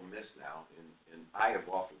most people miss now, and I have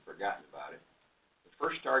often forgotten about it, the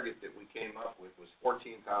first target that we came up with was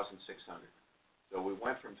 14,600. So we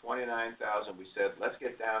went from 29,000, we said, let's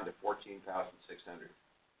get down to 14,600.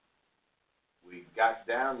 We got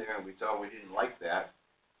down there and we thought we didn't like that,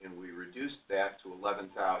 and we reduced that to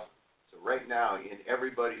 11,000. So right now, in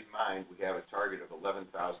everybody's mind, we have a target of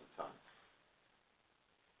 11,000 tons.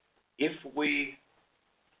 If we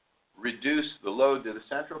reduce the load to the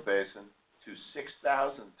Central Basin to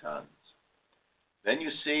 6,000 tons, then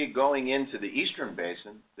you see going into the Eastern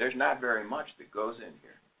Basin, there's not very much that goes in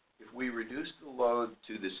here. If we reduce the load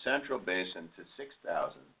to the Central Basin to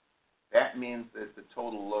 6,000, that means that the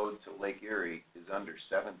total load to Lake Erie is under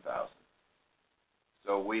 7,000.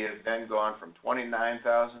 So we have then gone from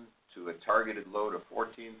 29,000 to a targeted load of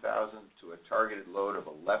 14,000 to a targeted load of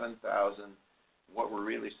 11,000. What we're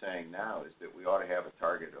really saying now is that we ought to have a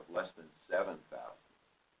target of less than 7,000.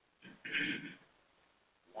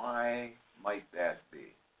 Why might that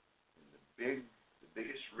be? And the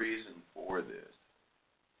biggest reason for this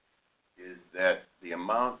is that the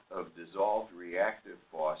amount of dissolved reactive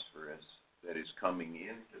phosphorus that is coming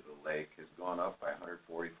into the lake has gone up by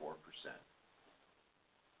 144%.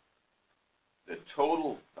 The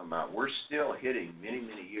total amount, we're still hitting many,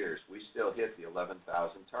 many years, we still hit the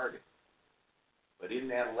 11,000 target. But in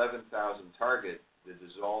that 11,000 target, the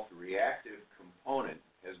dissolved reactive component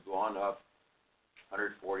has gone up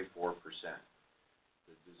 144%.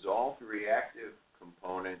 The dissolved reactive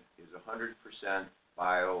component is 100%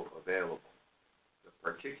 bioavailable. The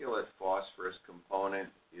particulate phosphorus component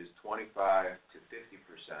is 25 to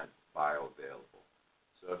 50% bioavailable.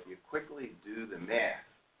 So if you quickly do the math,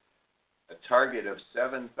 a target of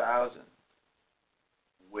 7,000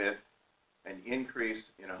 with an increase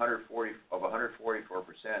in 144%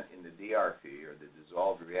 in the DRP, or the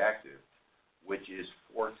dissolved reactive, which is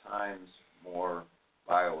 4 times more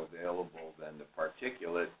bioavailable than the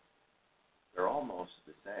particulate, they're almost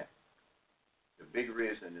the same. The big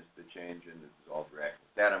reason is the change in the dissolved reactant.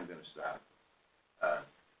 With that, I'm going to stop.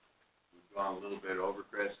 We've gone a little bit over,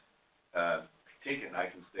 Chris. Tinka and I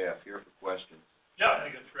can stay up here for questions. Yeah, I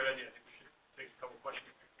think that's a great idea. I think we should take a couple questions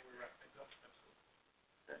before we wrap things up. Absolutely.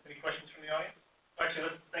 Okay. Any questions from the audience? Actually,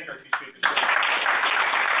 let's thank our two speakers.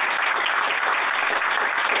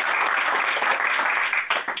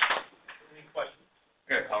 Any questions?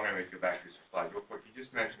 Yeah, I'll maybe go back to this slide real quick. You just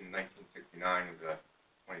mentioned 1969 was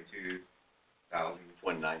 22,000.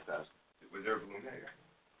 29,000. Was there a balloon there?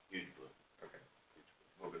 Huge balloon. Okay.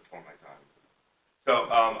 A little bit before my time. So,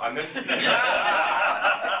 on this...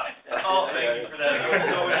 Oh, thank you for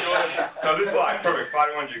that. So this slide, perfect.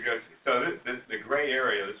 Slide 1 you go to. So the gray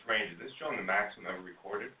area, this range, is this showing the maximum ever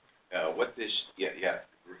recorded?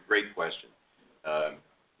 Great question.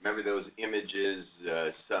 Remember those images,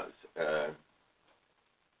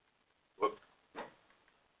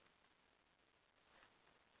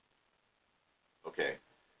 Okay.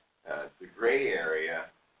 The gray area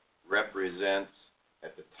represents,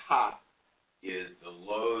 at the top, is the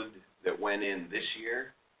load that went in this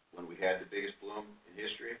year when we had the biggest bloom in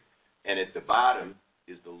history, and at the bottom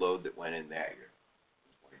is the load that went in that year,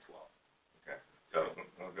 in 2012. Okay. So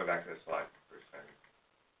I'll go back to the slide for a second.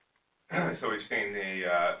 So we've seen the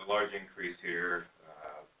large increase here,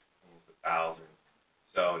 almost 1,000.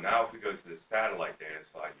 So now if we go to the satellite data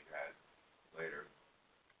slide you had later.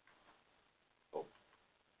 Oh,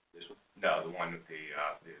 this one? No, the one with the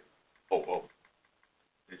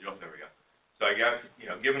digital. There we go. So I guess,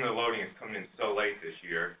 given the loading is coming in so late this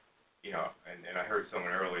year, and I heard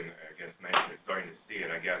someone earlier, I guess, mention it, starting to see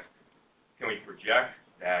it, I guess, can we project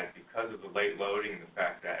that because of the late loading and the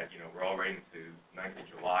fact that, we're already into 9th of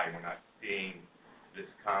July and we're not seeing this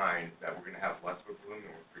kind, that we're going to have less of a bloom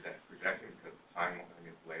than we're projecting because the time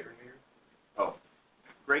is later in the year? Oh,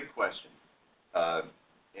 great question.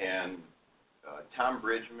 Tom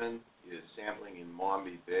Bridgman is sampling in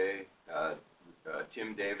Maumee Bay.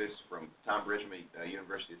 Tim Davis from Tom Bridgman,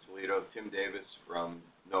 University of Toledo, Tim Davis from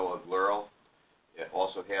NOAA Laurel, It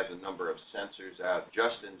also has a number of sensors out.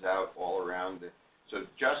 Justin's out all around it. So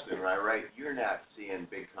Justin, right, you're not seeing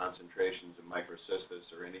big concentrations of microcystis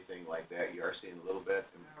or anything like that. You are seeing a little bit?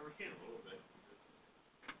 Yeah, we're seeing a little bit.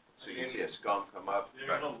 So you see a scum come up?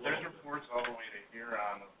 There's reports all the way to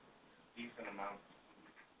Huron of decent amounts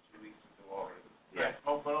 2 weeks ago already. Yeah.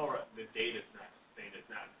 Oh, but all right, the data's not saying it's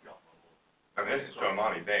not scum level. I mean, this is from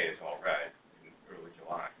Maumee Bay, it's all red in early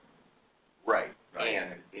July. Right.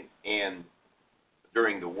 Right. And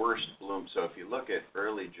during the worst bloom, so if you look at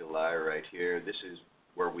early July right here, this is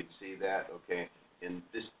where we'd see that, okay? And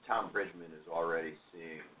this, Tom Bridgman is already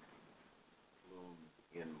seeing blooms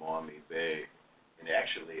in Maumee Bay, and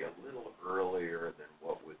actually a little earlier than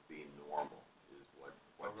what would be normal is what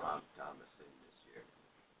Tom is seeing this year.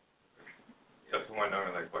 Just one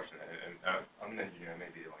other question, and I'm an engineer,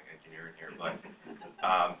 maybe the only engineer in here, but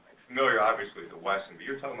familiar obviously with the western, but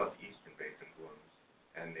you're talking about the eastern basin blooms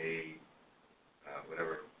and the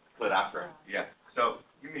whatever. Cladophora. Yeah. So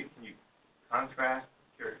can you contrast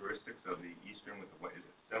characteristics of the eastern with the west? Is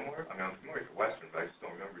it similar? I mean, I'm familiar with the western, but I just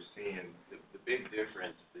don't remember seeing The big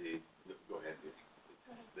difference. Go ahead.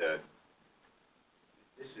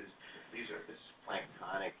 This is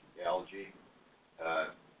planktonic algae,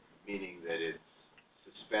 meaning that it's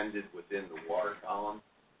suspended within the water column,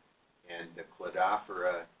 and the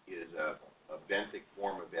Cladophora is a benthic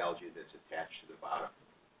form of algae that's attached to the bottom,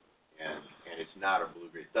 and it's not a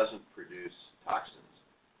blue-green. It doesn't produce toxins.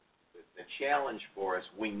 The challenge for us,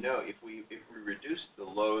 we know if we reduce the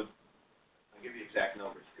load, I'll give you exact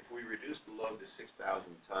numbers. If we reduce the load to 6,000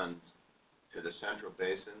 tons to the central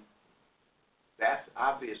basin, that's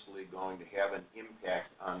obviously going to have an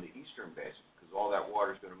impact on the eastern basin because all that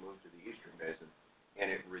water is going to move to the eastern basin,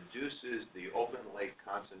 and it reduces the open lake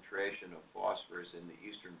concentration of phosphorus in the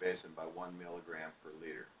eastern basin by 1 milligram per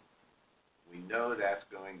liter. We know that's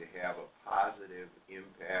going to have a positive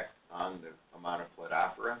impact on the amount of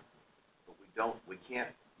Cladophora, but we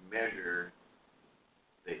can't measure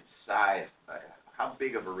the size. How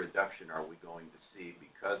big of a reduction are we going to see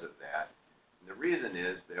because of that? And the reason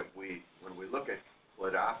is that when we look at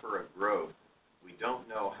Cladophora growth, we don't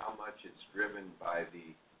know how much it's driven by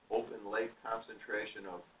the open lake concentration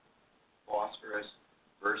of phosphorus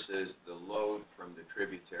versus the load from the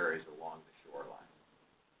tributaries along the shoreline.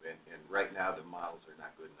 And right now the models are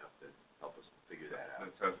not good enough to help us figure that out.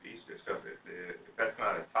 So if that's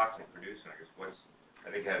not a toxin producing, I guess I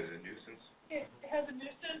think it has a nuisance. It has a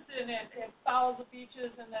nuisance, and it fouls the beaches,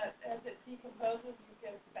 and that as it decomposes, you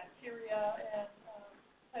get bacteria and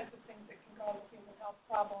types of things that can cause human health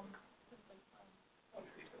problems.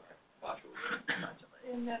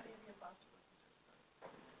 In that Indian phosphorus.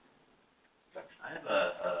 I have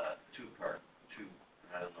a two-part,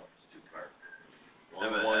 I don't know if it's two-part. I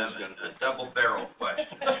have a double-barrel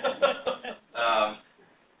question.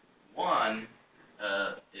 One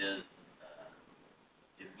is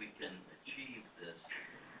if we can achieve this.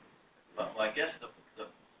 Well, I guess the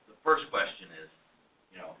first question is,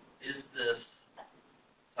 is this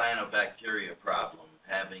cyanobacteria problem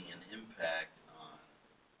having an impact on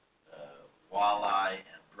walleye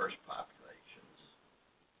and perch populations?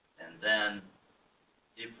 And then,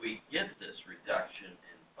 if we get this reduction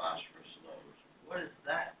in phosphorus loads, what is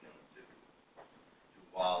that going to do to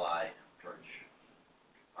walleye and perch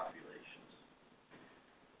populations?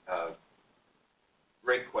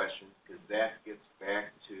 Great question, because that gets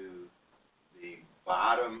back to the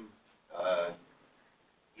bottom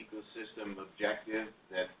ecosystem objective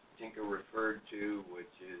that Tinka referred to,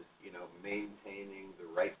 which is, maintaining the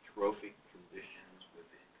right trophic conditions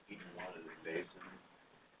within each one of the basins.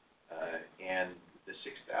 And the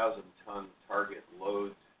 6,000-ton target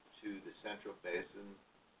load to the central basin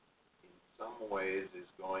in some ways is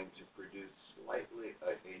going to produce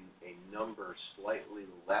a number slightly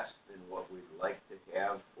less than what we'd like to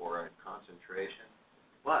have for a concentration,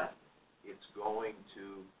 but it's going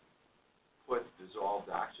to put dissolved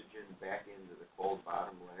oxygen back into the cold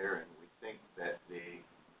bottom layer, and we think that the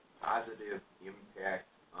positive impact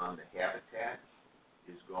on the habitat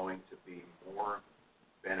is going to be more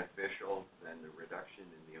beneficial than the reduction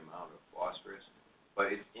in the amount of phosphorus.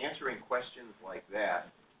 But it's answering questions like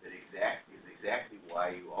that is exactly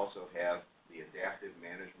why you also have the adaptive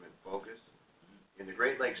management focus. And the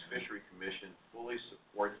Great Lakes Fishery Commission fully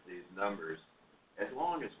supports these numbers as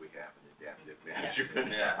long as we have an adaptive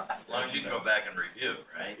management. Yeah, as long as you can go back and review,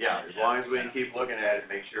 right? Yeah, as long as we can keep looking at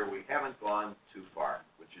it, make sure we haven't gone too far,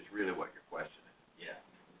 which is really what your question is. Yeah.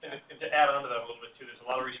 And to add on to that a little bit too, there's a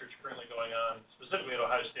lot of research currently going on, specifically at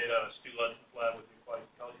Ohio State out of Stu Ludson's lab with the Aquatic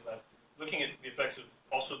Ecology Lab, looking at the effects of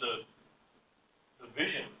also the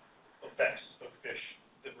vision effects of fish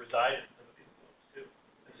that reside in the blooms.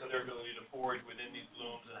 their ability to forage within these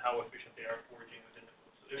blooms and how efficient they are foraging within the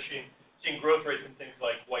blooms. So they're seeing growth rates in things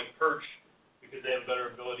like white perch because they have a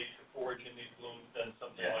better ability to forage in these blooms than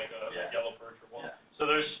something like a yellow perch or walnut. So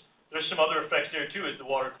there's some other effects there too as the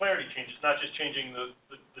water clarity changes, not just changing the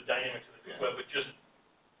dynamics of the food web, but just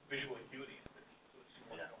visual acuity. So it's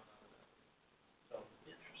going on with that. So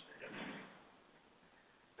interesting. Yeah.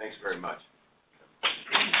 Thanks very much.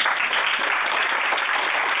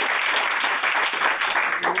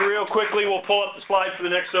 Real quickly, we'll pull up the slide for the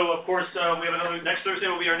next. So of course, we have another. Next Thursday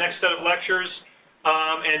will be our next set of lectures.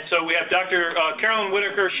 And so we have Dr. Carolyn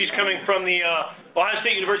Whitaker. She's coming from the Ohio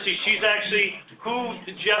State University. She's actually who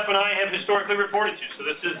Jeff and I have historically reported to. So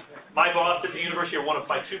this is my boss at the university, or one of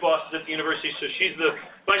my two bosses at the university. So she's the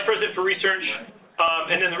vice president for research.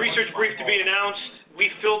 And then the research brief to be announced, we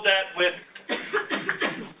filled that with,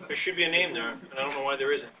 there should be a name there, and I don't know why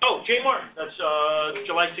there isn't. Oh, Jay Martin. That's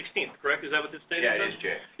July 16th, correct? Is that what this date is? Yeah, it is,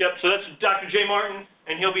 Jay. Yep, so that's Dr. Jay Martin,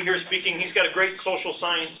 and he'll be here speaking. He's got a great social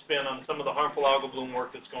science spin on some of the harmful algal bloom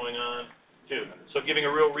work that's going on, too. So giving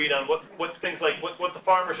a real read on what things like, what the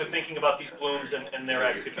farmers are thinking about these blooms and their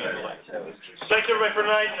activity in the life. So thanks, everybody, for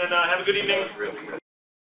tonight, and have a good evening.